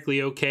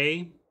generically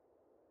okay.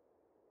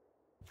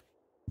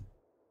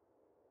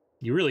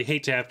 You really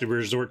hate to have to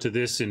resort to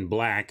this in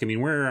black. I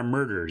mean, where are our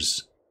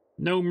murders?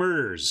 No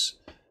murders.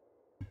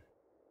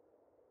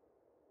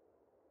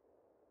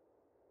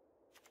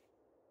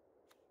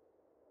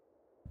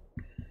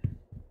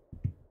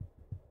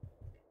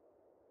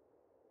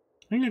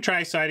 I'm going to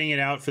try siding it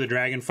out for the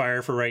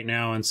Dragonfire for right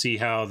now and see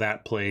how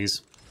that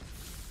plays.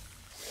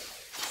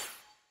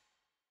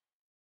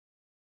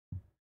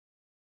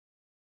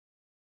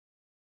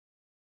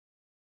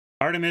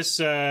 Artemis,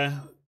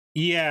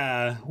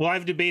 yeah. Well,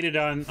 I've debated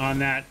on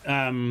that.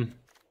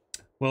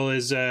 Well,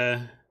 is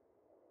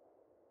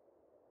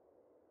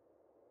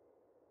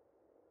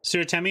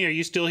Siratemi, are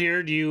you still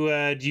here? Do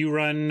you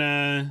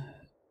run?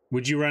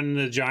 Would you run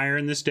the Gyre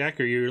in this deck,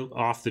 or you're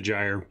off the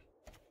Gyre?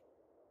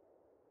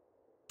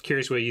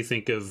 Curious what you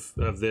think of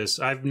this.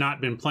 I've not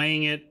been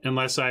playing it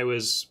unless I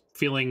was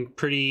feeling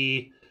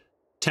pretty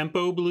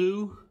tempo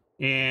blue,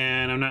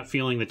 and I'm not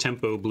feeling the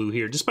tempo blue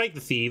here, despite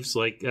the thieves.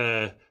 Like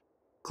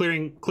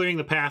clearing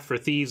the path for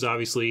thieves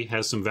obviously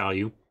has some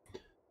value.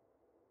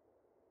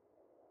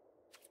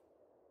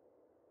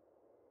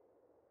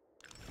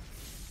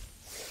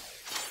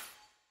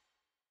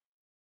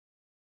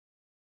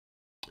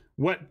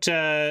 What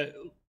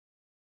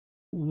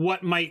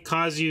might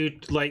cause you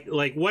like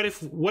what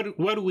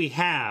do we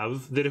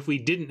have that if we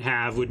didn't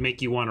have would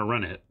make you want to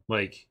run it?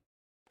 Like,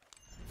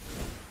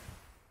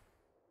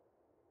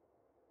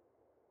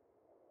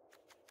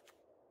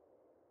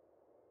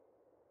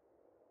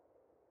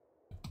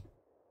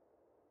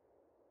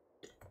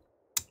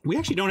 we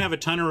actually don't have a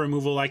ton of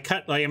removal. I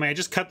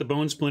just cut the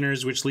bone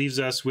splinters, which leaves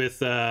us with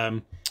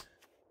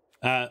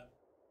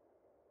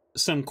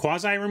some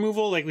quasi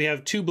removal. Like, we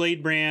have 2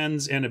 blade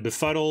brands and a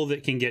befuddle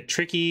that can get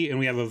tricky, and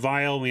we have a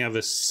vial, and we have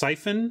a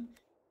siphon.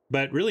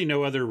 but really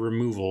no other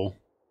removal.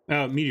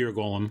 Meteor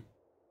Golem.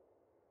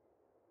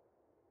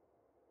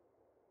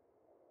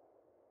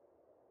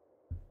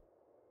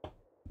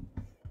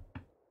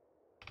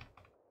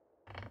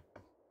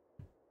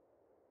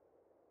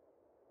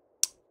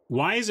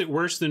 Why is it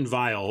worse than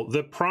Vile?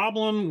 The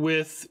problem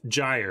with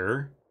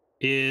Gyre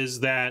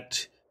is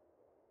that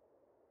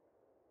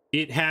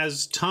it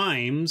has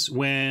times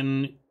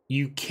when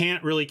you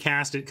can't really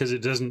cast it because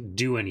it doesn't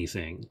do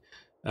anything.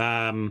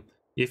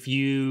 If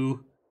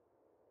you,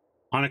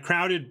 on a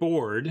crowded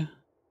board,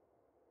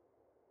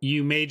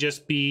 you may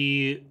just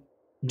be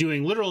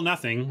doing literal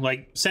nothing,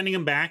 like sending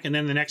them back, and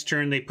then the next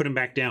turn they put them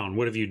back down.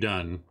 What have you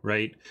done,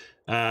 right?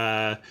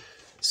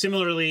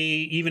 Similarly,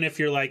 even if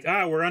you're like,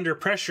 we're under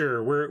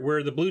pressure,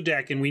 we're the blue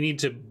deck and we need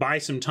to buy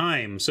some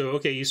time. So,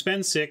 okay, you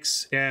spend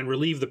 6 and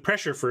relieve the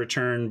pressure for a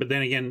turn, but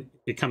then again,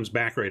 it comes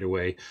back right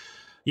away.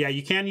 Yeah,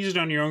 you can use it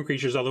on your own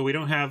creatures, although we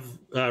don't have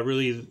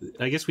really...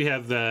 I guess we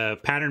have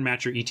Pattern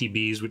Matcher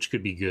ETBs, which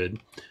could be good.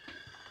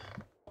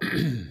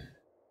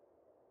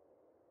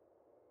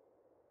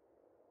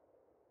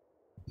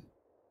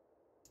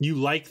 You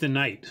like the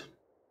Knight.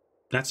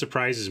 That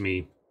surprises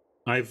me.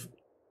 I've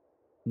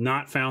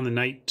not found the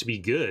Knight to be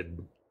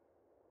good.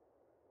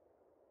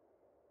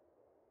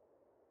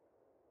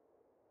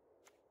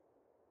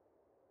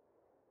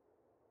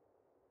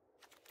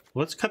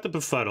 Let's cut the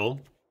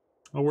befuddle.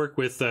 I'll work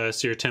with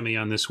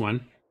Siratemi on this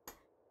one.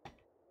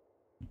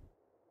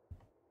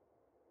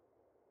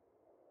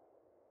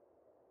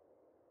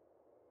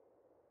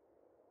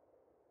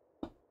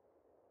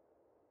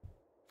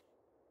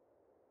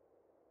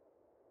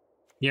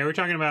 Yeah, we're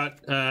talking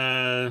about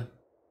Pattern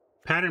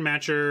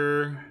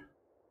Matcher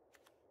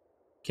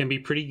can be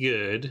pretty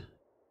good.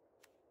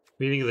 What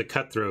do you think of the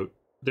Cutthroat?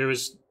 There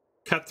was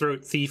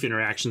Cutthroat Thief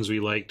interactions we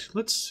liked.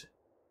 Let's...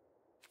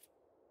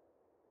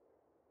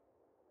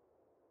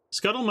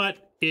 Scuttlemutt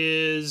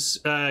is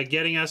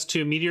getting us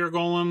to Meteor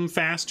Golem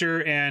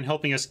faster and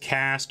helping us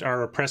cast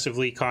our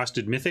oppressively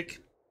costed Mythic.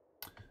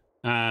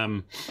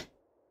 All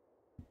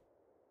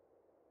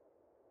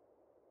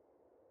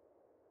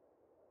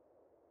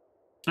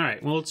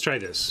right, well, let's try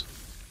this.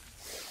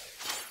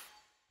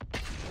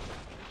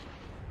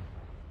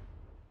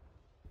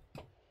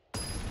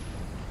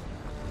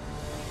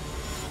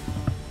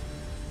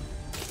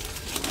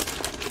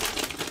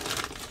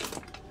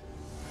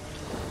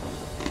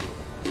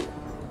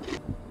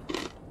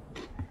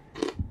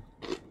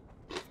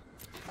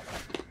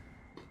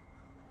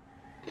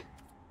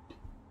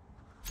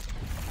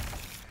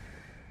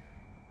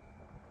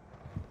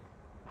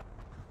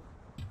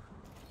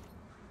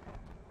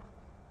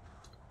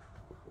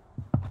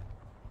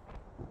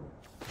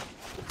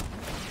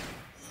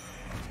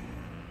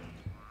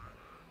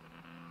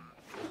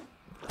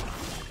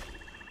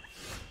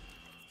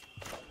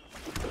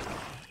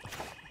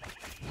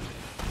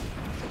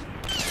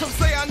 Some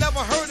say I never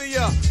heard of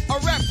ya, a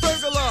rap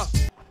burglar.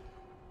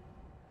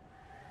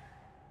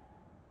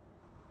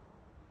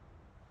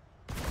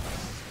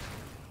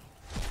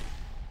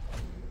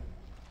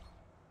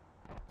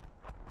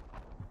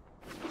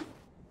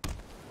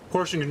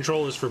 Portion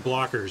control is for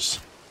blockers.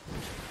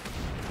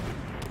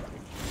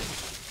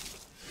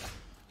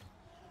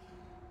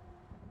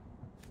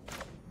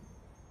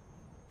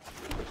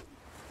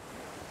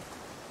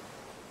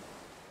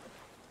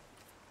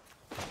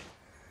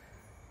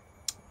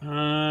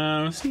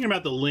 I was thinking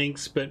about the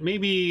links, but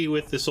maybe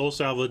with the Soul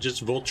Salvo,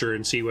 just Vulture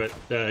and see what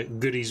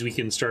goodies we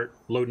can start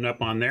loading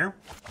up on there.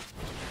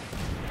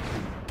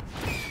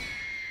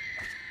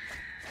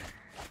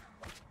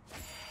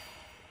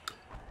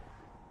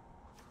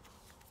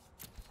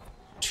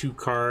 Two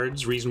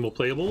cards, reasonable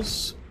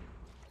playables.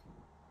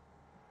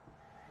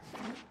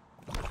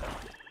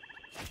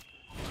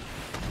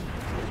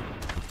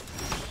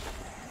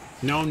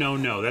 No, no,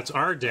 no, that's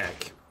our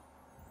deck.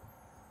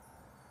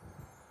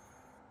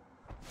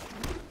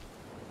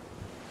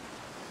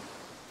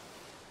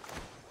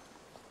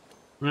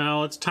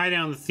 Well, let's tie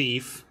down the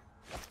thief.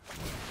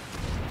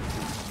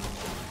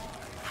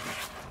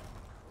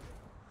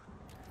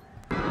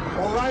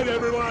 All right,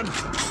 everyone,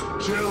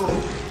 chill.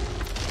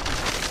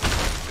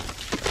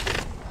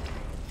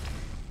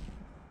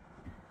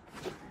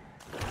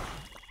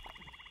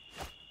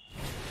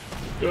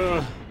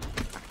 Ugh.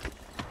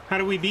 How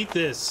do we beat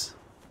this?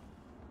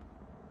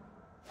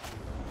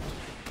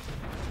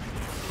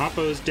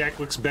 Oppo's deck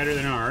looks better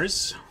than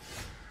ours.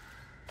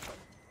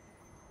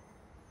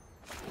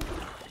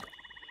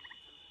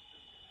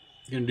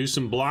 Gonna do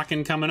some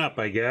blocking coming up,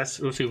 I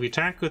guess. Let's see, if we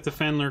attack with the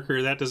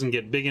Fenlurker, that doesn't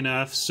get big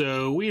enough,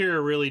 so we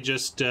are really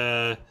just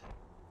piranhaing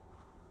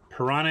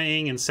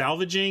and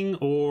salvaging,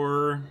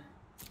 or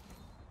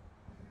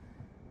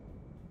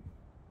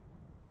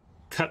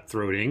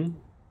cutthroating.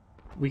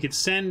 We could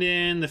send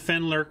in the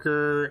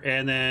Fenlurker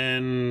and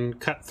then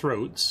cut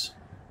throats.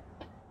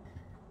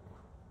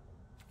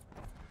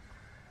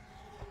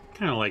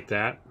 Kind of like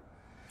that.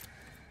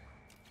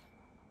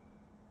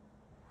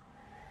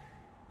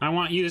 I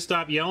want you to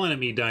stop yelling at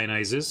me,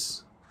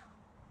 Dionysus.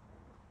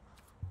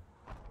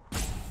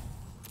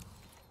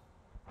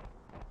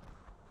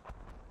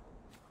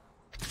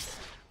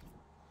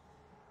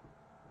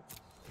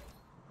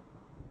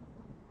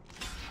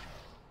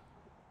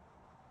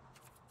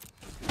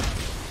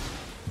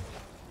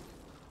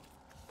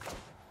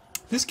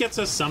 This gets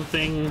us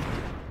something.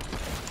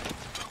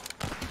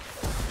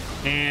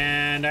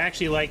 And I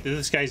actually like that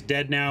this guy's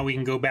dead now. We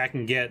can go back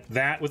and get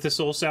that with the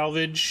soul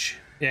salvage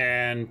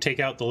and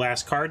take out the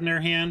last card in their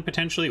hand,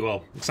 potentially.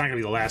 Well, it's not going to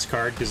be the last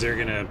card because they're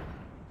going to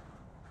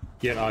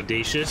get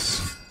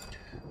audacious.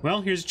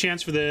 Well, here's a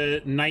chance for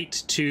the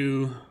knight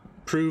to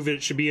prove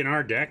it should be in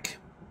our deck.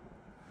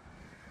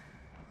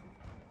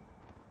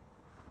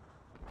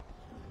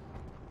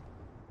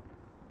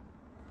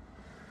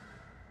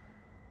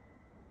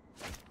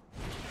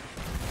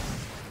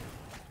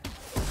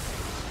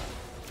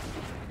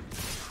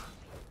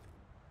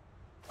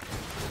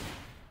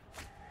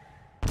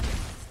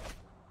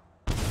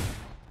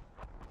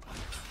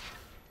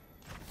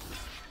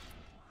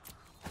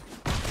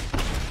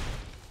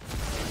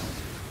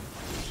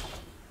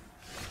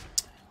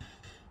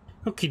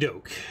 Okie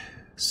doke.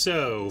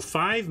 So,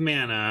 5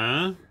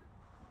 mana.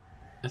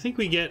 I think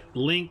we get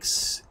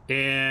Lynx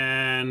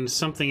and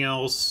something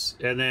else,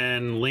 and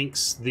then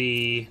Lynx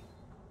the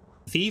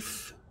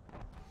Thief.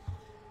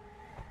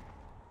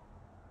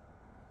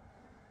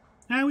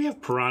 We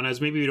have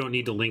Piranhas. Maybe we don't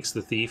need to Lynx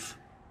the Thief.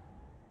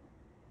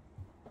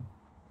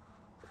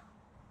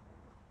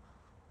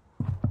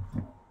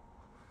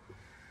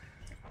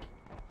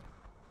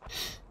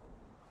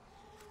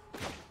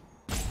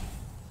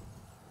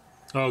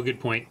 Oh, good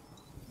point.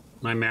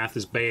 My math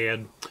is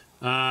bad.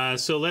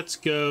 So let's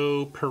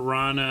go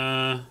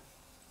Piranha.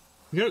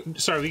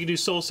 Sorry, we can do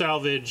Soul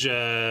Salvage.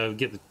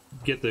 Get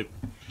the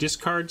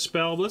discard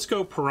spell. Let's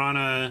go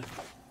Piranha.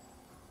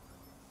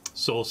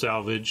 Soul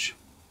Salvage.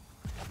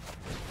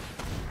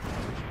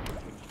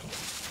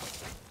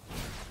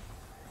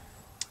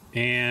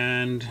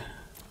 And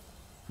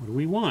what do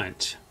we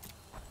want?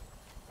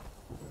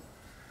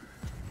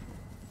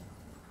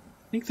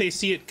 I think they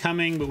see it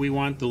coming, but we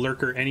want the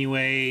lurker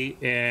anyway,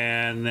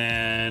 and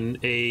then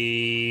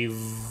a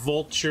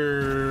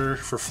vulture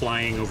for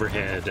flying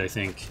overhead, I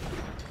think.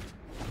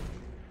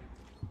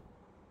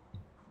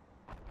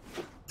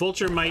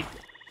 Vulture might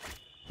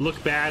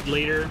look bad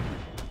later.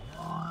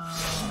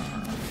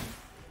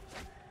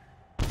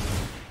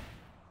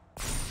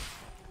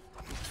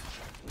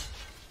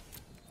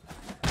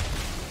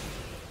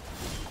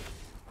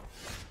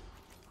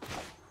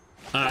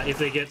 If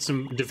they get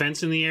some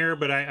defense in the air,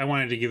 but I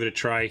wanted to give it a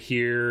try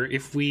here.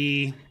 If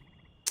we...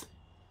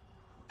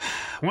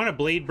 I want to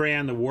Blade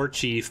Brand the War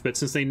Chief, but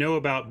since they know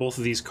about both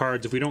of these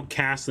cards, if we don't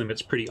cast them,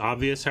 it's pretty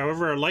obvious.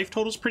 However, our life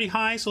total is pretty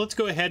high, so let's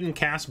go ahead and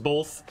cast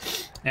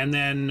both, and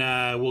then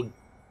we'll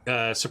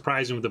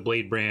surprise them with the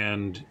Blade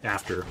Brand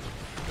after.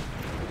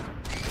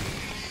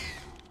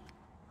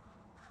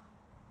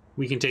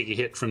 We can take a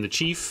hit from the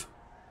Chief.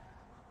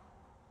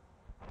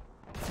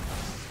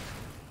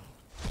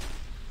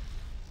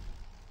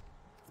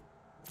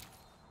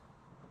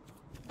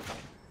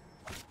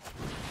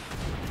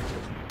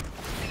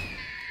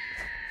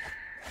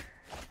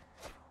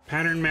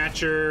 Pattern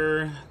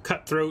Matcher,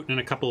 Cutthroat, and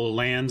a couple of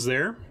lands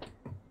there.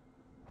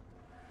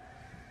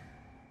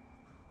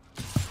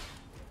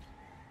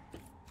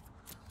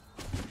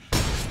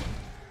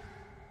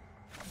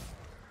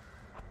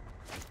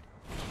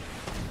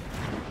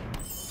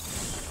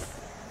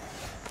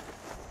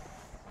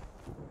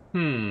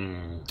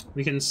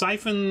 We can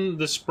siphon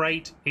the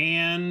Sprite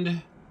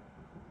and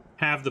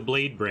have the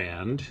Blade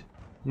Brand.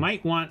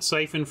 Might want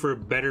Siphon for a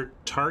better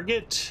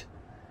target.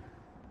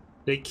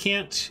 They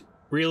can't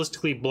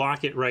realistically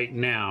block it right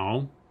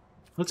now.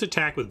 Let's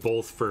attack with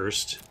both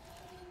first,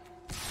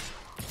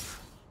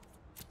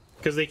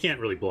 because they can't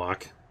really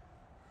block.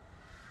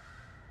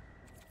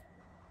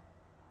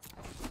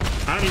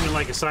 I don't even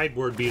like a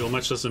sideboard beetle,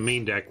 much less a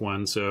main deck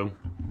one, so...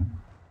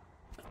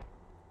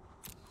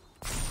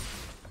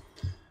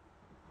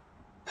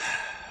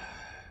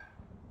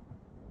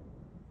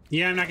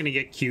 Yeah, I'm not going to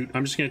get cute.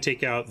 I'm just going to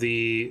take out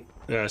the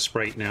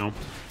Sprite now.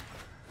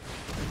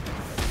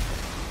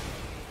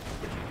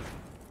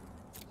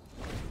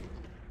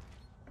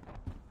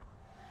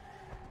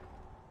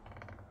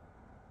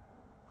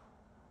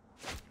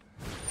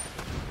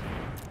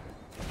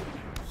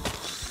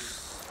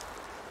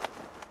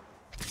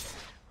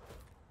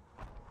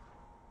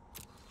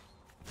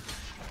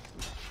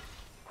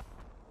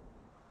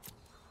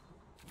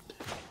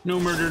 No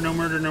murder, no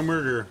murder, no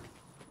murder.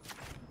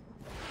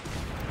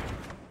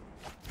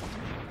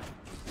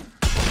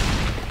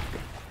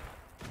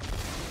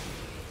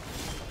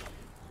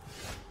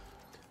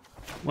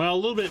 Well, a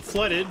little bit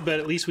flooded, but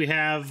at least we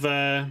have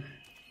the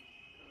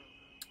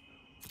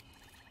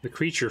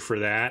creature for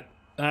that.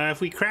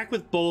 If we crack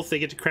with both, they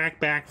get to crack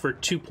back for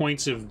 2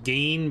 points of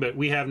gain, but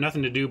we have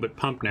nothing to do but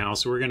pump now,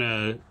 so we're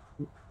going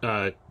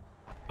to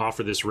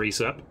offer this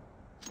race up.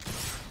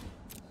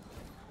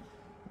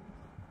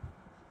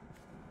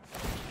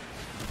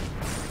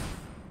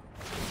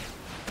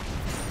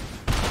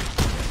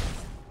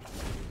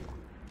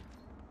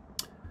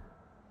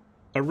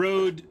 A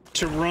Road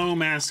to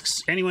Rome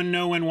asks, anyone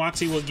know when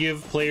WotC will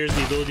give players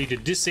the ability to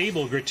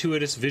disable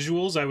gratuitous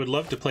visuals? I would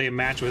love to play a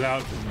match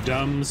without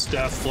dumb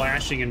stuff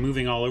flashing and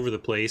moving all over the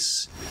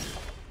place.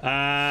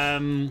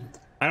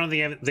 I don't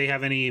think they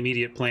have any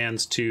immediate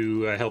plans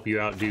to help you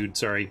out, dude.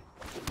 Sorry.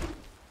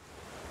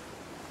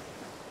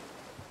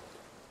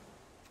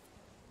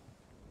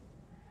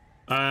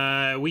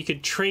 We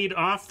could trade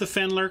off the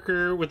Fen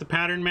Lurker with the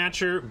Pattern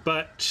Matcher,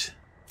 but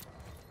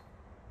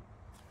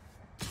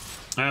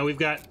we've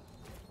got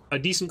a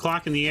decent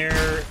clock in the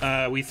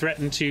air. We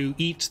threaten to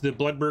eat the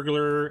Blood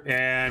Burglar,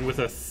 and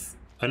with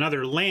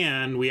another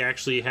land, we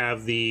actually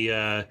have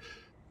the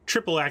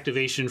triple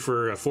activation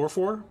for a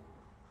 4/4.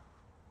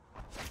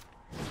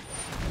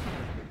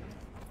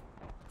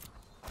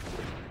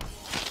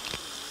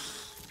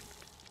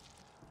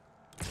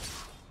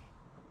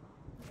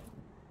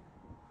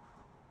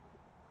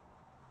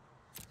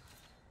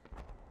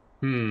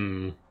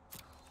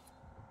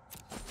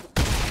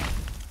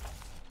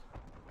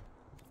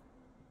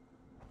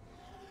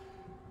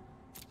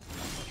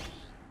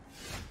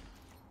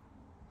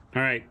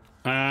 All right.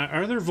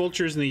 Are there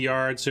vultures in the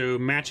yard? So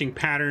matching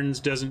patterns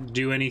doesn't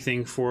do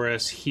anything for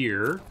us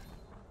here.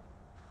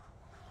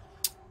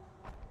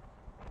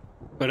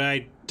 But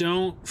I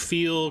don't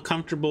feel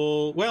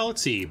comfortable. Well,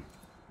 let's see.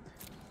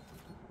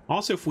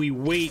 Also, if we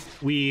wait,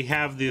 we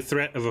have the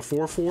threat of a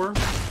 4/4.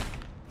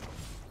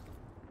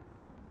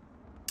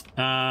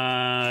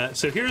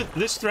 So here,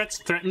 this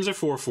threatens a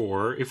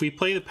 4/4. If we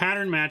play the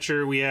Pattern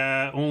Matcher, we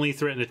only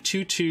threaten a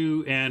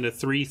 2/2 and a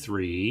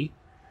 3/3.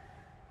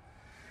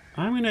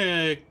 I'm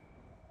gonna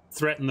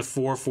threaten the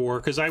 4/4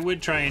 because I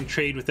would try and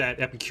trade with that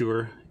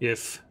Epicure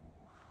if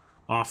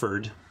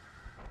offered,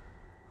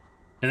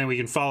 and then we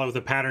can follow with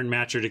the Pattern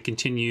Matcher to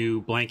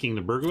continue blanking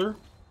the Burglar.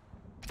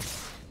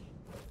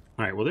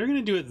 All right. Well, they're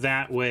gonna do it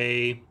that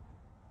way,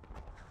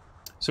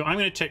 so I'm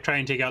gonna try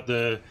and take out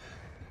the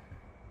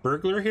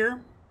Burglar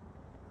here.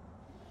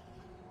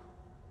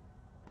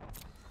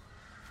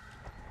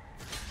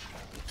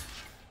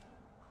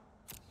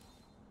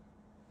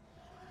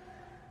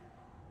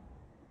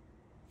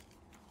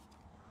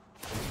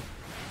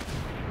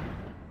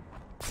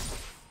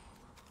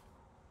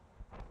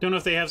 Don't know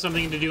if they have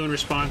something to do in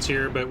response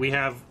here, but we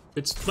have...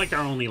 It's like our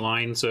only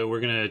line, so we're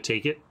gonna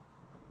take it.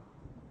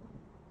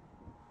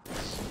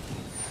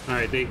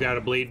 Alright, they've got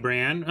a Blade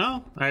Brand.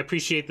 Oh, I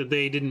appreciate that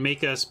they didn't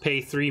make us pay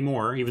 3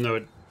 more, even though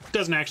it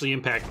doesn't actually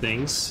impact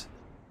things.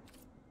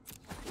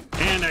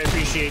 And I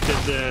appreciate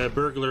that the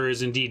Burglar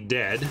is indeed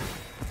dead.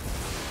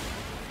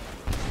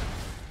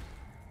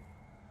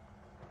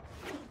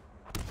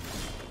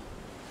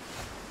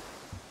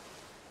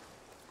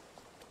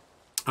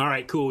 All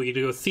right, cool. We get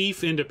to go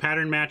Thief into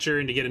Pattern Matcher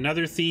and to get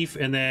another Thief,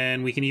 and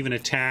then we can even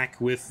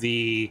attack with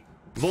the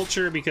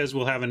Vulture because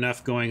we'll have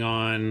enough going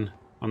on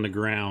the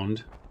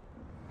ground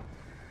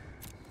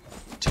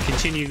to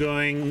continue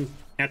going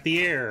at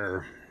the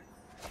air.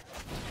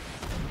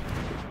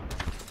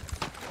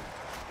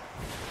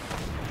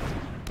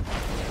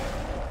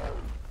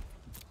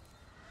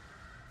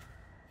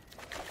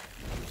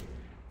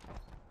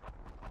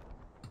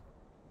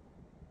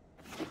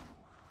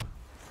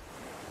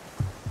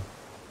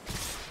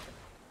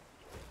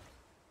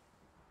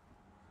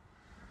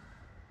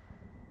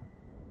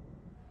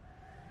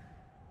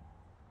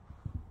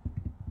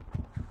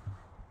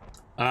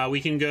 We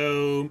can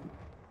go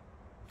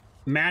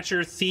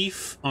Matcher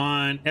Thief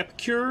on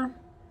Epicure.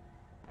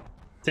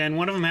 Then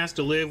one of them has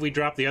to live. We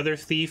drop the other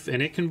Thief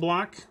and it can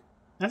block.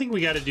 I think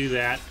we got to do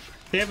that.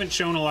 They haven't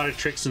shown a lot of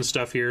tricks and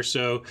stuff here,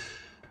 so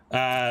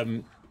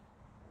I'm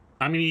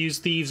going to use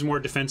Thieves more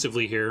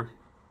defensively here.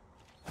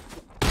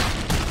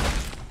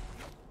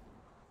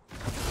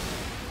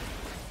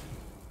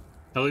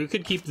 Oh, we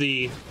could keep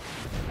the...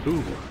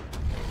 Ooh.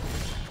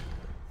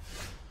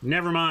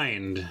 Never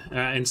mind.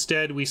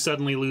 Instead, we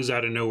suddenly lose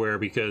out of nowhere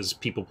because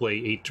people play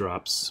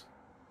 8-drops.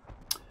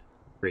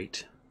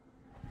 Great.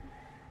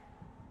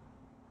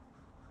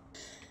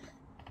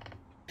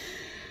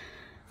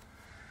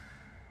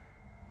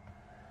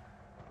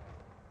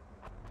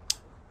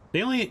 They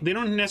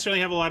don't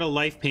necessarily have a lot of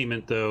life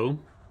payment though.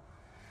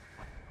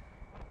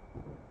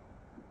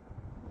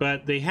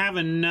 But they have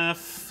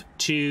enough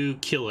to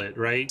kill it,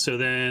 right? So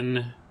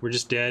then we're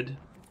just dead.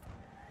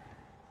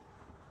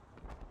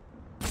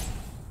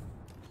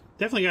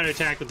 Definitely got to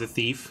attack with the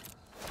Thief.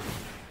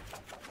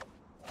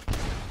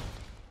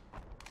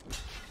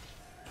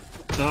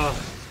 Oh,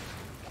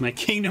 my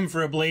Kingdom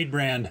for a Blade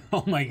Brand.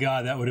 Oh my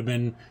god, that would have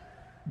been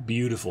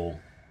beautiful.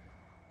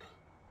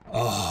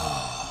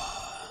 Oh.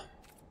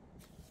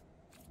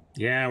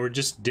 Yeah, we're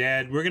just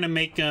dead. We're gonna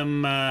make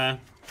them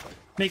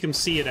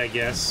see it, I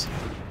guess.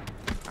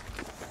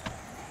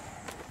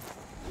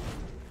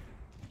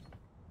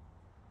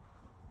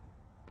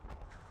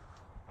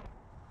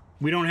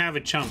 We don't have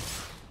a chump.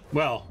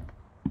 Well,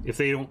 if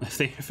they're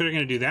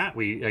gonna do that,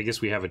 I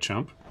guess we have a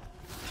chump.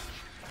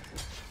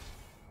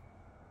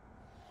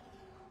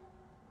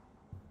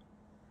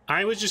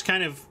 I was just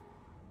kind of...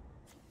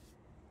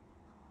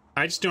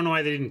 I just don't know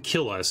why they didn't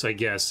kill us, I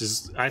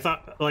guess. I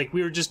thought, like,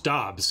 we were just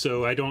Dobbs,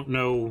 so I don't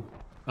know,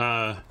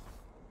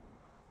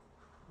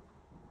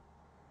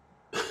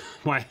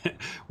 why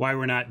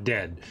we're not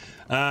dead.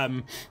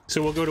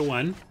 So we'll go to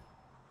 1.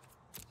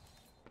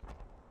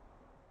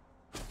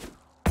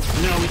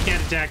 No,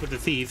 can't attack with the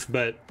thief,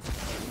 but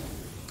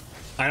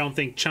I don't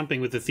think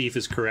chumping with the thief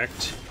is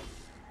correct.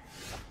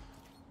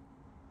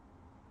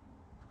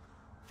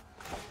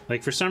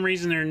 Like, for some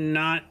reason, they're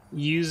not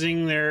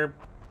using their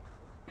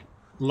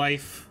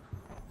life.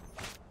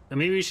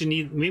 Maybe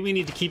we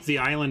need to keep the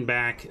island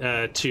back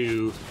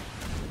to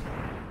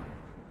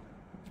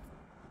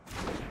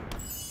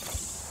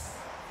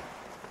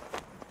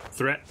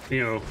threat.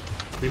 You know,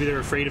 maybe they're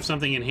afraid of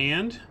something in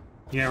hand.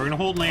 Yeah, we're gonna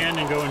hold land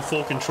and go in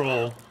full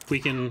control. If we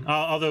can,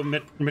 although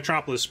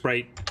Metropolis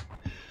Sprite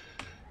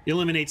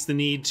eliminates the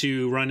need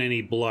to run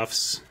any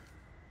bluffs.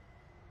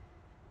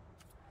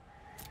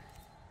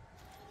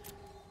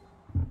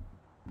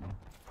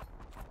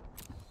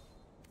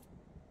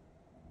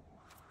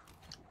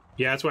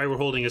 Yeah, that's why we're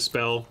holding a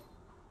spell.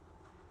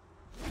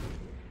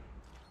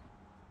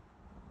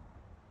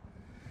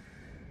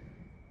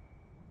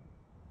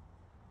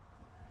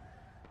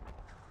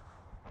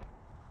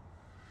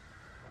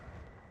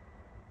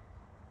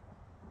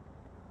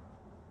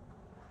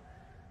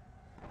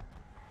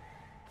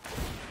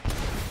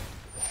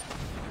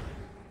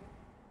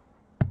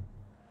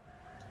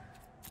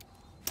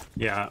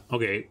 Yeah,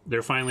 okay.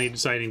 They're finally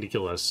deciding to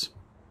kill us.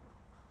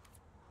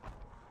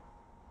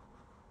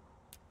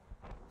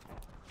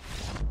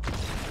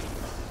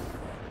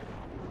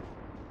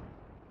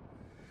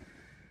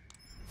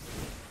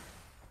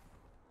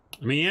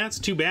 I mean, yeah, it's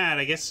too bad.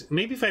 I guess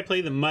maybe if I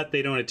play the mutt,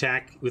 they don't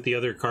attack with the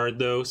other card,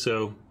 though,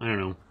 so I don't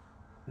know.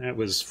 That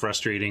was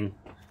frustrating.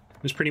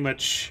 It was pretty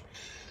much...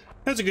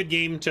 That was a good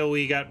game until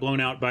we got blown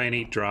out by an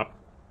 8-drop,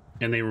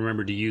 and they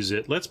remembered to use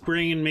it. Let's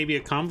bring in maybe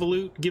a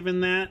Convolute,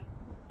 given that.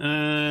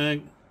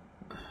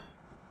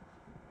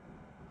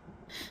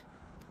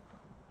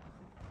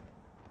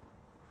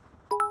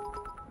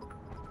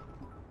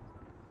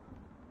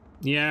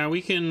 Yeah,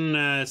 we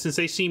can, since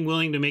they seem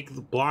willing to make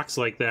blocks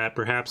like that,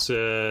 perhaps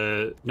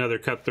another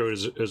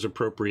Cutthroat is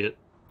appropriate.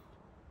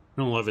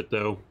 I don't love it,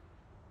 though.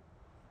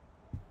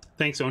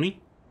 Thanks, Oni.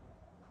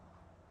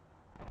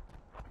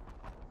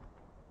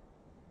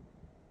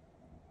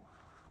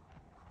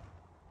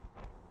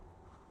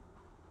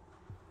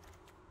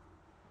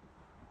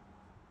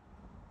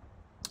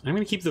 I'm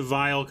going to keep the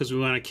Vial because we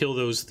want to kill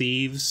those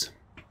thieves.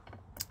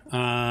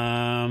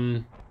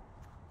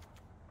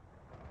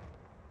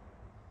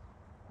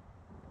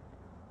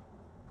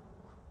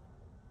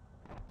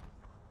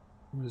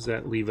 What does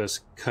that leave us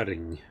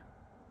cutting?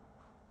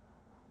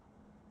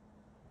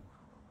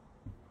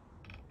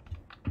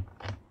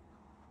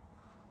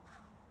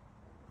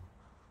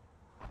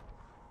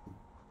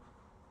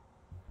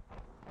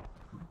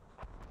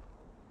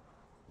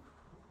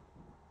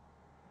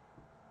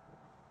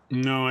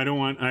 No, I don't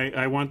want...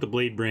 I want the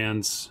Blade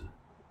Brands.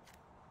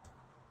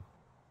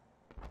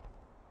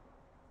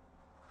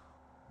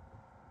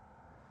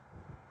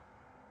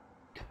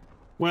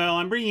 Well,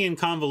 I'm bringing in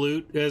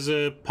Convolute as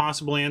a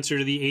possible answer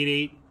to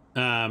the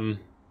 8/8.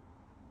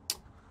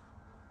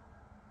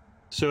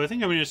 So I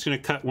think I'm just going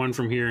to cut one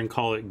from here and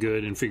call it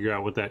good and figure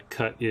out what that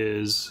cut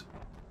is.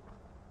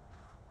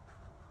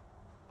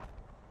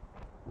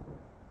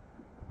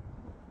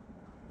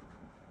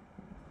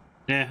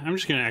 Yeah, I'm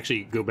just going to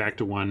actually go back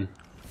to one.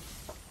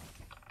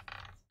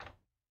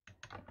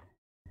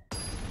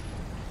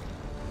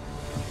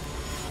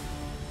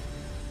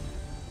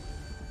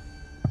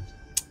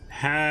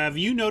 Have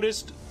you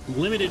noticed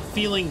Limited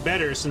feeling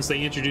better since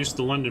they introduced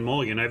the London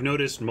Mulligan? I've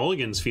noticed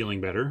Mulligan's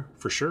feeling better,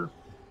 for sure.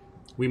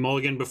 We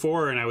mulliganed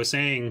before, and I was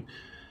saying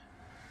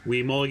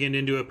we mulliganed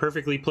into a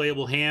perfectly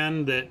playable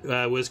hand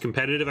that was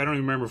competitive. I don't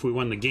even remember if we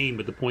won the game,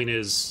 but the point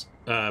is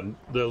the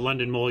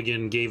London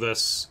Mulligan gave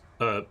us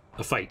a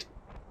fight.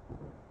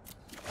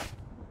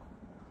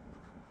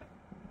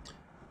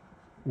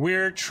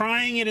 We're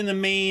trying it in the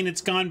main.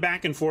 It's gone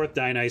back and forth,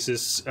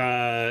 Dionysus.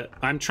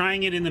 I'm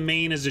trying it in the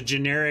main as a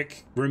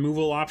generic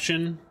removal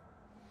option.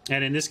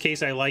 And in this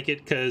case, I like it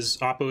because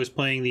Oppo is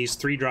playing these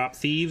 3-drop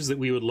thieves that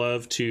we would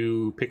love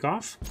to pick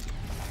off.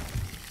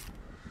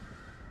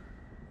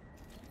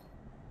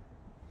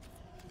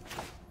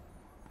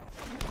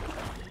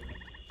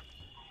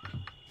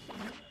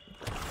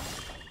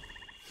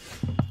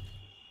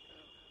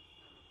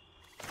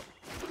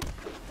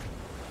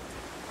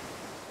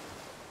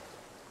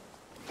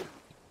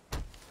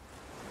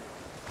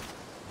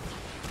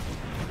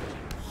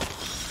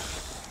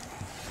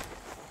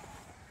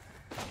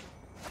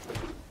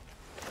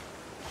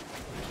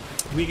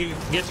 We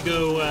get to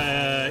go,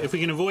 if we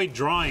can avoid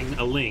drawing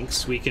a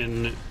Lynx, we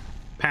can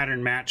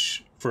pattern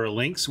match for a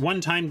Lynx.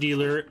 One-time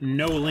dealer,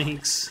 no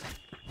Lynx.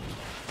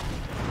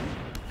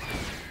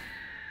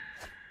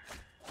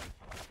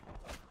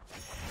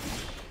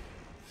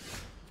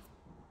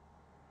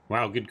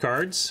 Wow, good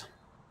cards.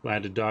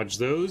 Glad to dodge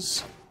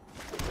those.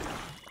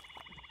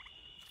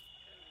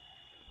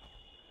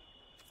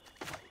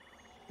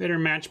 Better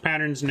match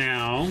patterns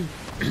now.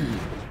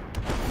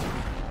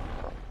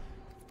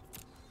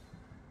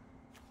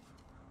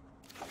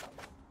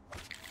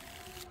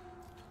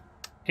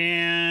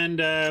 And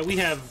we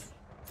have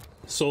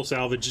Soul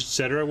Salvage,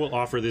 etc. We'll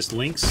offer this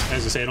Lynx.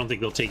 As I say, I don't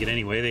think they'll take it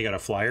anyway. They got a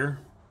flyer.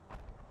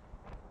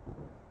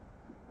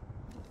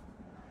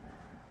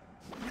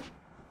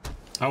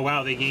 Oh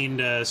wow, they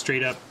gained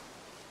straight up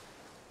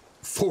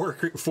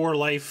four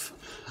life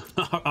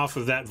off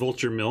of that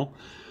vulture mill.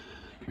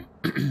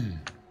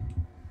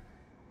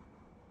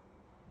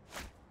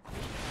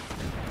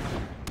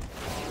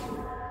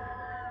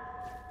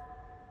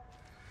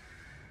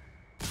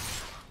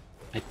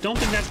 I don't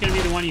think that's going to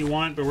be the one you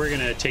want, but we're going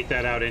to take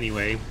that out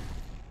anyway.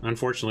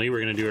 Unfortunately, we're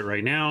going to do it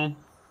right now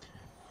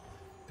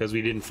because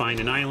we didn't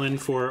find an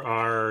island for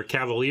our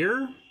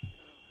Cavalier.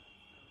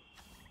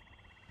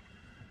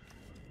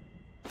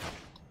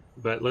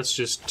 But let's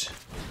just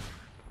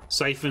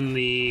siphon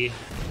the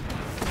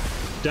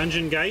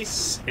Dungeon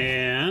Geist,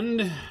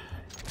 and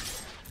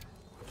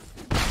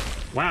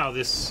wow,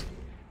 this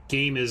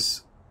game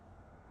is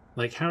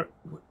like, how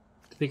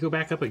did they go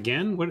back up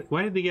again?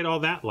 Why did they get all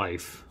that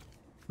life?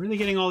 Where are they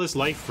getting all this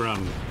life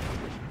from?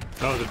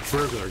 Oh, the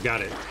burglar,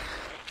 got it.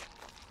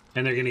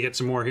 And they're gonna get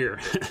some more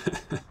here.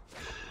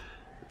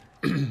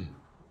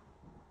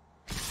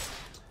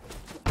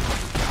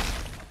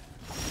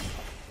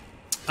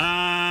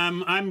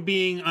 I'm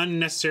being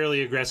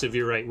unnecessarily aggressive.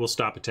 You're right. We'll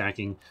stop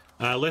attacking.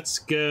 Let's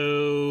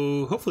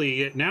go.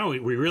 Hopefully, now we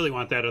really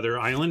want that other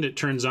island. It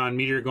turns on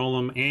Meteor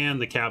Golem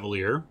and the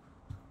Cavalier.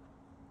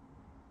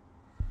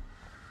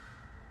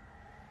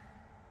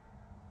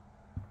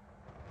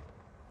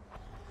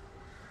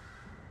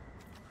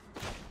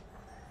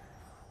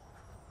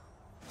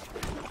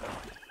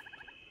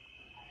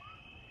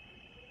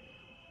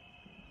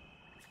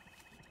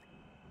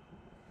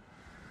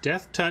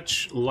 Death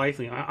Touch,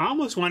 Lifelink. I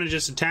almost want to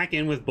just attack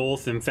in with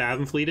both and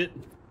Fathom Fleet it.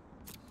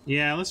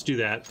 Yeah, let's do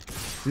that.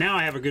 Now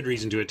I have a good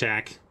reason to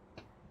attack.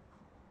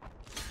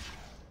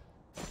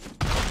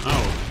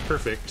 Oh,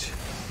 perfect.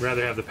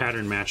 Rather have the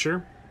Pattern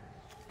Matcher.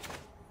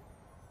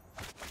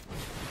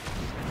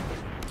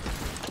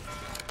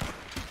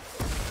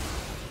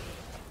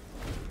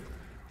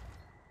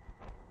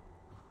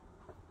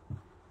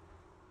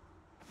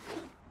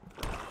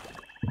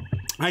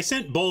 I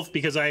sent both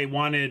because I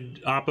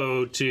wanted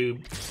Oppo to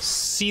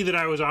see that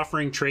I was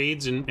offering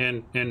trades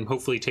and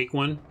hopefully take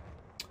one.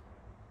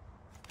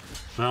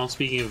 Well,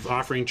 speaking of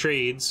offering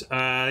trades,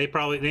 they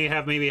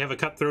maybe have a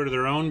cutthroat of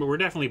their own, but we're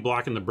definitely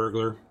blocking the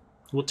burglar.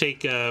 We'll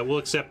take we'll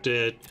accept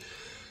a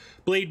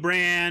Blade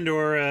Brand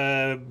or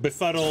a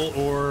Befuddle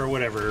or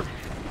whatever,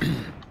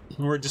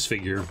 or a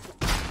Disfigure.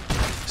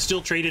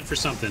 Still traded for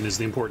something is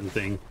the important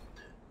thing.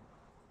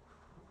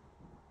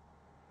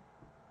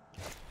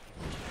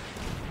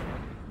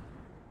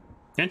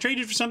 And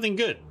traded for something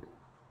good.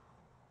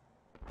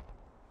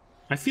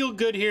 I feel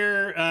good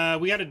here.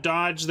 We got to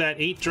dodge that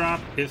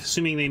 8-drop,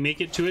 assuming they make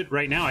it to it.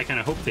 Right now, I kind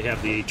of hope they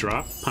have the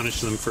 8-drop.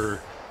 Punish them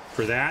for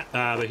that.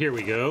 But here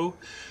we go.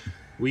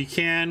 We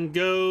can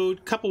go a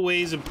couple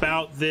ways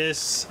about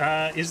this.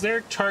 Is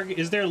there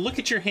look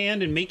at your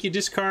hand and make you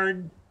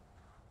discard?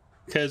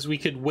 Because we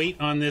could wait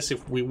on this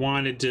if we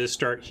wanted to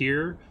start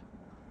here.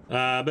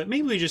 But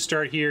maybe we just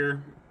start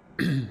here.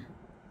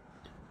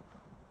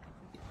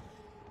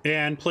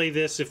 And play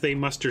this if they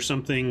muster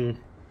something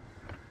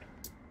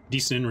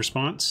decent in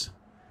response.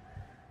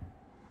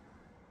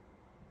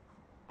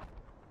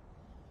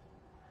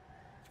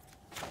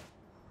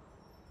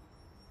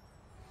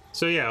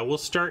 So yeah, we'll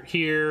start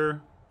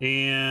here,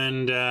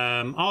 and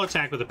I'll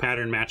attack with a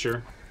Pattern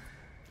Matcher.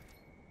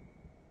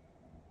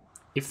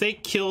 If they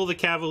kill the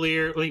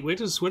Cavalier... Wait, what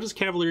does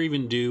Cavalier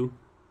even do?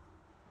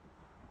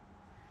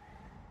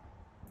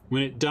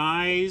 When it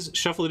dies,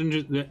 shuffle it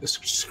into...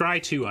 Scry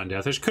 2 on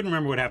death. I just couldn't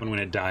remember what happened when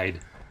it died.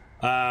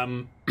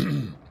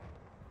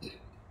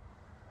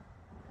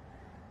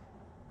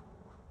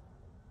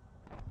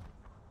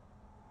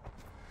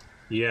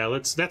 Yeah,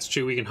 that's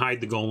true. We can hide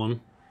the Golem.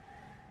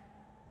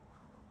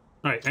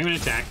 Alright, I'm going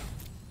to attack.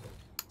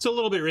 It's a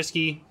little bit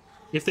risky.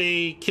 If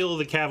they kill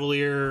the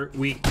Cavalier,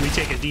 we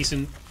take a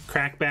decent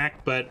crackback,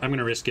 but I'm going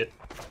to risk it.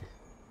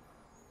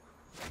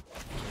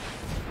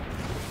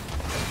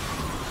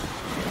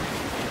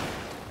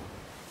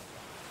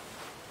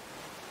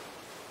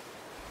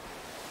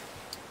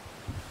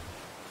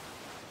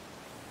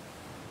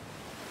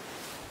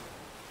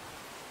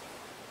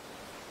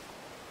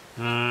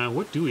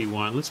 What do we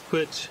want? Let's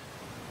put...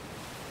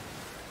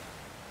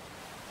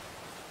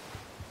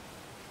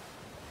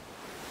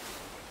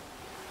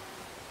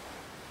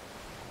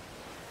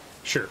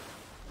 Sure.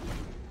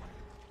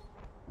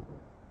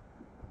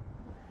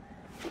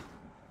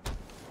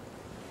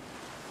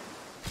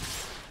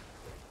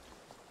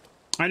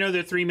 I know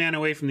they're 3 mana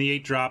away from the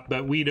 8-drop,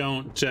 but we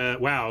don't...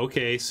 wow,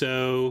 okay,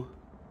 so...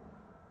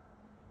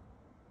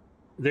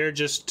 They're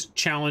just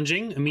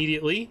challenging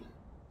immediately.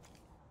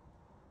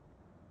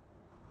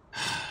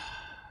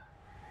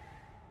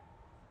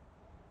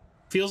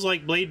 Feels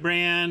like Blade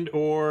Brand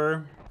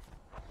or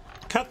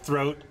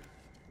Cutthroat,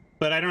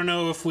 but I don't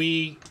know if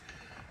we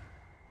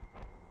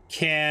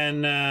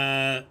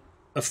can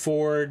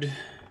afford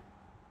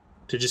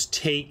to just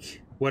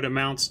take what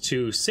amounts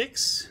to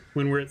 6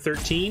 when we're at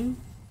 13.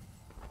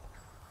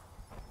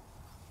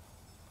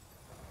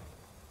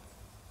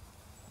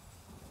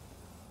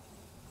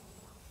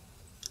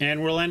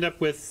 And we'll end up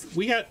with...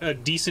 We got a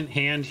decent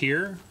hand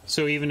here,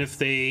 so even if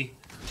they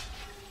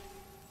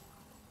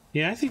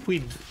Yeah, I think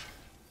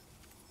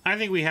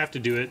we have to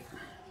do it.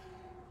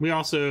 We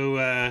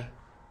also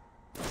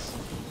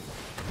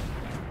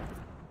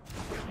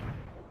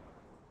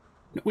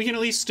we can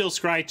at least still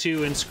scry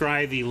 2 and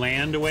scry the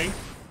land away.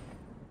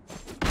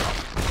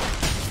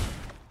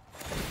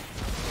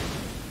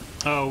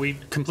 Oh, we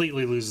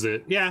completely lose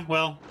it. Yeah,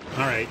 well,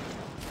 alright.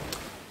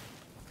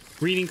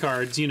 Reading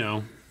cards, you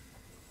know.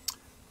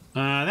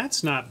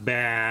 That's not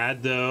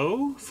bad,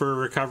 though, for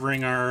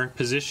recovering our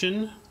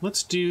position.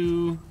 Let's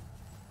do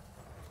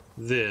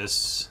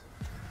this.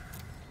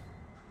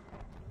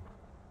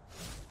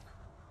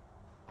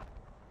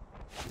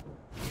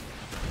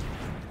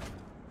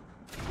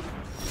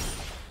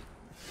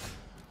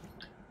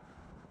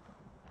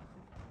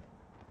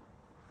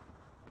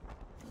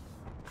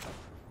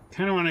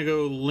 Kind of want to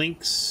go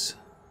Lynx,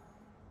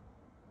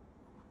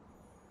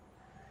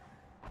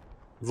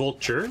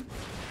 Vulture,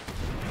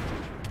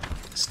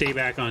 stay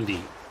back on D.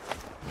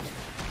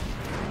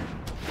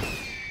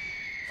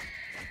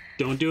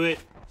 Don't do it.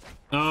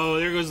 Oh,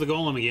 there goes the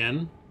golem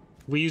again.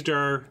 We used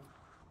our...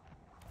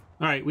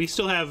 Alright, we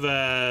still have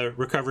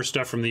recover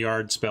stuff from the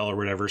yard spell or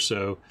whatever,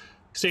 so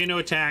say no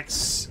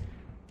attacks.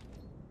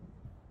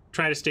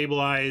 Try to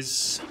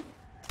stabilize.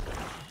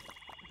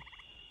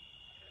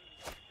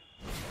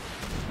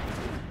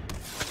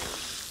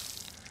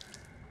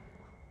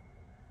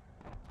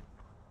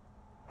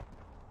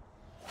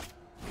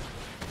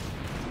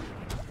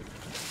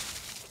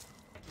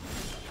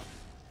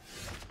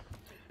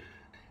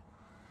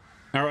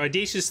 Our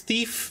Audacious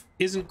Thief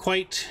isn't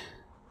quite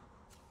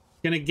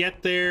gonna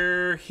get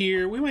there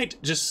here. We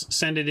might just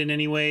send it in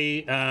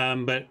anyway,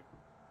 but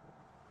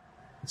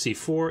let's see,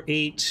 4,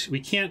 8. We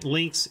can't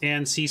Lynx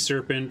and Sea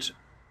Serpent,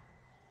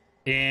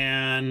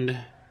 and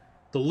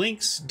the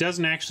Lynx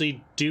doesn't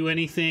actually do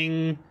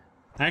anything.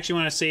 I actually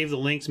want to save the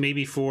Lynx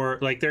maybe for,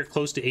 like, they're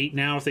close to 8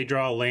 now. If they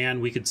draw a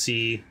land, we could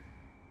see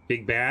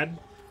Big Bad.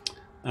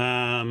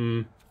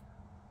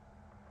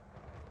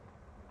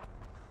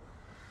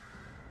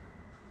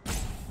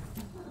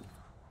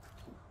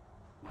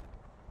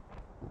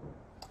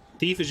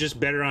 Thief is just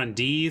better on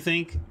D, you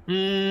think?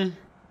 To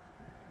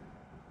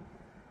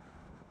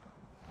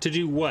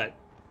do what?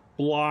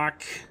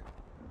 Block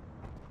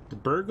the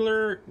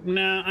burglar?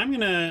 Nah, I'm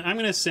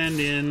gonna send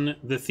in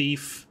the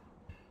thief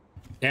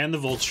and the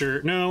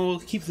vulture. No, we'll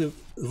keep the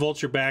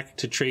vulture back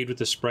to trade with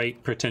the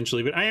sprite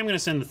potentially, but I am gonna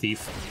send the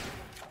thief.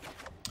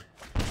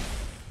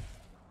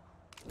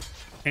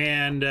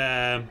 And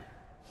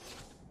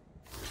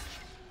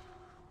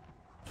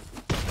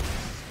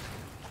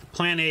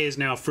plan A is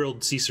now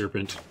Frilled Sea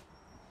Serpent.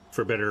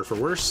 For better or for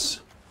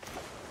worse.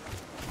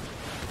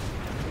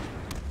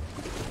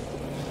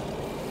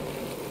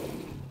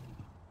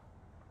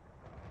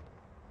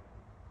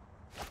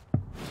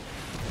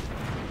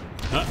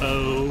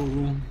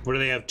 Uh-oh. What do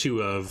they have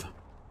 2 of?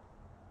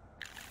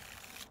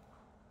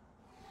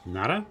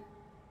 Nada?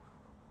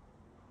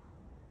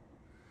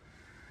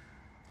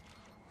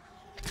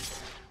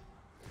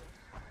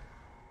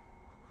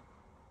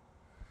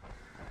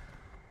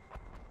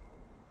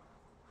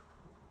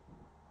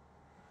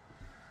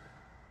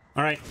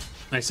 All right,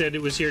 I said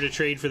it was here to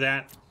trade for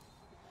that.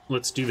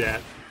 Let's do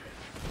that.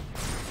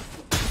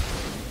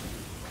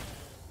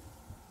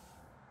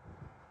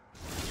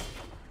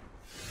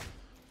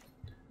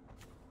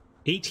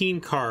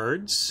 $18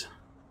 cards.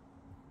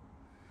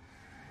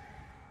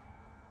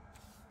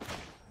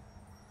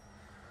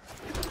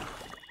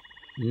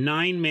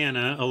 $9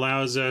 mana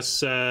allows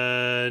us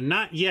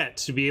not yet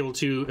to be able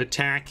to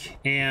attack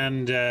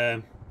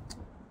and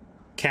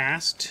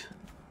cast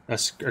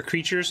a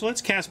creature. So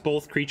let's cast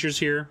both creatures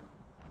here.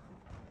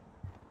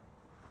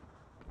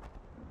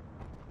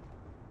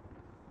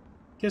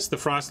 Guess the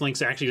Frost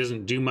Lynx actually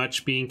doesn't do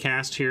much being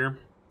cast here.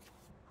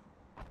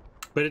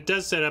 But it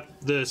does set up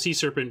the Sea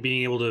Serpent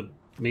being able to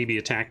maybe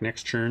attack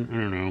next turn. I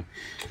don't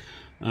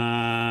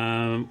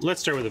know.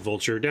 Let's start with the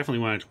Vulture.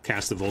 Definitely want to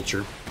cast the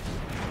Vulture.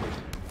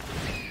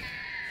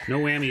 No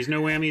whammies,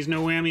 no whammies,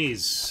 no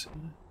whammies.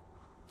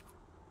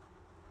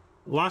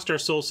 Lost our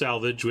Soul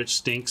Salvage, which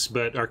stinks,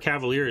 but our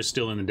Cavalier is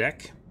still in the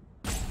deck.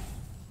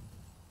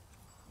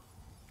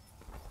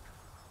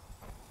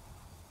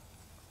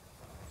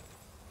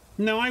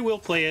 No, I will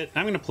play it.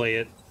 I'm going to play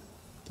it.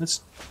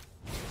 Let's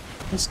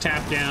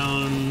tap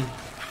down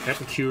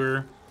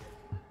Epicure.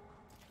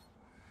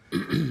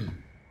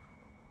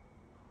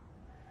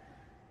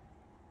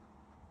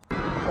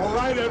 All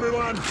right,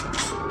 everyone,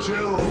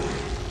 chill.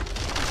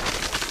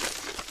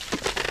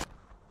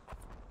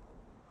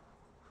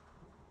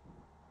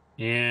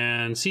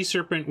 And Sea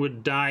Serpent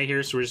would die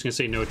here, so we're just gonna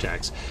say no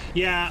attacks.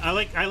 Yeah, I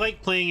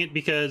like playing it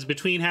because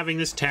between having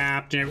this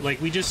tapped and like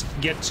we just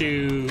get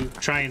to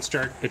try and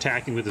start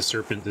attacking with the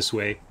Serpent this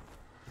way.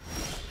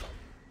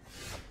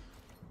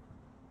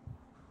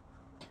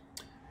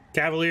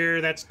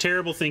 Cavalier, that's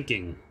terrible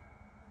thinking.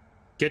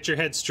 Get your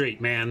head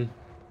straight, man.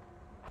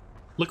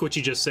 Look what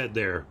you just said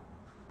there.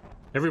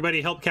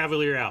 Everybody help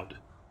Cavalier out.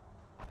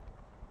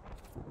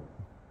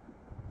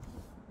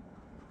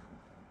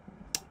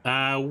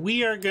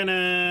 We are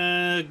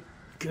gonna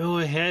go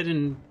ahead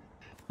and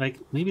Like,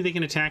 maybe they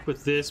can attack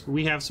with this, but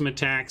we have some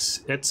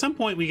attacks. At some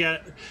point, we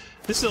got...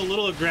 This is a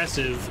little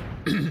aggressive,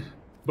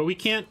 but we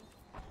can't...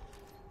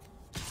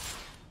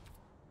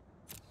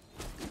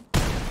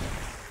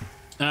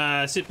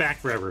 sit back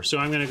forever, so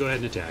I'm going to go ahead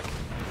and attack.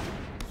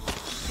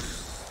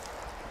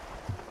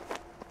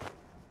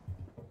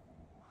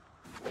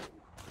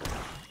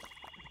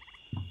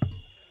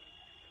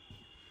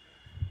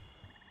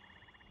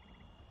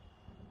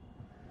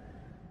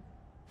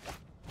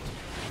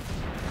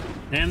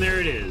 And there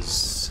it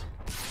is.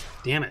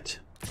 Damn it.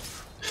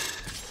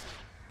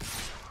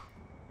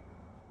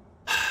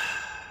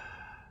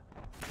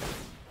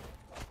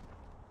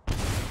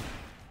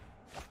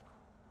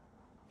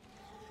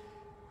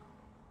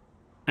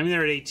 I mean,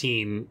 they're at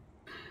 18.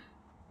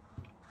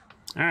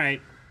 All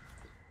right.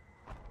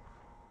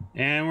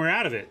 And we're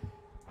out of it.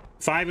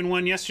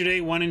 5-1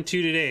 yesterday, 1-2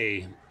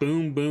 today.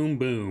 Boom, boom,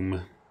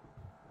 boom.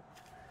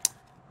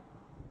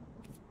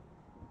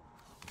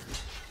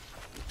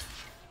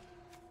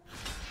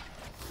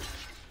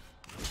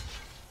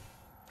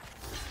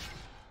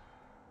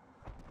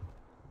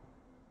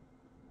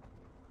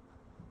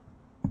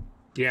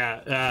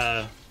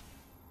 Yeah,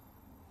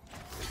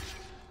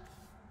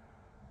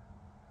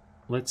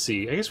 let's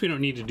see. I guess we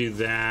don't need to do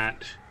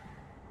that.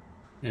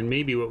 And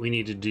maybe what we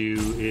need to do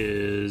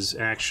is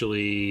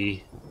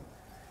actually...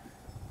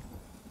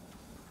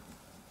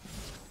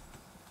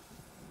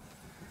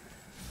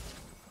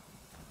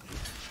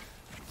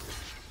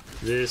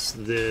 This...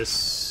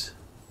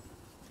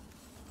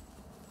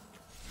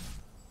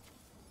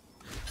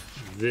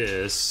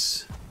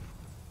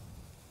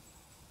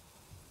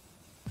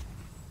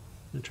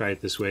 I'll try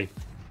it this way.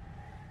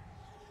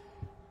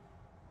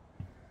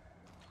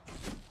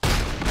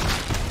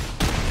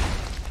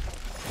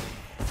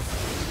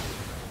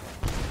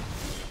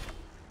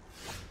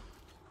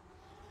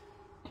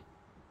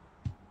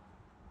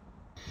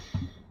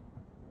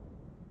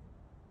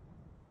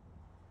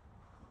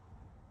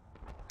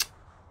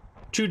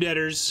 Two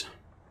debtors.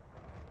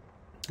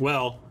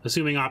 Well,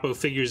 assuming Oppo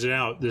figures it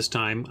out this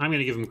time, I'm going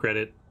to give him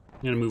credit.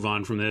 I'm going to move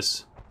on from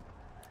this.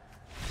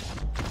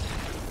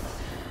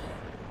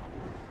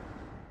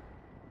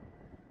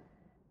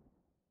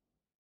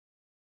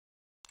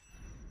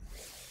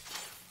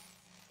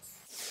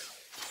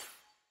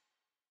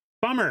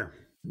 Bummer.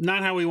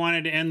 Not how we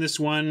wanted to end this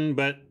one,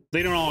 but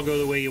they don't all go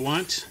the way you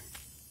want.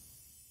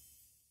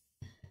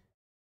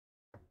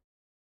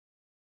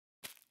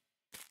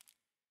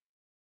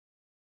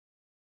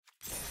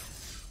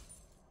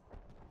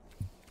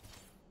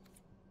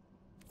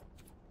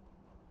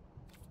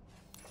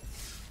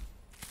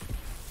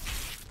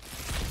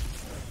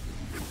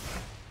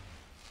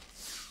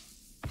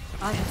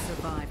 I have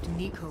survived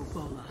Nico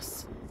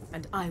Bolas,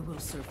 and I will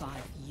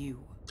survive you.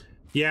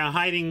 Yeah,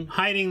 hiding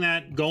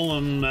that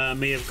golem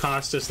may have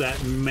cost us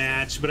that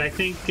match, but I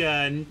think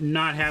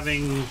not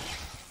having...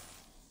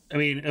 I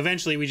mean,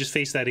 eventually we just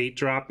face that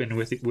 8-drop, and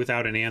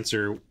without an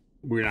answer,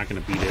 we're not going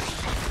to beat it.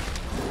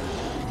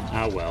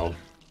 Ah, well.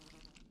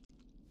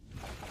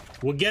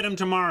 We'll get him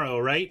tomorrow,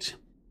 right?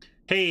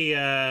 Hey,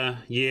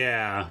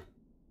 yeah.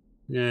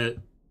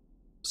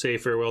 Say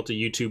farewell to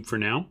YouTube for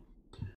now.